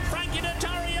Pass and Frankie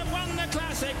Dettori have won the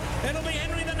Classic. It'll be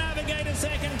Henry the Navigator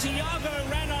second. Tiago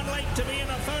ran on late to be in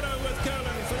a photo with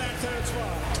Curlin for that third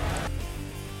spot.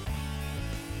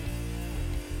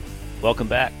 Welcome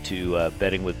back to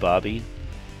Betting with Bobby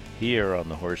here on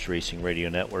the Horse Racing Radio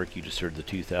Network. You just heard the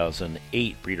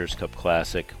 2008 Breeders' Cup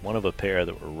Classic, one of a pair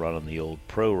that were run on the old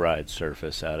Pro Ride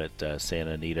surface out at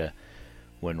Santa Anita,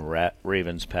 when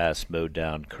Ravens Pass mowed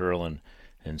down Curlin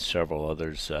and several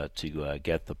others to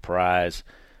get the prize.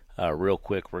 Real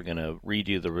quick, we're going to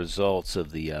redo the results of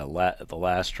the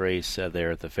last race there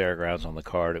at the fairgrounds on the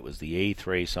card. It was the 8th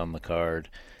race on the card,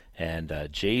 and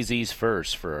Jay-Z's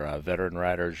first for veteran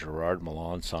rider Gerard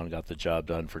Melanson got the job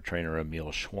done for trainer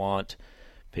Emile Schwant.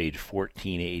 Paid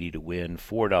 $14.80 to win,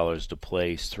 $4 to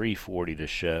place, $3.40 to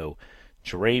show.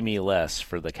 Jeremy Less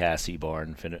for the Cassie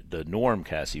Barn, the Norm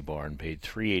Cassie Barn, paid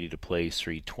 $3.80 to place,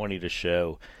 $3.20 to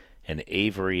show, and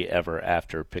Avery Ever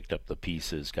After picked up the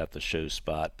pieces, got the show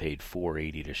spot, paid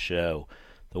 $4.80 to show.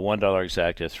 The $1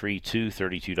 exacta, $3.2,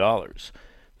 $32.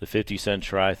 The 50-cent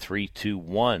try, $3.2,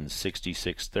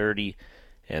 $66.30,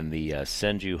 and the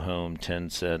Send You Home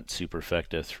 10-cent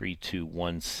Superfecta,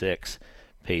 $3.2,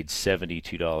 paid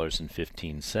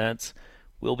 $72.15.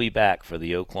 We'll be back for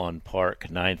the Oaklawn Park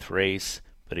 9th race,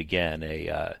 but again,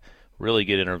 a really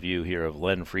good interview here of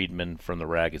Len Friedman from the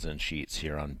Ragozin Sheets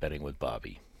here on Betting with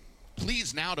Bobby.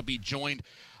 Pleased now to be joined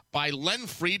by Len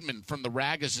Friedman from the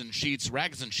Ragozin Sheets.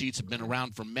 Ragozin Sheets have been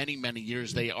around for many, many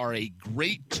years. They are a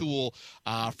great tool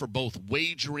for both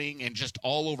wagering and just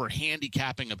all over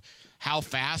handicapping of how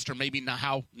fast or maybe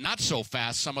not so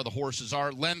fast some of the horses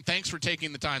are. Len, thanks for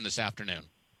taking the time this afternoon.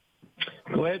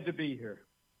 Glad to be here.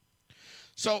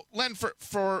 So, Len,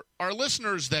 for our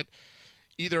listeners that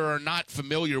either are not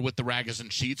familiar with the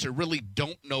Ragozin Sheets or really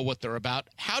don't know what they're about,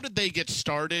 how did they get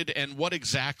started, and what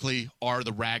exactly are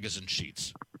the Ragozin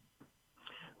Sheets?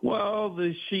 Well,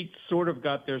 the Sheets sort of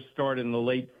got their start in the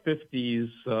late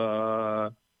 50s.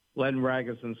 Len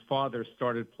Ragozin's father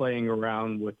started playing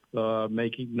around with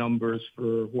making numbers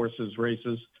for horses'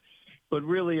 races. But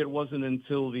really, it wasn't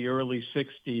until the early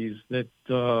 60s that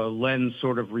Len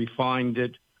sort of refined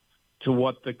it to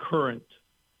what the current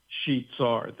sheets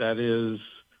are. That is,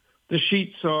 the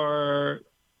sheets are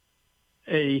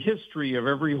a history of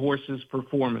every horse's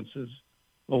performances.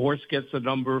 A horse gets a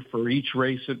number for each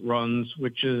race it runs,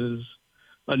 which is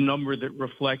a number that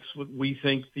reflects what we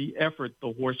think the effort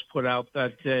the horse put out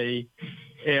that day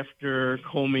after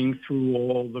combing through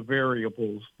all the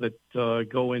variables that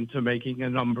go into making a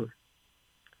number.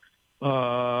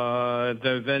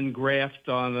 They're then graphed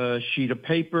on a sheet of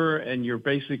paper, and you're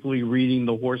basically reading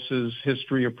the horse's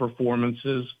history of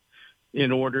performances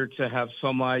in order to have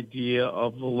some idea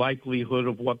of the likelihood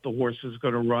of what the horse is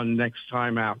going to run next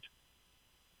time out.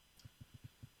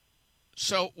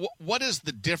 So what is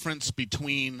the difference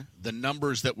between the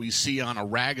numbers that we see on a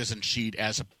Ragozin sheet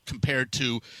as compared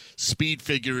to speed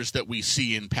figures that we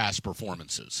see in past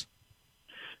performances?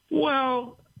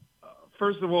 Well,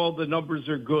 first of all, the numbers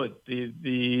are good.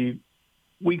 We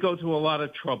go to a lot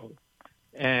of trouble,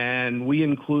 and we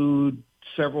include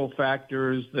several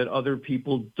factors that other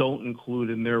people don't include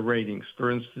in their ratings.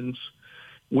 For instance,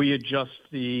 we adjust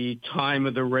the time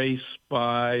of the race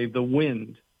by the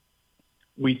wind.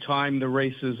 We time the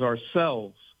races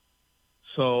ourselves,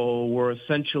 so we're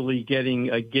essentially getting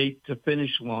a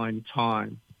gate-to-finish line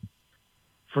time.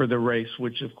 for the race,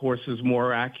 which of course is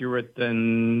more accurate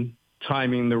than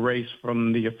timing the race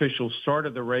from the official start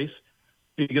of the race,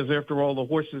 because after all, the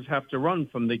horses have to run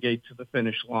from the gate to the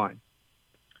finish line.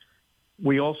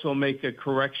 We also make a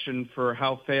correction for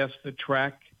how fast the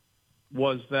track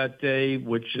was that day,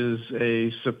 which is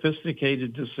a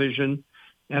sophisticated decision,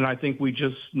 and I think we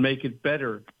just make it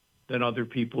better than other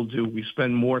people do. We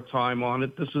spend more time on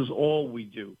it. This is all we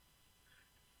do,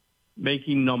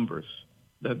 making numbers.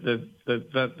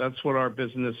 That's what our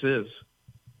business is.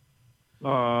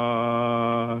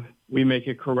 We make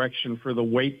a correction for the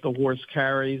weight the horse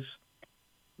carries,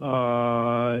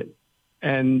 and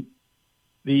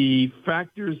the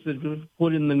factors that have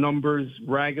put in the numbers.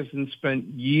 Ragusin spent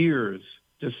years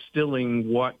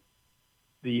distilling what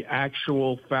the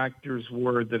actual factors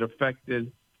were that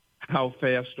affected how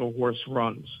fast a horse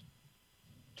runs.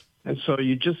 And so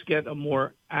you just get a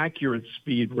more accurate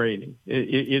speed rating.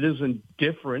 It isn't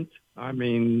different. I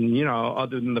mean, you know,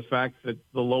 other than the fact that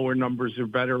the lower numbers are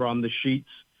better on the sheets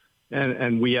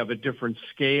and we have a different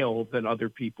scale than other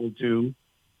people do.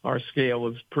 Our scale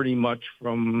is pretty much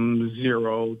from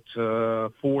 0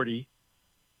 to 40.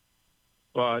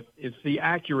 But it's the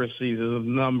accuracy of the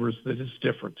numbers that is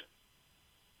different.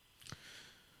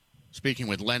 Speaking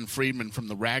with Len Friedman from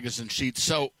the Ragusin sheets.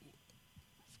 So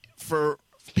for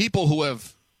people who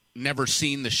have never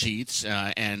seen the sheets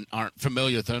and aren't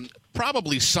familiar with them,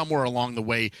 probably somewhere along the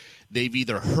way they've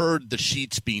either heard the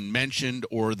sheets being mentioned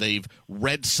or they've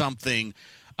read something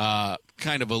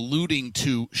kind of alluding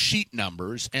to sheet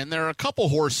numbers. And there are a couple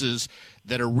horses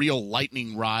that are real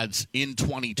lightning rods in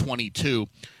 2022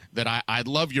 that I'd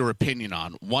love your opinion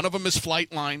on. One of them is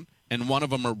Flightline, and one of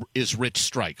them is Rich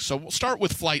Strike. So we'll start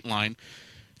with Flightline.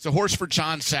 It's a horse for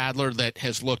John Sadler that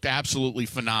has looked absolutely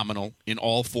phenomenal in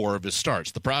all 4 of his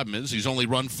starts. The problem is he's only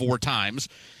run 4 times,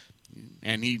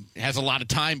 and he has a lot of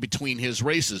time between his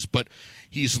races. But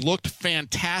he's looked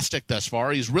fantastic thus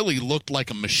far. He's really looked like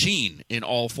a machine in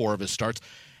all 4 of his starts.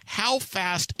 How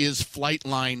fast is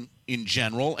Flightline in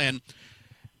general, and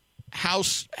how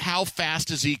fast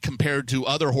is he compared to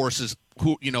other horses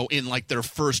who, you know, in like their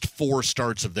first 4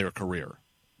 starts of their career?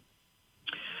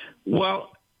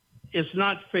 Well, it's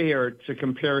not fair to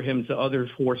compare him to other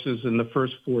horses in the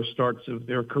first 4 starts of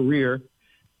their career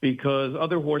because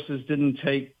other horses didn't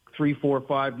take 3, 4,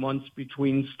 5 months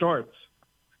between starts.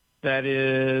 That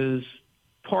is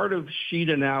part of sheet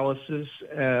analysis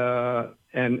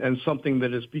and something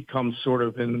that has become sort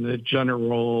of in the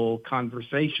general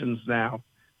conversations now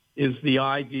is the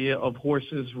idea of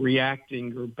horses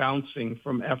reacting or bouncing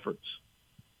from efforts.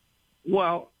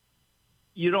 Well,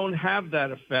 you don't have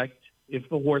that effect if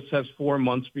the horse has 4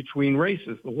 months between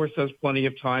races. The horse has plenty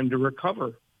of time to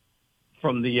recover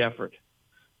from the effort.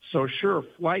 So sure,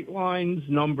 Flightline's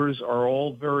numbers are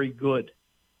all very good,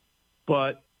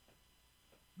 but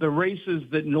the races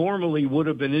that normally would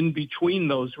have been in between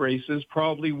those races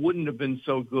probably wouldn't have been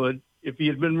so good if he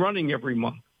had been running every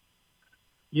month.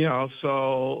 You know,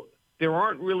 so there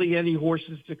aren't really any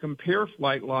horses to compare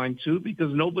Flightline to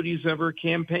because nobody's ever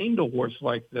campaigned a horse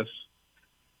like this.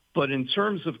 But in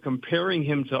terms of comparing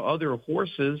him to other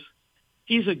horses,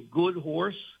 he's a good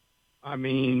horse. I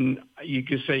mean, you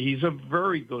could say he's a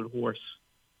very good horse,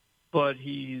 but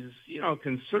he's, you know,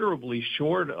 considerably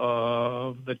short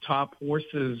of the top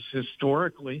horses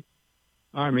historically.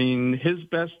 I mean, his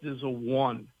best is a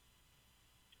 1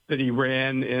 that he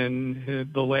ran in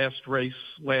the last race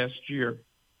last year.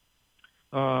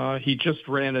 He just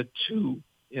ran a 2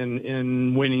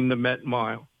 in winning the Met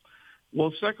Mile.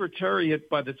 Well, Secretariat,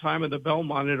 by the time of the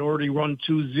Belmont, had already run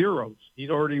 2 zeros. He'd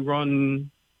already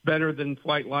run better than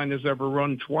Flightline has ever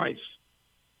run twice.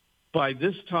 By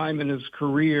this time in his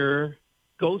career,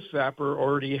 Ghost Zapper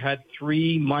already had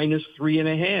 3 minus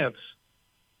 3.5.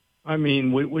 I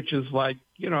mean, which is like,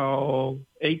 you know,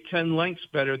 8-10 lengths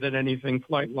better than anything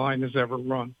Flightline has ever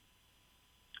run.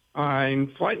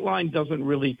 And Flightline doesn't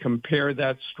really compare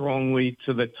that strongly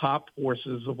to the top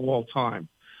horses of all time.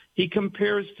 He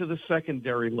compares to the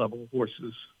secondary level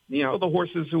horses, you know, the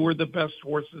horses who were the best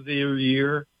horses of the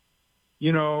year,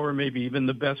 you know, or maybe even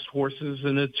the best horses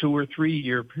in a 2 or 3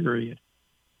 year period.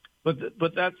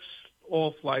 But that's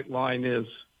all Flightline is.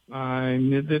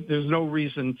 There's no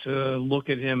reason to look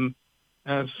at him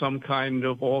as some kind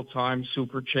of all-time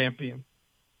super champion.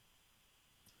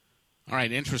 All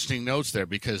right, interesting notes there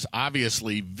because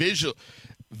obviously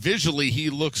visually he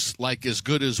looks like as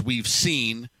good as we've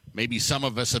seen, maybe some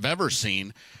of us have ever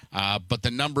seen, but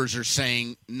the numbers are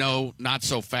saying, no, not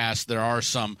so fast. There are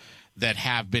some that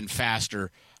have been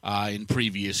faster in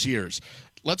previous years.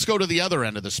 Let's go to the other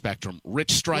end of the spectrum.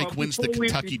 Rich Strike wins the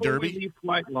Kentucky Derby.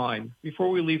 Before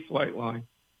we leave Flightline,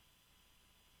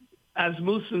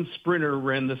 Asmussen Sprinter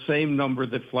ran the same number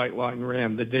that Flightline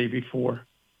ran the day before.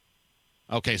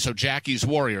 Okay, so Jackie's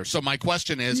Warrior. So my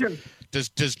question is,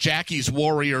 does Jackie's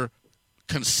Warrior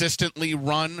consistently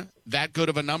run that good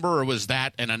of a number, or was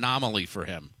that an anomaly for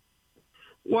him?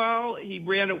 Well, he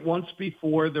ran it once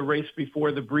before, the race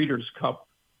before the Breeders' Cup,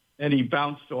 and he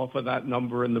bounced off of that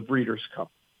number in the Breeders'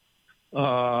 Cup.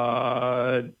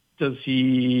 Does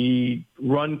he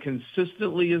run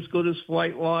consistently as good as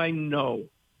Flightline? No.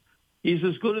 He's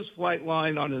as good as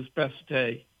Flightline on his best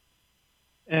day.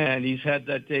 And he's had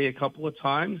that day a couple of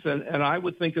times. And I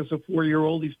would think as a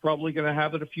 4-year-old, he's probably going to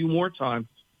have it a few more times.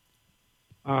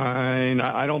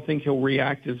 I don't think he'll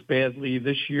react as badly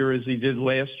this year as he did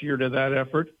last year to that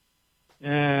effort.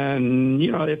 And,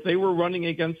 if they were running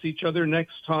against each other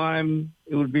next time,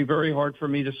 it would be very hard for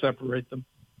me to separate them.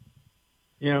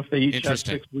 If they each had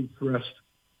 6 weeks rest.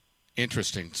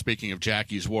 Interesting. Speaking of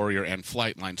Jackie's Warrior and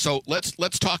Flightline. So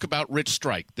let's talk about Rich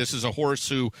Strike. This is a horse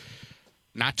who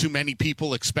not too many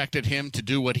people expected him to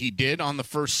do what he did on the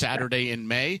first Saturday in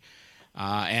May.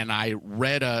 And I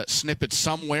read a snippet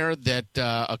somewhere that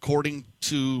according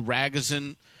to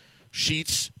Ragozin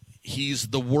sheets, he's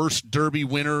the worst Derby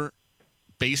winner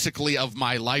basically of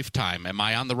my lifetime. Am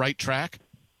I on the right track?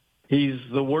 He's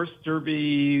the worst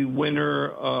Derby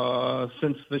winner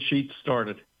since the sheet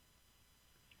started.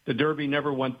 The Derby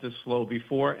never went this slow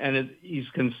before, and he's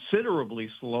considerably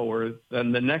slower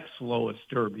than the next slowest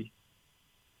Derby.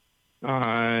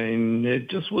 And it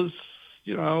just was,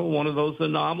 one of those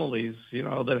anomalies,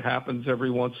 that happens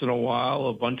every once in a while.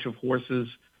 A bunch of horses,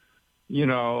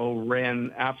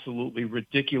 ran absolutely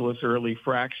ridiculous early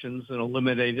fractions and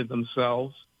eliminated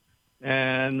themselves.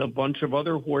 And a bunch of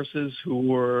other horses who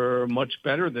were much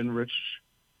better than Rich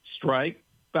Strike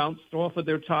bounced off of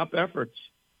their top efforts.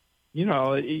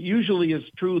 It usually is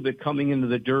true that coming into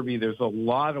the Derby, there's a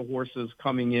lot of horses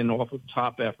coming in off of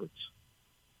top efforts.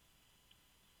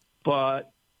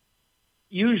 But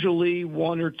usually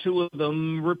 1 or 2 of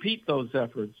them repeat those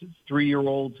efforts. It's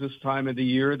 3-year-olds this time of the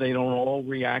year. They don't all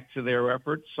react to their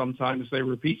efforts. Sometimes they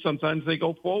repeat. Sometimes they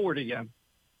go forward again.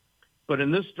 But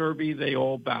in this Derby, they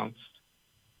all bounced.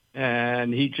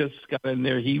 And he just got in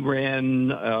there. He ran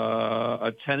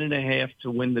a 10.5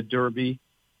 to win the Derby.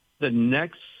 The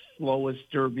next slowest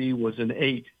Derby was an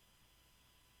 8.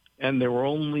 And there were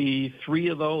only 3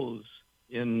 of those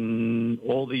in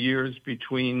all the years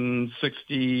between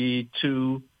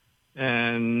 62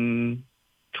 and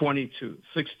 22,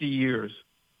 60 years.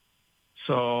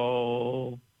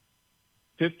 So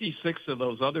 56 of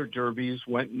those other Derbies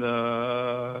went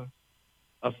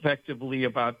effectively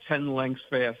about 10 lengths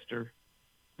faster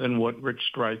than what Rich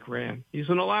Strike ran. He's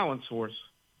an allowance horse,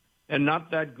 and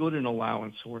not that good an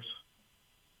allowance horse.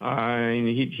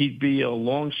 He'd be a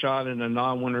long shot in a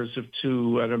non-winners of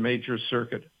 2 at a major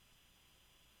circuit.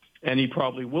 And he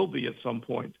probably will be at some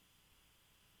point,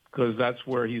 because that's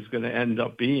where he's going to end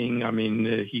up being.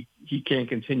 He can't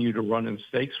continue to run in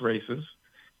stakes races.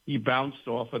 He bounced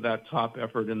off of that top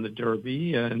effort in the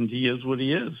Derby, and he is what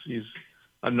he is. He's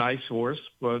a nice horse,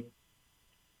 but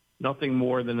nothing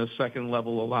more than a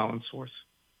second-level allowance horse.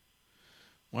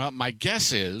 Well, my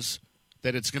guess is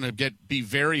that it's going to be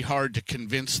very hard to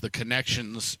convince the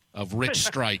connections of Rich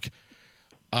Strike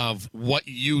of what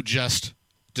you just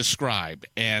described.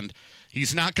 And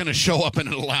he's not going to show up in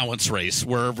an allowance race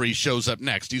wherever he shows up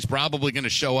next. He's probably going to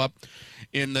show up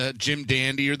in the Jim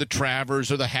Dandy or the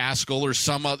Travers or the Haskell or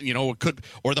some other,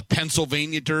 or the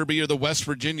Pennsylvania Derby or the West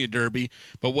Virginia Derby.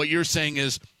 But what you're saying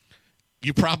is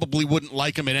you probably wouldn't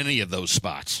like him in any of those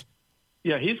spots.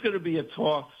 Yeah, he's going to be a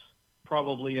toss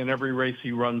probably in every race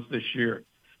he runs this year,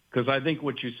 because I think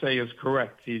what you say is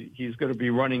correct. He's going to be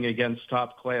running against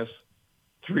top-class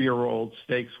 3-year-old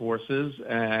stakes horses,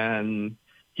 and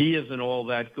he isn't all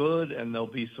that good, and there'll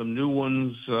be some new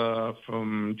ones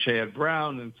from Chad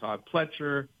Brown and Todd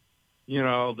Pletcher,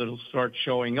 that'll start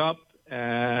showing up,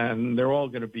 and they're all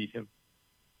going to beat him.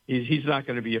 He's not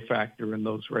going to be a factor in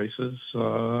those races.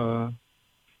 And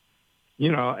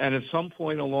at some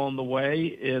point along the way,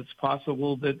 it's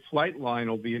possible that Flightline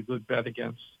will be a good bet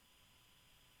against,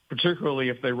 particularly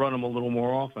if they run him a little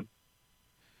more often.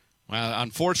 Well,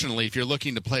 unfortunately, if you're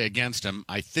looking to play against him,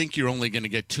 I think you're only going to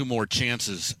get 2 more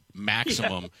chances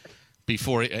maximum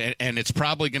before, and it's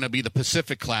probably going to be the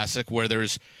Pacific Classic, where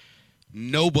there's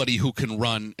nobody who can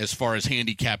run as far as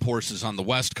handicap horses on the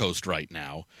West Coast right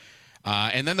now.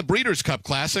 And then the Breeders' Cup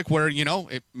Classic, where,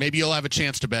 maybe you'll have a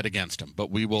chance to bet against him, but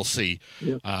we will see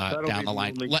down the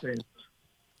line.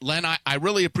 Len, I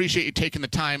really appreciate you taking the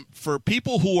time. For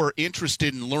people who are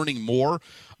interested in learning more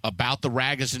about the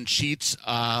Ragozin sheets.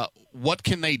 What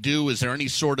can they do? Is there any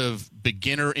sort of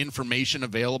beginner information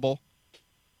available?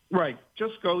 Right.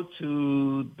 Just go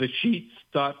to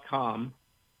thesheets.com,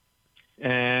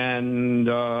 and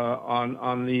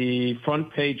on the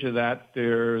front page of that,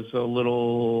 there's a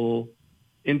little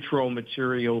intro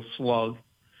material slug.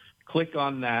 Click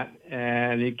on that,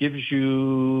 and it gives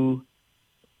you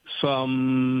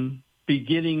some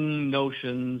beginning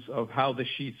notions of how the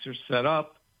sheets are set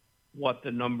up, what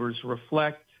the numbers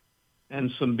reflect,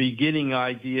 and some beginning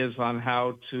ideas on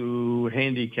how to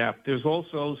handicap. There's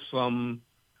also some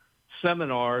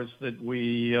seminars that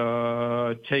we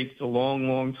taped a long,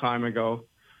 long time ago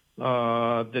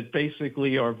that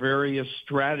basically are various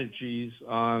strategies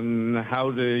on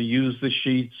how to use the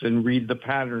sheets and read the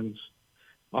patterns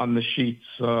on the sheets.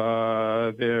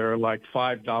 They're like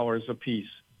 $5 a piece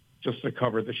just to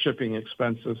cover the shipping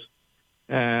expenses.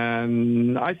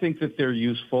 And I think that they're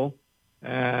useful,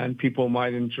 and people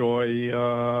might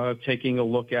enjoy taking a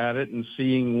look at it and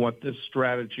seeing what this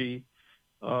strategy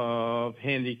of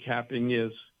handicapping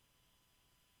is.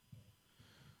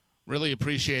 Really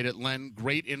appreciate it, Len.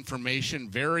 Great information,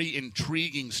 very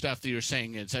intriguing stuff that you're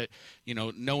saying. It's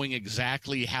knowing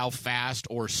exactly how fast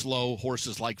or slow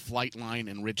horses like Flightline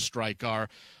and Rich Strike are.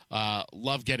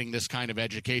 Love getting this kind of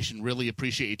education. Really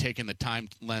appreciate you taking the time,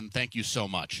 Len. Thank you so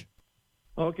much.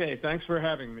 Okay, thanks for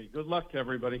having me. Good luck to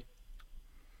everybody.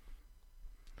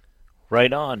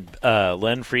 Right on.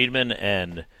 Len Friedman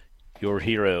and your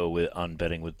hero on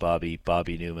Betting with Bobby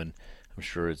Newman. I'm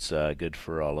sure it's good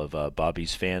for all of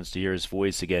Bobby's fans to hear his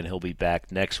voice again. He'll be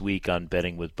back next week on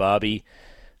Betting with Bobby.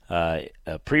 A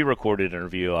pre-recorded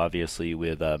interview, obviously,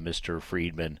 with Mr.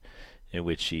 Friedman, in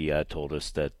which he told us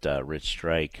that Rich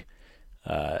Strike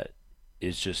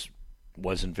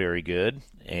wasn't very good,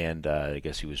 and I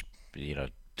guess he was,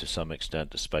 to some extent,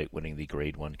 despite winning the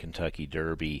Grade 1 Kentucky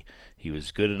Derby, he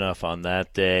was good enough on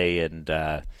that day, and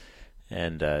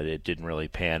it didn't really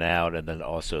pan out. And then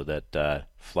also that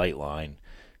Flightline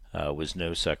was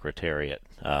no Secretariat.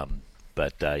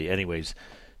 But anyways,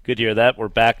 good to hear that. We're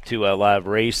back to live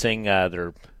racing.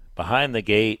 They're behind the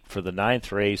gate for the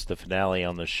 9th race, the finale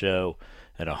on the show,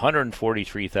 and a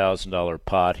 $143,000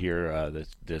 pot here.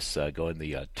 This going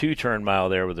the 2-turn mile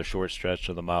there with a short stretch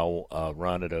of the mile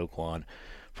run at Oaklawn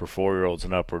for 4-year-olds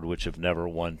and upward, which have never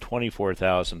won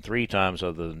 $24,000 3 times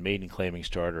other than maiden claiming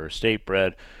starter or state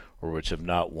bred, or which have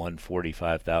not won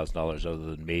 $45,000 other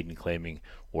than maiden claiming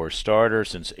or starter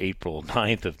since April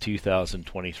 9th of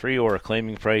 2023, or a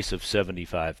claiming price of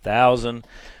 $75,000.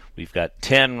 We've got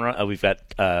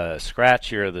scratch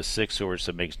here of the 6 horse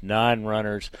that makes 9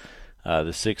 runners.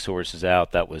 The 6 horse is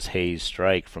out. That was Hayes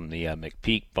Strike from the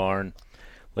McPeak barn.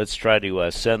 Let's try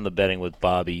to send the Betting with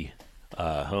Bobby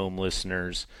home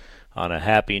listeners on a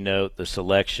happy note. The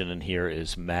selection in here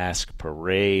is Mask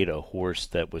Parade, a horse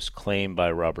that was claimed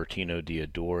by Robertino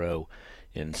Diodoro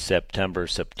in September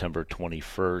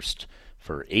 21st,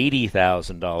 for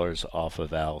 $80,000 off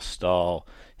of Al Stall.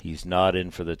 He's not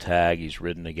in for the tag. He's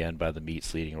ridden again by the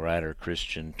meet's leading rider,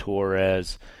 Christian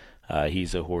Torres.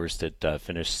 He's a horse that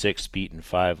finished 6th, beaten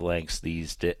 5 lengths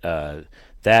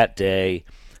that day.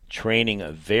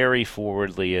 Training very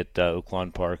forwardly at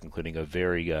Oaklawn Park, including a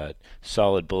very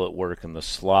solid bullet work in the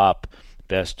slop,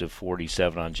 best of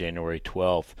 47 on January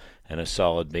 12th, and a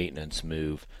solid maintenance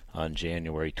move on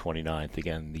January 29th.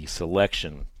 Again, the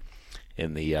selection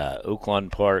in the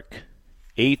Oaklawn Park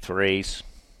 8th race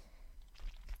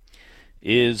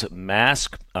is the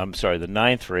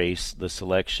 9th race. The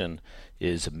selection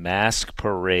is Mask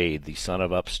Parade, the son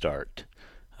of Upstart.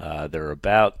 They're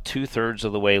about 2/3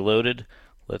 of the way loaded.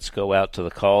 Let's go out to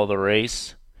the call of the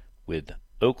race with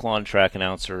Oaklawn track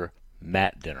announcer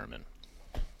Matt Dinnerman.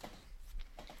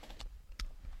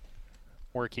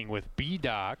 Working with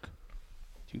B-Doc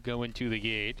to go into the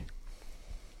gate.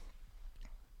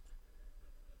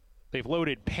 They've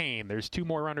loaded Payne. There's 2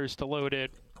 more runners to load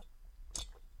it.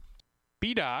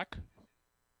 B-Doc.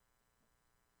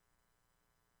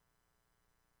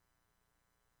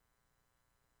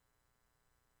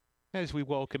 As we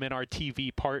welcome in our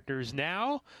TV partners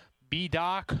now,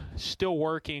 B-Doc still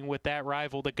working with that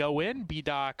rival to go in.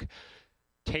 B-Doc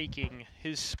taking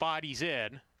his spot he's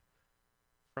in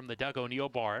from the Doug O'Neill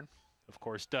barn. Of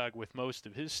course, Doug with most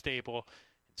of his stable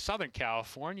in Southern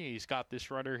California. He's got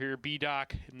this runner here,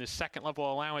 B-Doc, in the 2nd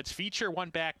level allowance feature. 1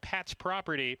 back, Pat's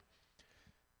Property.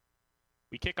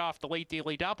 We kick off the late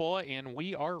daily double, and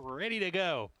we are ready to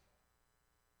go.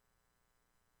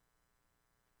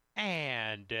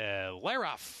 And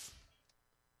Leroff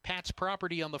Pat's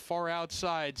Property on the far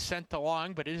outside, sent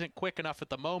along, but isn't quick enough at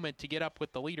the moment to get up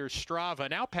with the leader, Strava.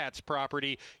 Now Pat's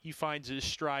Property, he finds his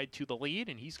stride to the lead,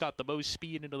 and he's got the most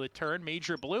speed into the turn.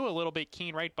 Major Blue, a little bit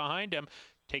keen right behind him,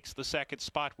 takes the second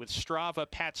spot with Strava.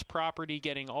 Pat's Property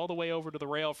getting all the way over to the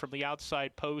rail from the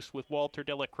outside post with Walter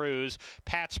De La Cruz.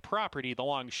 Pat's Property, the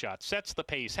long shot, sets the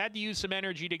pace. Had to use some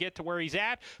energy to get to where he's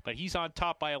at, but he's on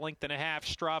top by a length and a half.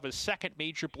 Strava's second.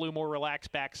 Major Blue, more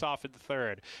relaxed, backs off in the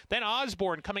third. Then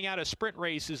Osborne coming out of sprint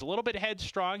races, a little bit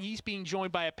headstrong. He's being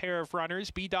joined by a pair of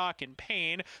runners, B-Doc and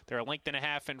Payne. They're a length and a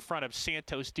half in front of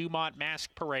Santos Dumont,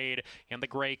 Mask Parade, and the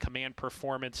gray Command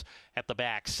Performance at the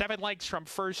back. 7 lengths from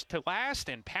first to last,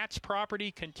 and Pat's Property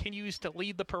continues to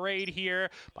lead the parade here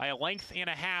by a length and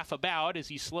a half about as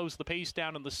he slows the pace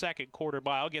down in the second quarter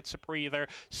mile, gets a breather.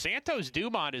 Santos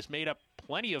Dumont has made up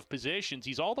plenty of positions.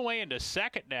 He's all the way into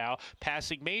second now,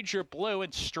 passing Major Blue,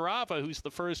 and Strava, who's the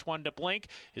first one to blink,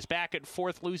 is back in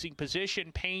fourth, losing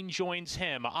position. Payne joins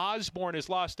him. Osborne has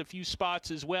lost a few spots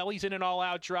as well. He's in an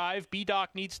all-out drive. B-Doc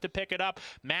needs to pick it up.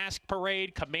 Mask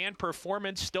Parade, Command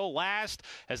Performance still last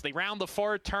as they round the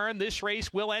far turn. This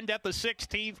race will end at the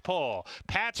 16th pole.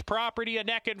 Pat's Property a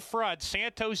neck in front.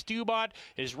 Santos Dumont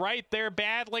is right there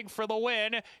battling for the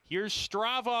win. Here's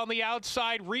Strava on the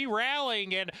outside,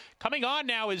 re-rallying, and coming on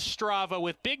now is Strava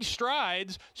with big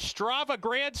strides. Strava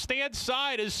grandstand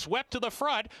side is swept to the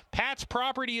front. Pat's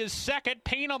Property is second.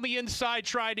 Payne on the inside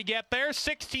trying to get there.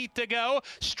 16th to go.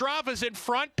 Strava's in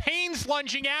front. Payne's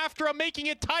lunging after him, making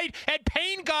it tight, and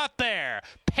Payne got there.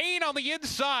 Payne on the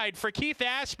inside for Keith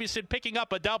Asmussen, picking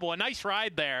up a double. A nice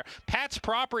ride there. Pat's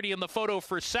Property in the photo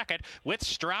for second with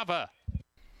Strava.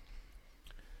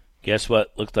 Guess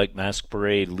what? Looked like Mask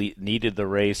Parade needed the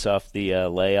race off the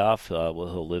layoff. Well,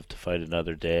 he'll live to fight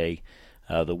another day.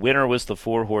 The winner was the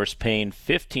 4-horse Payne,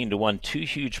 15-1, 2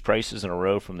 huge prices in a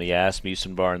row from the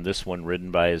Asmussen barn. This one ridden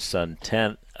by his son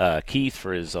Keith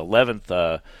for his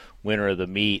 11th winner of the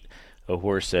meet. A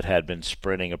horse that had been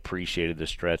sprinting, appreciated the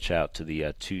stretch out to the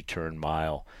 2-turn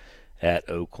mile at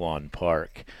Oaklawn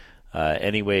Park.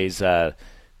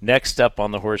 Next up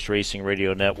on the Horse Racing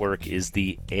Radio Network is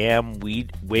the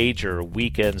Wager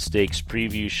Weekend Stakes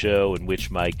Preview Show, in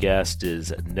which my guest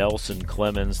is Nelson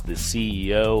Clemens, the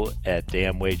CEO at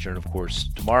Wager. And, of course,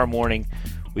 tomorrow morning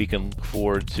we can look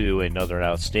forward to another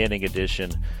outstanding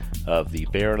edition of the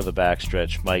Baron of the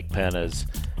Backstretch, Mike Penna's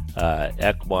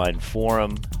Equine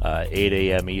Forum. 8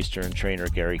 a.m. Eastern. Trainer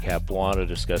Gary Capuano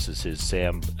discusses his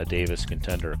Sam Davis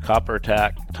Contender Copper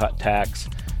Tax.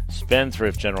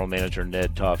 Spendthrift General Manager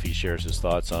Ned Toffee shares his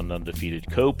thoughts on undefeated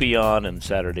Copion and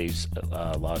Saturday's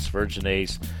Las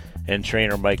Virgenes. And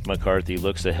trainer Mike McCarthy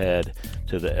looks ahead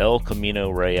to the El Camino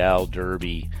Real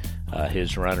Derby,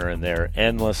 his runner in there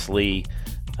endlessly,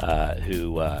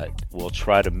 who will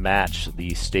try to match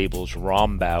the stable's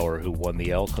Rombauer, who won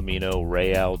the El Camino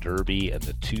Real Derby and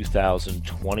the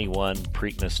 2021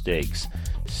 Preakness Stakes.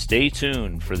 Stay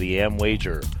tuned for the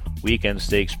Wager Weekend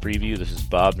Stakes Preview. This is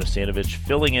Bob Nastanovich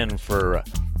filling in for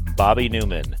Bobby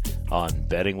Newman on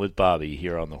Betting with Bobby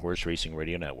here on the Horse Racing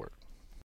Radio Network.